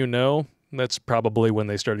most women you know. That's probably when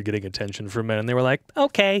they started getting attention from men. And they were like,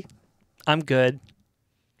 okay, I'm good.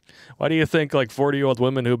 Why do you think like 40-year-old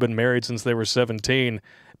women who've been married since they were 17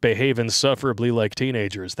 behave insufferably like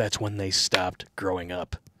teenagers? That's when they stopped growing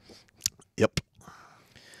up. Yep.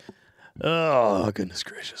 Oh, goodness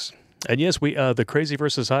gracious. And yes, we the crazy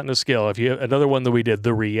versus hotness scale. If you another one that we did,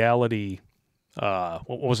 the reality what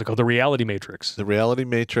was it called? The reality matrix. The reality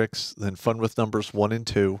matrix, then Fun with Numbers 1 and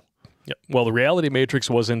 2. Yep. Well, the reality matrix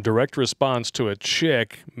was in direct response to a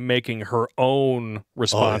chick making her own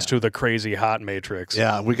response to the crazy hot matrix.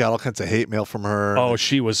 Yeah, we got all kinds of hate mail from her. Oh,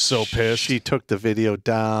 she was so pissed. She took the video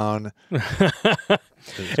down.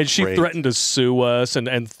 And she great. threatened to sue us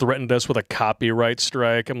and threatened us with a copyright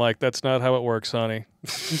strike. I'm like, that's not how it works, honey.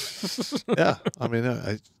 Yeah, I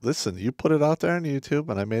mean, listen, you put it out there on YouTube,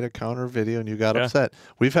 and I made a counter video, and you got upset.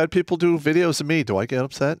 We've had people do videos of me. Do I get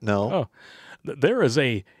upset? No. Oh, there is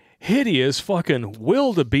a hideous fucking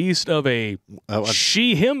wildebeest of a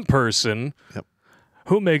she-him person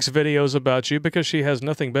who makes videos about you because she has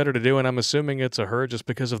nothing better to do, and I'm assuming it's a her just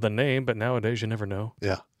because of the name, but nowadays you never know.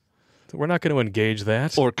 Yeah. We're not going to engage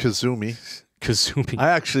that. Or Kazumi. Kazumi. I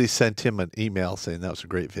actually sent him an email saying that was a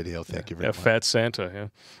great video. Thank you very much. Fat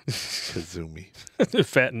Santa, Kazumi.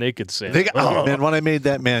 Fat naked Santa. Oh, man, when I made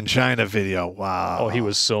that Mangina video, wow. Oh, he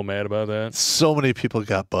was so mad about that. So many people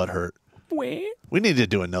got butthurt. We need to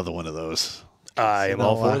do another one of those. I am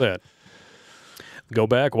all for that. Go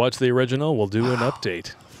back, watch the original. We'll do an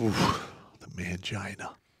update. The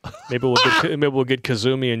Mangina. Maybe we'll get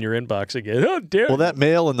Kazumi in your inbox again. Oh, dare Well, that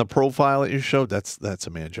male in the profile that you showed, that's a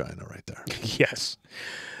Mangina right there. Yes.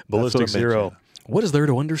 Ballistic Zero. What is there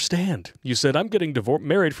to understand? You said, I'm getting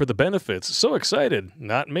married for the benefits. So excited.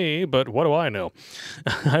 Not me, but what do I know?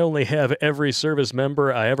 I only have every service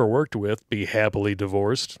member I ever worked with be happily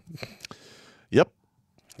divorced. Yep.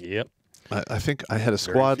 Yep. I think I had a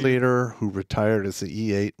squad leader who retired as the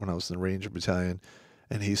E8 when I was in the Ranger Battalion,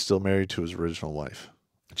 and he's still married to his original wife.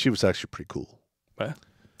 She was actually pretty cool. What?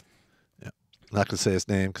 Yeah. I'm not going to say his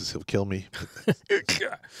name because he'll kill me.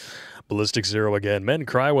 Ballistic Zero again. Men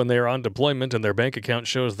cry when they are on deployment and their bank account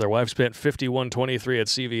shows their wife spent $51.23 at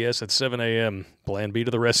CVS at 7 a.m. Plan B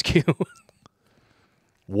to the rescue.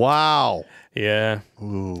 Wow. Yeah.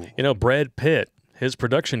 Ooh. You know, Brad Pitt his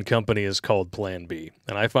production company is called Plan B.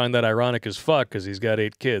 And I find that ironic as fuck because he's got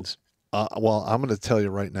 8 kids. Well, I'm going to tell you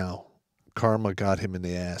right now, karma got him in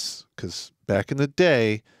the ass because back in the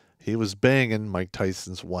day, he was banging Mike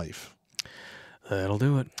Tyson's wife. That'll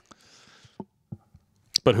do it.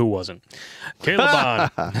 But who wasn't?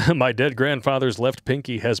 Caleb on. My dead grandfather's left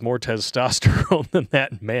pinky has more testosterone than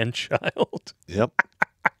that man-child. Yep.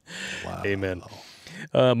 Wow. Amen.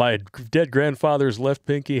 My dead grandfather's left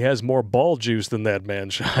pinky has more ball juice than that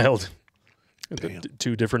man-child. Damn.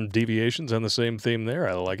 2 different deviations on the same theme there.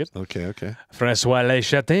 I like it. Okay. François Le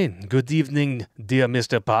Chatin. Good evening, dear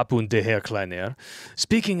Mr. Papun de Herr Kleiner.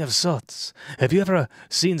 Speaking of sots, have you ever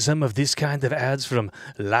seen some of this kind of ads from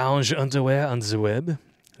lounge underwear on the web?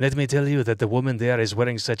 Let me tell you that the woman there is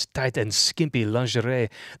wearing such tight and skimpy lingerie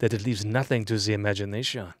that it leaves nothing to the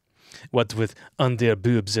imagination. What with under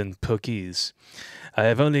boobs and pokies. I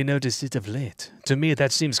have only noticed it of late. To me,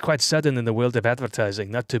 that seems quite sudden in the world of advertising.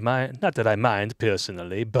 Not that I mind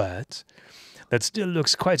personally, but that still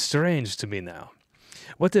looks quite strange to me now.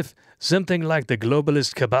 What if something like the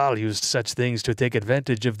globalist cabal used such things to take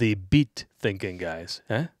advantage of the beat-thinking guys?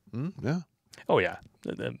 Huh? Yeah. Oh, yeah.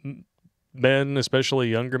 Men, especially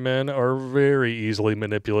younger men, are very easily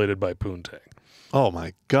manipulated by poontang. Oh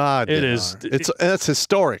my God. It is. That's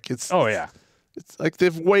historic. Oh, yeah. It's like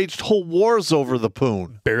they've waged whole wars over the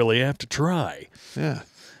poon. Barely have to try. Yeah.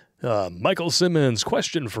 Michael Simmons,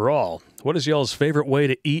 question for all. What is y'all's favorite way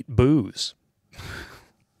to eat booze?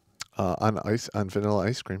 On vanilla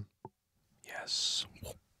ice cream. Yes.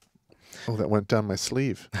 Oh, that went down my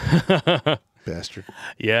sleeve. Bastard.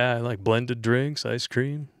 Yeah, I like blended drinks, ice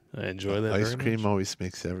cream. I enjoy that Ice very cream much. always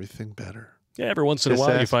makes everything better. Yeah, every once in a Just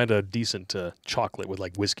while you ask- find a decent chocolate with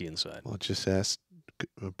like whiskey inside. Well, just ask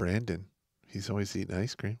Brandon. He's always eating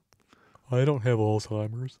ice cream. I don't have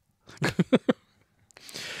Alzheimer's.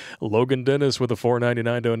 Logan Dennis with a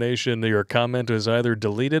 $4.99 donation. Your comment is either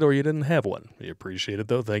deleted or you didn't have one. We appreciate it,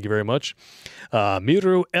 though. Thank you very much.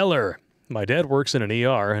 Miru Eller. My dad works in an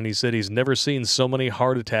ER, and he said he's never seen so many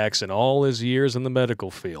heart attacks in all his years in the medical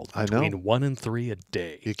field. I know. Between 1 and 3 a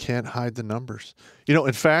day. You can't hide the numbers. You know,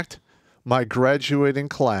 in fact, my graduating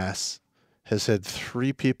class has had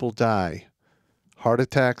 3 people die. Heart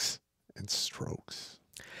attacks and strokes.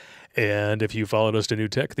 And if you followed us to New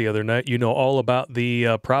Tech the other night, you know all about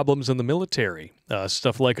the problems in the military.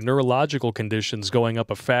 Stuff like neurological conditions going up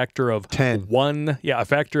a factor of 10. A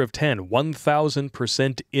factor of 10,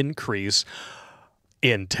 1,000% increase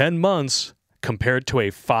in 10 months compared to a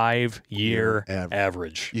 5-year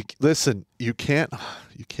average. Listen, you can't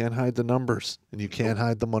hide the numbers, and you can't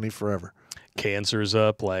hide the money forever. Cancer's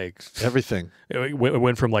up like Everything. it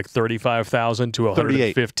went from like 35,000 to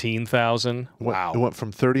 115,000. Wow. It went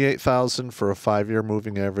from 38,000 for a 5-year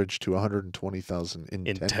moving average to 120,000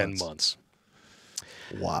 in 10 months.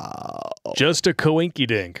 Wow. Just a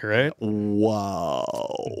coinky-dink, right? Wow.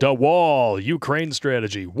 The wall, Ukraine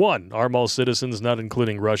strategy. 1, arm all citizens, not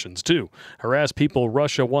including Russians. 2, harass people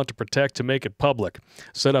Russia want to protect to make it public.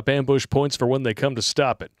 Set up ambush points for when they come to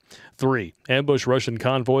stop it. 3, ambush Russian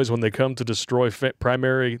convoys when they come to destroying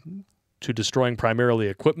primarily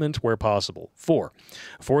equipment where possible. 4,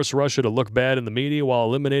 force Russia to look bad in the media while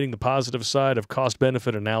eliminating the positive side of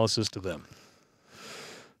cost-benefit analysis to them.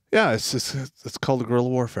 Yeah, it's called guerrilla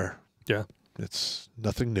warfare. Yeah. It's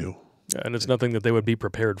nothing new. And it's nothing that they would be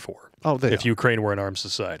prepared for. Oh, if Ukraine were an armed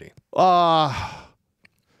society.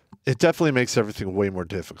 It definitely makes everything way more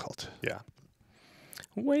difficult. Yeah.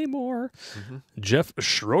 Way more. Jeff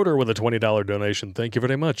Schroeder with a $20 donation. Thank you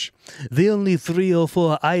very much. The only 3 or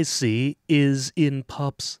 4 I see is in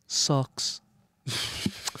Pop's socks.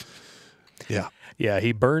 Yeah. Yeah,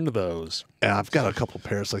 he burned those. Yeah, I've got a couple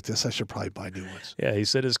pairs like this. I should probably buy new ones. Yeah, he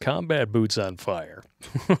set his combat boots on fire.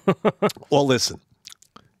 Well, listen.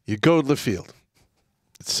 You go to the field.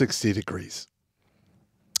 It's 60 degrees.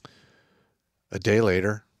 A day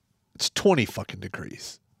later, it's 20 fucking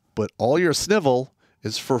degrees. But all your snivel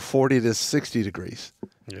is for 40 to 60 degrees.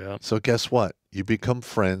 Yeah. So guess what? You become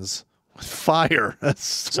friends with fire.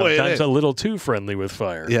 That's the way it Sometimes is. a little too friendly with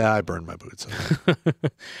fire. Yeah, I burned my boots.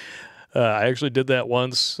 I actually did that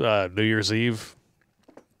once, New Year's Eve.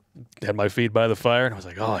 Had my feet by the fire, and I was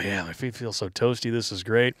like, oh, yeah, my feet feel so toasty. This is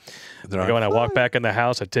great. I go and I walk back in the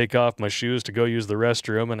house. I take off my shoes to go use the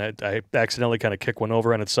restroom, and I accidentally kind of kick one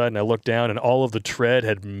over on its side, and I look down, and all of the tread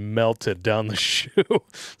had melted down the shoe.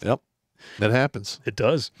 Yep. That happens. It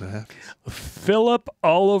does. That happens. Philip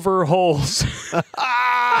Oliver Holes.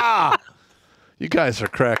 You guys are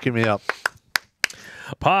cracking me up.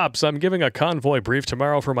 Pops, I'm giving a convoy brief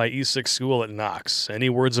tomorrow for my E6 school at Knox. Any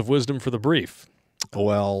words of wisdom for the brief?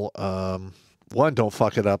 Well, 1, don't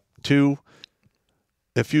fuck it up. 2,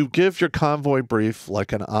 If you give your convoy brief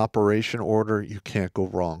like an operation order, you can't go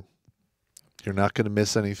wrong. You're not going to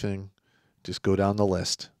miss anything. Just go down the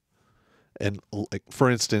list. And like, for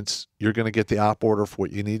instance, you're going to get the op order for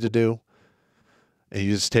what you need to do. And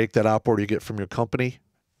you just take that op order you get from your company,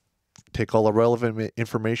 take all the relevant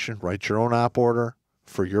information, write your own op order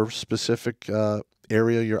for your specific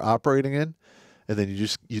area you're operating in. And then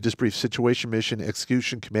you just brief situation, mission,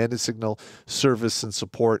 execution, command and signal, service, and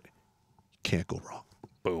support. Can't go wrong.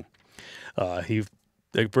 Boom. He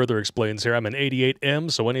further explains here, I'm an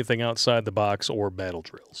 88M, so anything outside the box or battle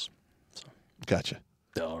drills. So. Gotcha.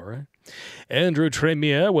 All right. Andrew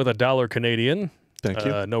Tremier with $1 Canadian. Thank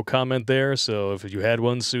you. No comment there, so if you had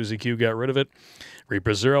one, Susie Q got rid of it.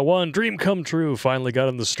 Reaper 01, dream come true. Finally got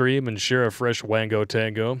on the stream and share a fresh Wango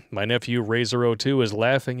Tango. My nephew Razor 02 is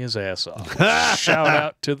laughing his ass off. Shout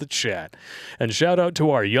out to the chat. And shout out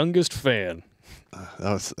to our youngest fan.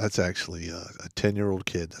 That's actually a 10-year-old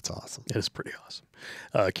kid. That's awesome. It is pretty awesome.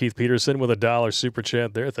 Keith Peterson with $1 super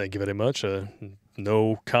chat there. Thank you very much.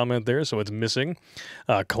 No comment there, so it's missing.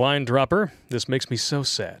 Klein Dropper, this makes me so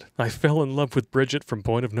sad. I fell in love with Bridget from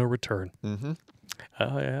Point of No Return. Mm-hmm.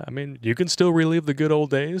 Yeah, I mean, you can still relive the good old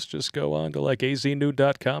days. Just go on to like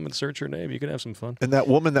aznude.com and search her name. You can have some fun. And that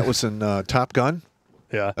woman that was in Top Gun,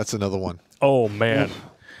 Yeah. that's another one. Oh, man.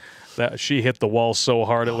 She hit the wall so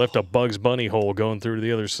hard it left a Bugs Bunny hole going through to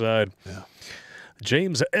the other side. Yeah.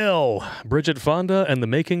 James L. Bridget Fonda and the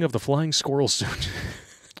making of the flying squirrel suit.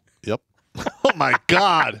 Yep. Oh, my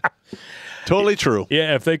God. Totally true.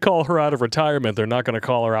 Yeah, if they call her out of retirement, they're not going to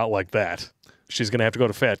call her out like that. She's going to have to go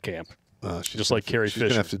to fat camp. Just like Carrie Fisher. She's Fisher.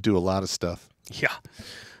 going to have to do a lot of stuff. Yeah.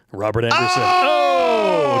 Robert Anderson.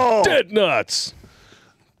 Oh! Dead nuts.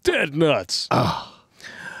 Dead nuts. Oh.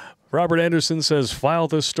 Robert Anderson says, file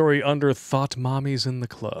this story under Thot Mommies in the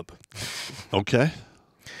Club. Okay.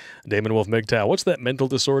 Damon Wolf MGTOW, what's that mental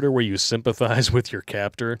disorder where you sympathize with your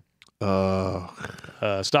captor?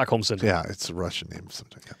 Stockholm Syndrome. Yeah, it's a Russian name.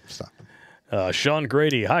 Something. Yeah, Stockholm. Sean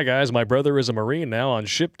Grady, hi guys, my brother is a Marine now on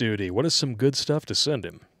ship duty. What is some good stuff to send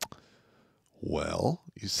him? Well,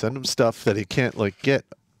 you send him stuff that he can't get,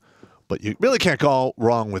 but you really can't go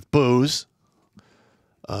wrong with booze.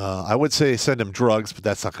 I would say send him drugs, but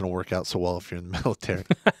that's not going to work out so well if you're in the military.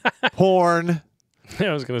 Porn.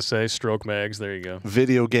 I was going to say stroke mags. There you go.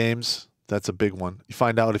 Video games. That's a big one. You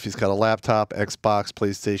find out if he's got a laptop, Xbox,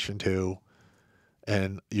 PlayStation 2,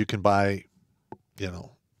 and you can buy,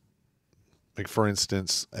 like for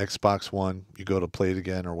instance, Xbox One, you go to play it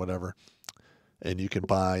again or whatever, and you can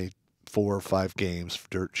buy 4 or 5 games for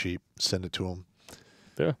dirt cheap, send it to him.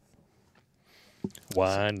 Yeah.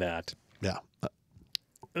 Why not? Yeah.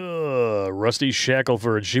 Rusty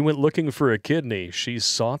Shackelford. She went looking for a kidney. She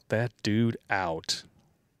sought that dude out.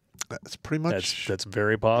 That's pretty much. That's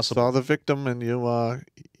very possible. Saw the victim and you.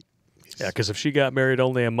 Yeah, because if she got married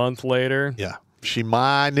only a month later. Yeah. She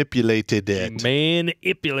manipulated it. She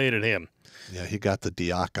manipulated him. Yeah, he got the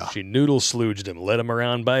diaka. She noodle slooged him, led him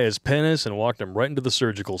around by his penis, and walked him right into the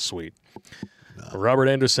surgical suite. No. Robert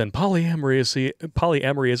Anderson,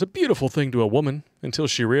 polyamory is a beautiful thing to a woman until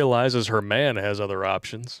she realizes her man has other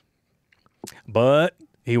options. But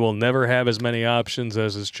he will never have as many options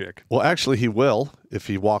as his chick. Well, actually, he will if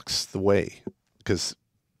he walks the way. Because,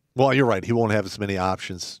 well, you're right. He won't have as many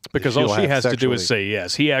options. Because all she has to do is say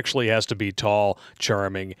yes. He actually has to be tall,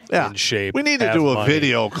 charming, in shape. We need to do a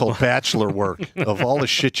video called Bachelor Work of all the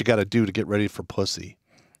shit you got to do to get ready for pussy.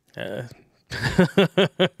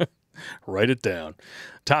 Write it down.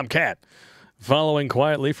 Tom Cat, following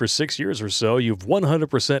quietly for 6 years or so, you've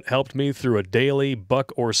 100% helped me through a daily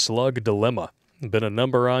buck or slug dilemma. Been a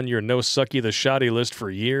number on your no sucky the shoddy list for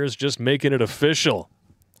years, just making it official.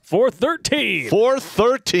 413.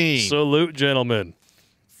 413. Salute, gentlemen.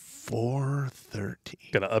 413.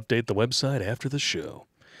 Gonna update the website after the show.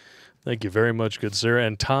 Thank you very much, good sir.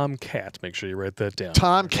 And Tom Cat, make sure you write that down.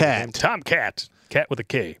 Tom Cat. Tom Cat. Cat with a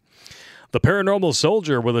K. The Paranormal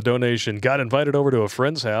Soldier with a donation got invited over to a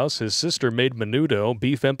friend's house. His sister made menudo,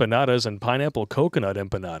 beef empanadas, and pineapple coconut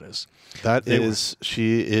empanadas.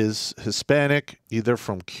 She is Hispanic, either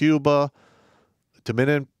from Cuba,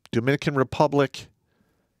 Dominican Republic.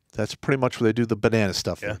 That's pretty much where they do the banana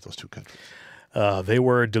stuff in those two countries. They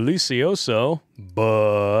were delicioso,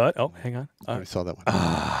 but... Oh, hang on. I saw that one.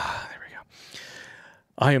 There we go.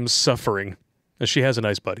 I am suffering. She has a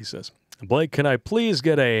nice butt, he says. Blake, can I please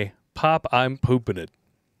get a... Pop, I'm pooping it.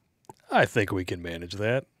 I think we can manage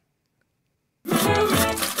that.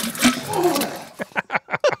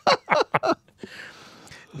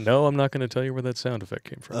 No, I'm not going to tell you where that sound effect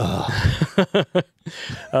came from.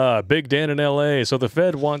 Big Dan in L.A. So the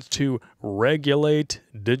Fed wants to regulate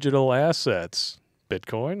digital assets.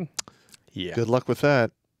 Bitcoin? Yeah. Good luck with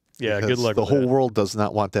that. Yeah, because good luck the with whole that. world does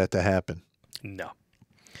not want that to happen. No.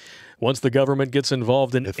 Once the government gets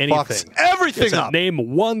involved in It anything, fucks everything up.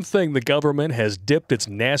 Name one thing the government has dipped its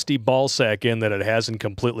nasty ball sack in that it hasn't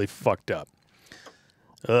completely fucked up.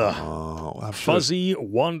 Ugh. Oh, I'm sure. Fuzzy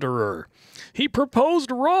Wanderer. He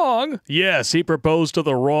proposed wrong. Yes, he proposed to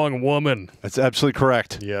the wrong woman. That's absolutely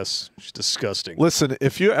correct. Yes, she's disgusting. Listen,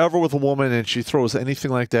 if you're ever with a woman and she throws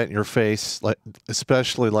anything like that in your face, like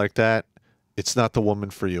especially like that, it's not the woman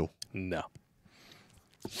for you. No.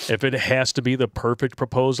 If it has to be the perfect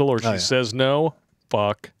proposal or she says no,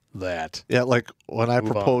 fuck that. Yeah, like when I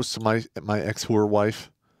proposed to my ex-whore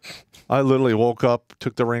wife, I literally woke up,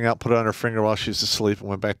 took the ring out, put it on her finger while she was asleep, and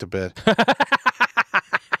went back to bed.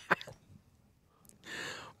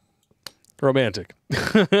 Romantic.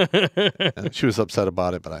 And she was upset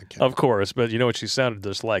about it, but I can't. Of course, but you know what she sounded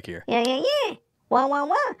just like here. Yeah, yeah, yeah. Wah, wah,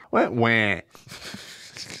 wah. Wah.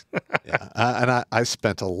 Yeah, I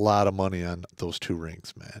spent a lot of money on those 2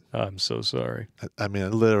 rings, man. I'm so sorry. I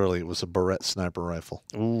mean, literally, it was a Barrett sniper rifle.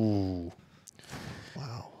 Ooh.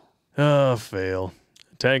 Wow. Oh, fail.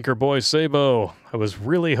 Tanker Boy Sabo. I was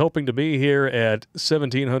really hoping to be here at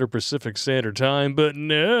 1700 Pacific Standard Time, but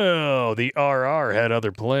no, the RR had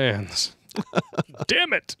other plans.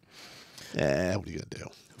 Damn it. Yeah, what are you going to do?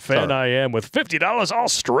 Fan Sorry. I am with $50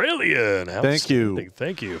 Australian. Thank you.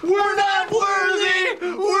 Thank you. We're not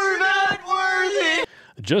worthy! We're not worthy!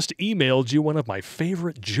 Just emailed you one of my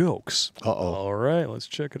favorite jokes. Uh-oh. All right, let's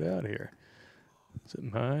check it out here. Is it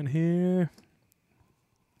mine here?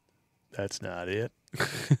 That's not it.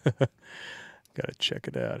 Gotta check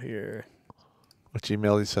it out here. Which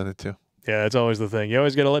email you sent it to? Yeah, that's always the thing. You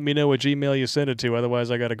always got to let me know which email you send it to.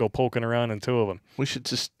 Otherwise, I got to go poking around in 2 of them. We should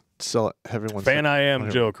just sell it. Everyone. Fan I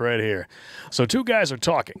am joke right here. So 2 guys are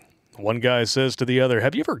talking. One guy says to the other,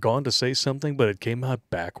 have you ever gone to say something, but it came out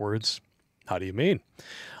backwards? How do you mean?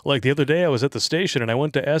 Like the other day, I was at the station and I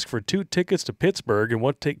went to ask for 2 tickets to Pittsburgh, and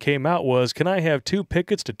what came out was, can I have 2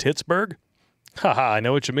 tickets to Pittsburgh? Haha, I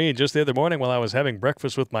know what you mean. Just the other morning while I was having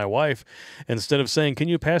breakfast with my wife, instead of saying, can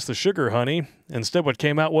you pass the sugar, honey? Instead what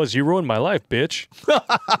came out was, you ruined my life, bitch.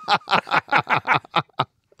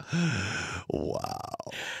 Wow.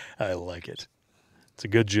 I like it. It's a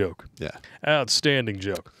good joke. Yeah. Outstanding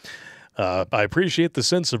joke. I appreciate the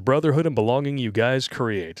sense of brotherhood and belonging you guys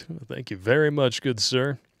create. Thank you very much, good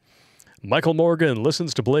sir. Michael Morgan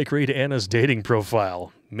listens to Blake read Anna's dating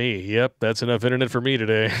profile. Me, yep, that's enough internet for me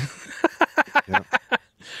today. Yep.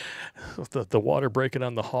 The water breaking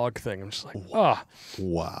on the hog thing. I'm just like, ah.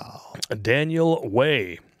 Wow. Daniel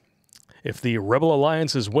Way. If the Rebel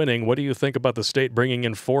Alliance is winning, what do you think about the state bringing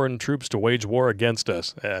in foreign troops to wage war against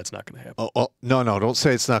us? It's not going to happen. Oh, no, don't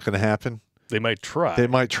say it's not going to happen. They might try. They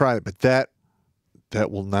might try it, but that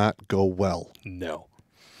will not go well. No.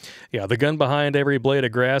 Yeah, the gun behind every blade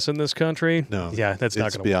of grass in this country? No. Yeah, that's not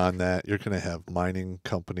It's going to beyond that. You're going to have mining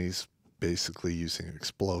companies basically using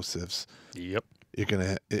explosives. Yep. You're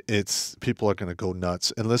going to people are going to go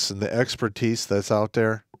nuts. And listen, the expertise that's out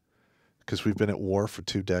there, because we've been at war for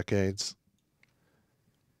 2 decades,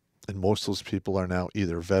 and most of those people are now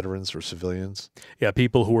either veterans or civilians. Yeah,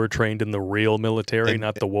 people who were trained in the real military,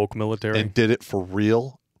 not the woke military. And did it for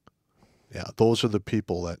real. Yeah, those are the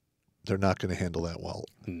people that they're not going to handle that well.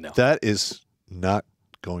 No. That is not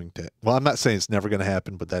going to... Well, I'm not saying it's never going to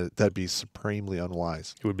happen, but that'd be supremely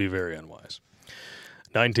unwise. It would be very unwise.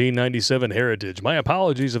 1997 Heritage. My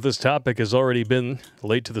apologies if this topic has already been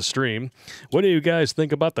late to the stream. What do you guys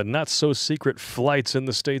think about the not-so-secret flights in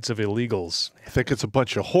the states of illegals? I think it's a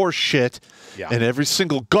bunch of horse shit, Yeah. and every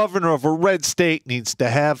single governor of a red state needs to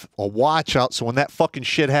have a watch out so when that fucking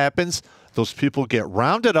shit happens, those people get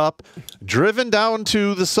rounded up, driven down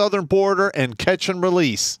to the southern border, and catch and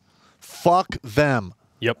release. Fuck them.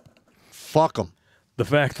 Yep. Fuck them. The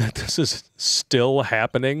fact that this is still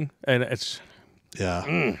happening, and it's...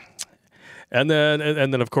 Yeah. And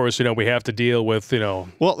then, of course, we have to deal with,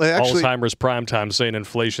 Well, they actually... Alzheimer's prime time saying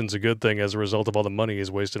inflation's a good thing as a result of all the money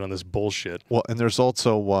he's wasted on this bullshit. Well, and there's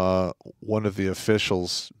also one of the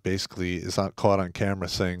officials basically is caught on camera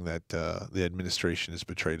saying that the administration has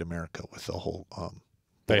betrayed America with the whole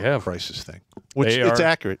crisis thing. Which it's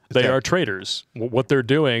accurate. They are traitors. What they're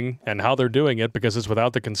doing and how they're doing it, because it's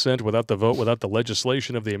without the consent, without the vote, without the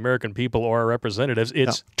legislation of the American people or our representatives,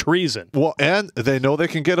 it's treason. Well, and they know they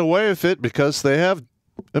can get away with it because they have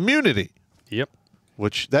immunity. Yep.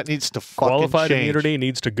 Which that needs to fucking Qualified change. immunity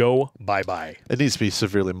needs to go bye-bye. It needs to be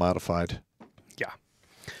severely modified. Yeah.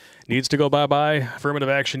 Needs to go bye-bye. Affirmative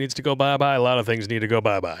action needs to go bye-bye. A lot of things need to go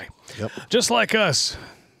bye-bye. Yep. Just like us.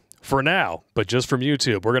 for now, but just from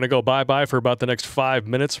YouTube. We're going to go bye-bye for about the next 5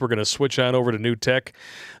 minutes. We're going to switch on over to new tech.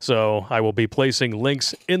 So I will be placing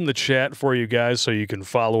links in the chat for you guys so you can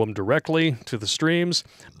follow them directly to the streams.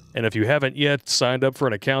 And if you haven't yet signed up for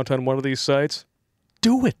an account on one of these sites,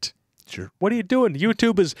 do it. Sure. What are you doing?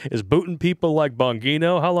 YouTube is booting people like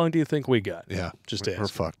Bongino. How long do you think we got? Yeah. Just we're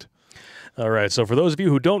ask. fucked. All right, so for those of you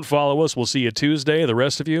who don't follow us, we'll see you Tuesday. The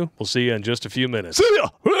rest of you, we'll see you in just a few minutes. See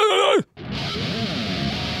ya!